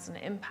certainly has an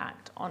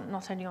impact on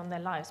not only on their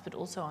lives, but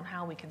also on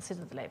how we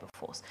consider the labour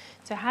force.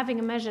 So having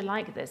a measure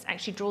like this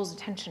actually draws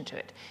attention to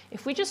it.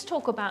 If we just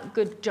talk about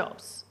good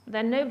jobs,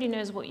 then nobody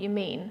knows what you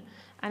mean,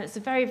 and it's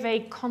a very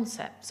vague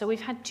concept. So we've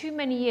had too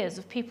many years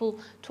of people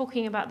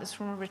talking about this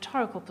from a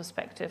rhetorical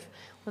perspective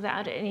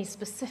without any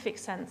specific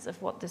sense of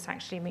what this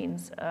actually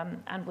means,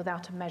 and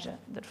without a measure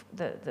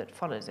that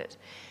follows it.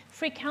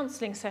 Free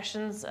counselling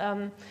sessions,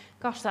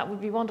 gosh, that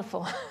would be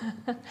wonderful.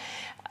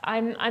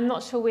 I'm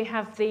not sure we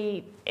have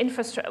the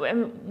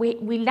infrastructure.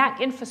 We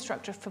lack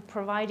infrastructure for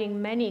providing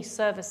many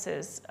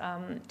services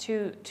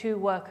to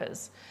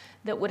workers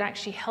that would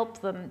actually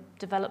help them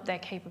develop their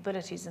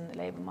capabilities in the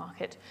labour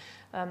market.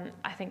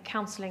 I think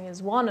counselling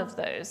is one of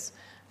those,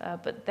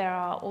 but there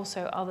are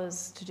also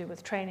others to do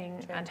with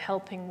training and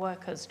helping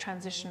workers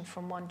transition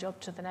from one job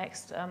to the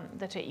next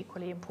that are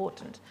equally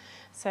important.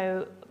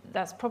 So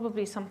that's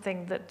probably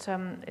something that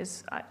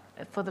is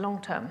for the long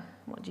term.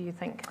 What do you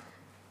think?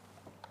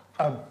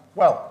 Let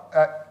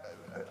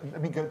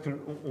me go through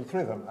all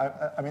three of them.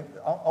 I mean,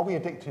 are we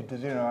addicted to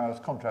 0 hours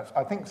contracts?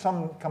 I think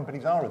some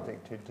companies are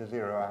addicted to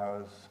 0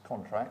 hours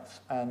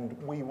contracts, and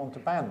we want to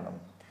ban them.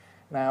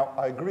 Now,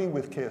 I agree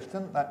with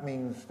Kirsten. That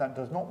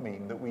does not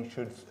mean that we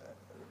should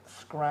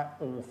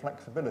scrap all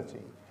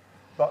flexibility.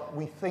 But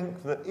we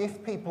think that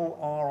if people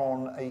are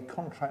on a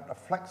contract, a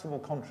flexible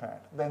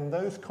contract, then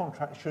those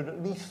contracts should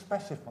at least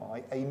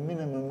specify a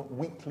minimum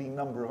weekly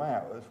number of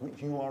hours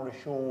which you are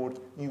assured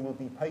you will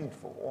be paid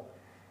for,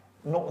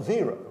 not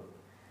zero.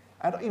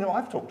 And, you know,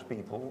 I've talked to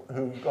people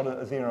who've got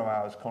a 0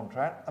 hours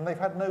contract and they've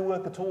had no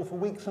work at all for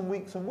weeks and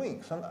weeks and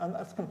weeks. And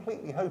that's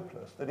completely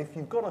hopeless, that if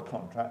you've got a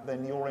contract,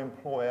 then your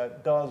employer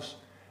does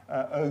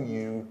owe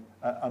you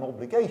an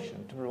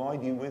obligation to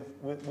provide you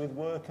with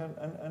work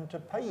and to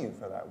pay you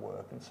for that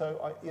work. And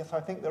so, yes, I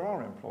think there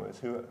are employers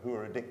who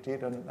are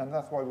addicted, and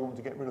that's why we want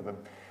to get rid of them.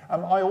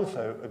 I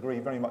also agree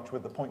very much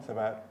with the points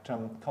about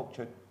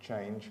culture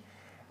change.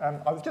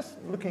 I was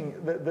just looking,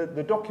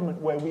 the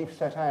document where we've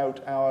set out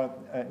our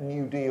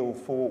New Deal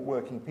for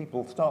working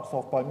people starts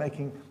off by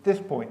making this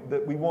point,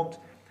 that we want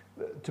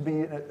to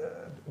be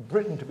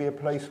Britain to be a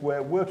place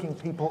where working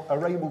people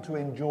are able to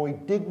enjoy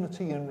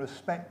dignity and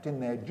respect in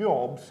their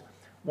jobs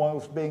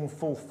whilst being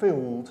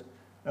fulfilled,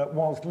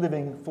 whilst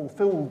living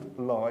fulfilled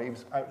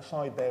lives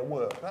outside their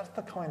work. That's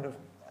the kind of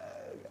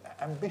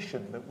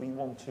ambition that we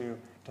want to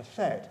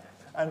set.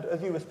 And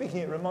as you were speaking,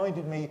 it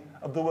reminded me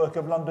of the work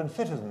of London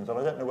Citizens, and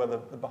I don't know whether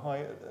the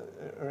Baha'i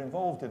are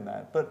involved in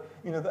that, but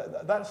you know,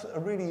 that's a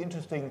really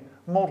interesting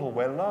model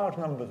where large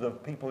numbers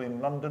of people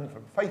in London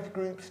from faith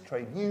groups,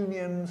 trade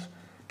unions,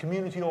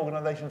 community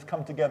organisations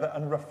come together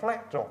and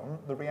reflect on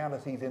the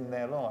realities in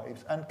their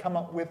lives and come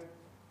up with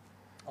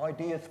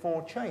ideas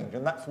for change.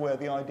 And that's where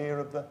the idea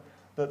of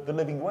the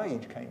living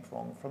wage came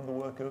from the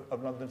work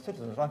of London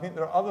Citizens. I think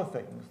there are other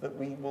things that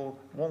we will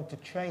want to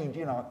change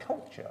in our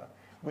culture,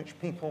 which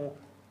people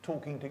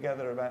talking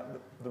together about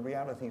the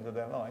realities of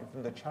their lives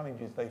and the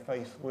challenges they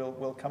face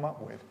will come up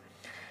with.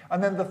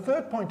 And then the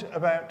third point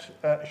about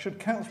should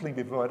counselling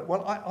be provided?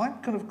 Well, I'm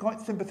kind of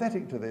quite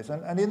sympathetic to this.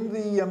 And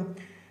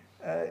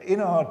in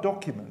our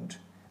document,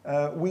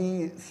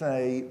 we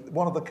say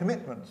one of the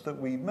commitments that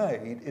we've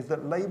made is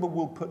that Labour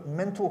will put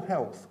mental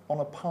health on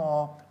a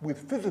par with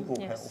physical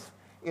health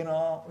in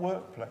our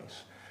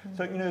workplace.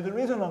 So, you know, there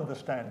is an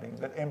understanding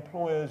that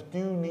employers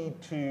do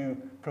need to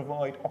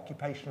provide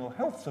occupational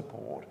health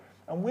support,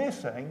 and we're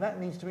saying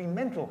that needs to be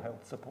mental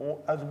health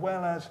support as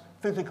well as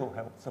physical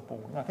health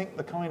support. And I think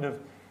the kind of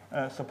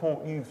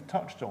support you've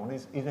touched on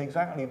is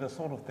exactly the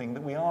sort of thing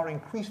that we are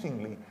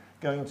increasingly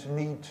going to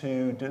need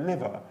to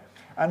deliver.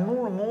 And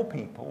more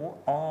people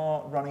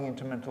are running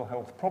into mental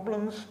health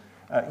problems.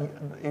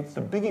 It's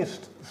the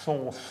biggest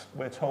source,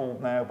 we're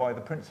told now by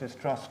the Prince's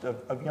Trust,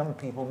 of young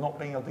people not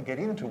being able to get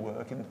into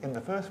work in the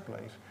first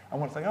place.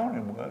 And once they are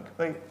in work,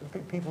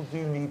 people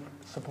do need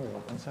support,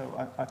 and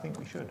so I think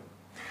we should.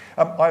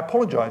 I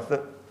apologise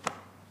that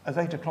as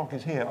 8 o'clock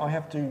is here, I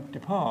have to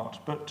depart,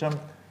 but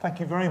Thank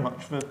you very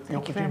much for the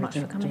opportunity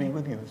to be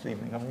with you this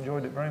evening. I've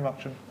enjoyed it very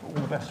much, and all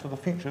the best for the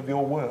future of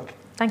your work.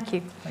 Thank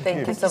you.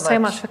 Thank you so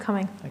much for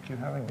coming. Thank you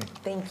for having me.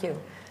 Thank you.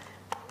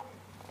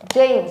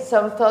 James,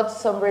 some thoughts,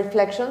 some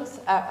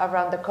reflections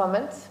around the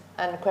comments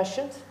and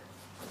questions?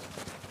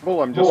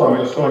 Well, I'm just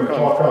going to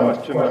talk on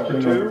question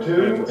number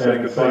two and say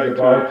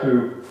goodbye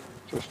to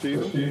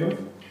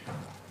Stephen.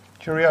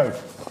 Cheerio.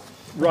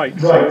 Right.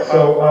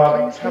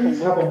 So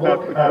please have a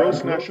look at the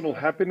Gross National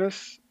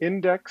Happiness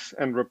Index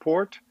and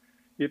report.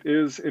 It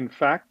is, in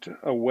fact,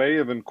 a way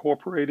of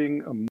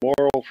incorporating a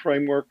moral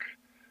framework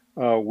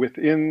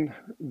within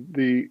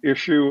the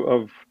issue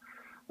of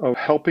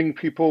helping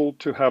people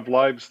to have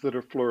lives that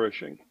are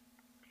flourishing.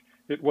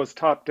 It was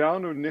top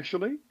down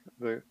initially.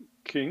 The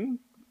king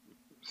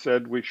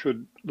said we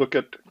should look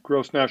at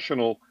gross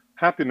national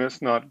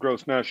happiness, not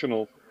gross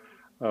national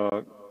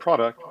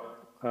product.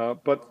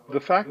 But the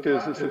fact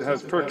is it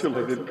has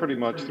percolated pretty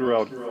much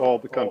throughout all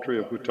the country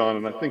of Bhutan,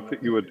 and I think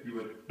that you would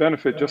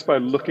benefit just by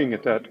looking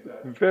at that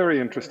very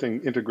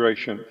interesting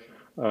integration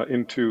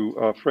into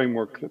a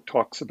framework that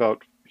talks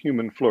about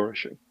human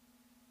flourishing.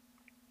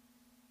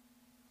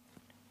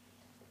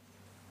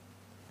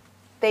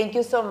 Thank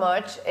you so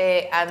much,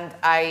 and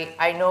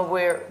I know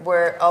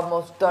we're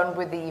almost done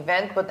with the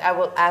event, but I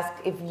will ask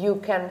if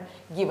you can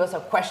give us a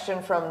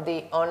question from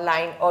the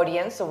online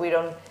audience so we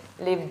don't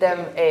leave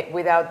them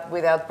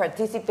without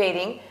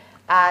participating,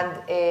 and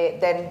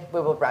then we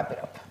will wrap it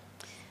up.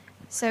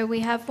 So we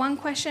have one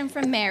question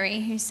from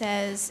Mary who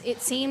says, it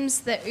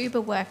seems that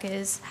Uber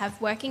workers have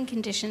working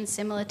conditions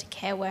similar to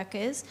care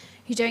workers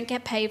who don't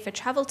get paid for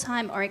travel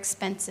time or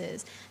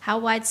expenses. How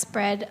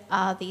widespread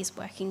are these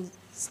working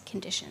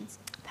conditions?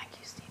 Thank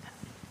you, Stephen.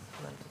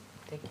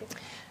 Thank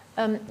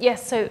you.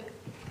 Yes, so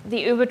the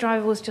Uber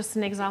driver was just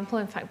an example.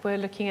 In fact, we're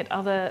looking at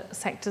other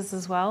sectors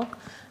as well.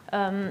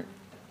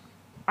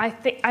 I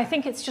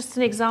think it's just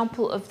an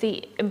example of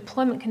the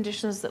employment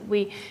conditions that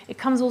it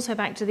comes also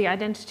back to the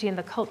identity and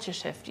the culture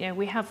shift. You know,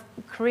 we have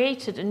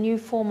created a new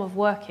form of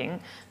working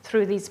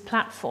through these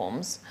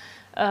platforms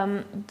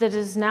that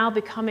is now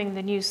becoming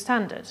the new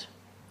standard.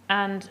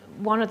 And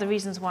one of the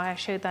reasons why I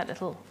showed that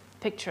little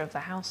picture of the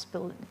house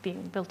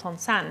being built on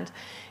sand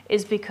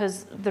is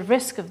because the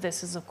risk of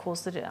this is, of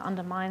course, that it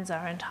undermines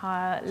our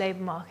entire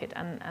labour market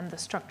and the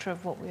structure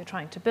of what we are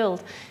trying to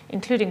build,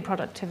 including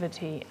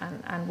productivity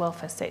and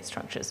welfare state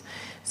structures.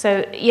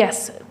 So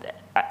yes,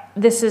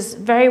 this is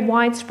very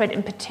widespread,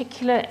 in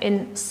particular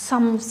in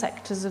some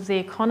sectors of the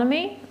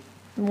economy,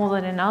 more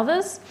than in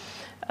others.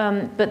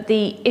 But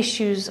the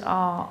issues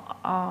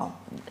the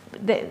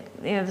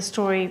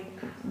story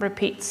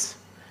repeats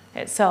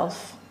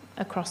itself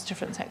across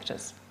different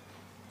sectors.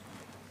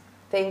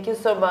 Thank you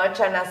so much.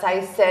 And as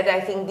I said, I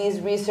think this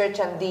research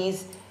and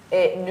this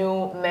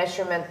new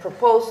measurement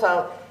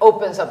proposal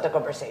opens up the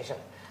conversation.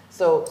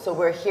 So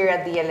we're here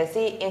at the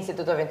LSE,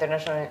 Institute of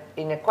International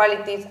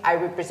Inequalities. I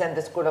represent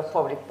the School of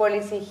Public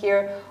Policy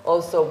here,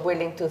 also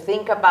willing to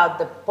think about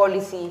the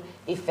policy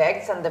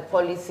effects and the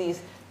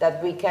policies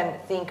that we can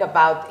think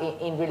about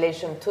in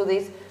relation to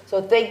this.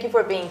 So thank you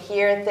for being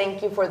here.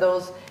 Thank you for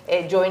those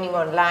joining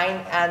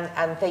online,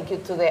 and thank you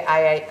to the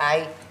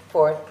III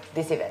for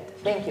this event.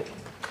 Thank you.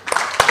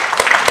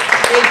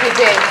 Thank you,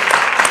 James.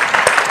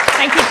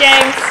 Thank you,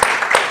 James.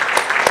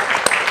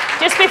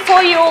 Just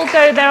before you all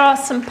go, there are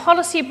some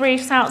policy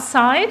briefs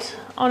outside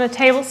on a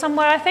table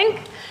somewhere, I think,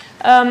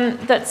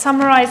 that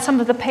summarize some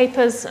of the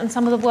papers and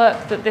some of the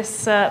work that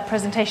this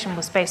presentation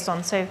was based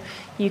on, so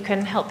you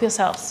can help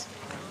yourselves.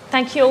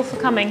 Thank you all for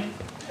coming.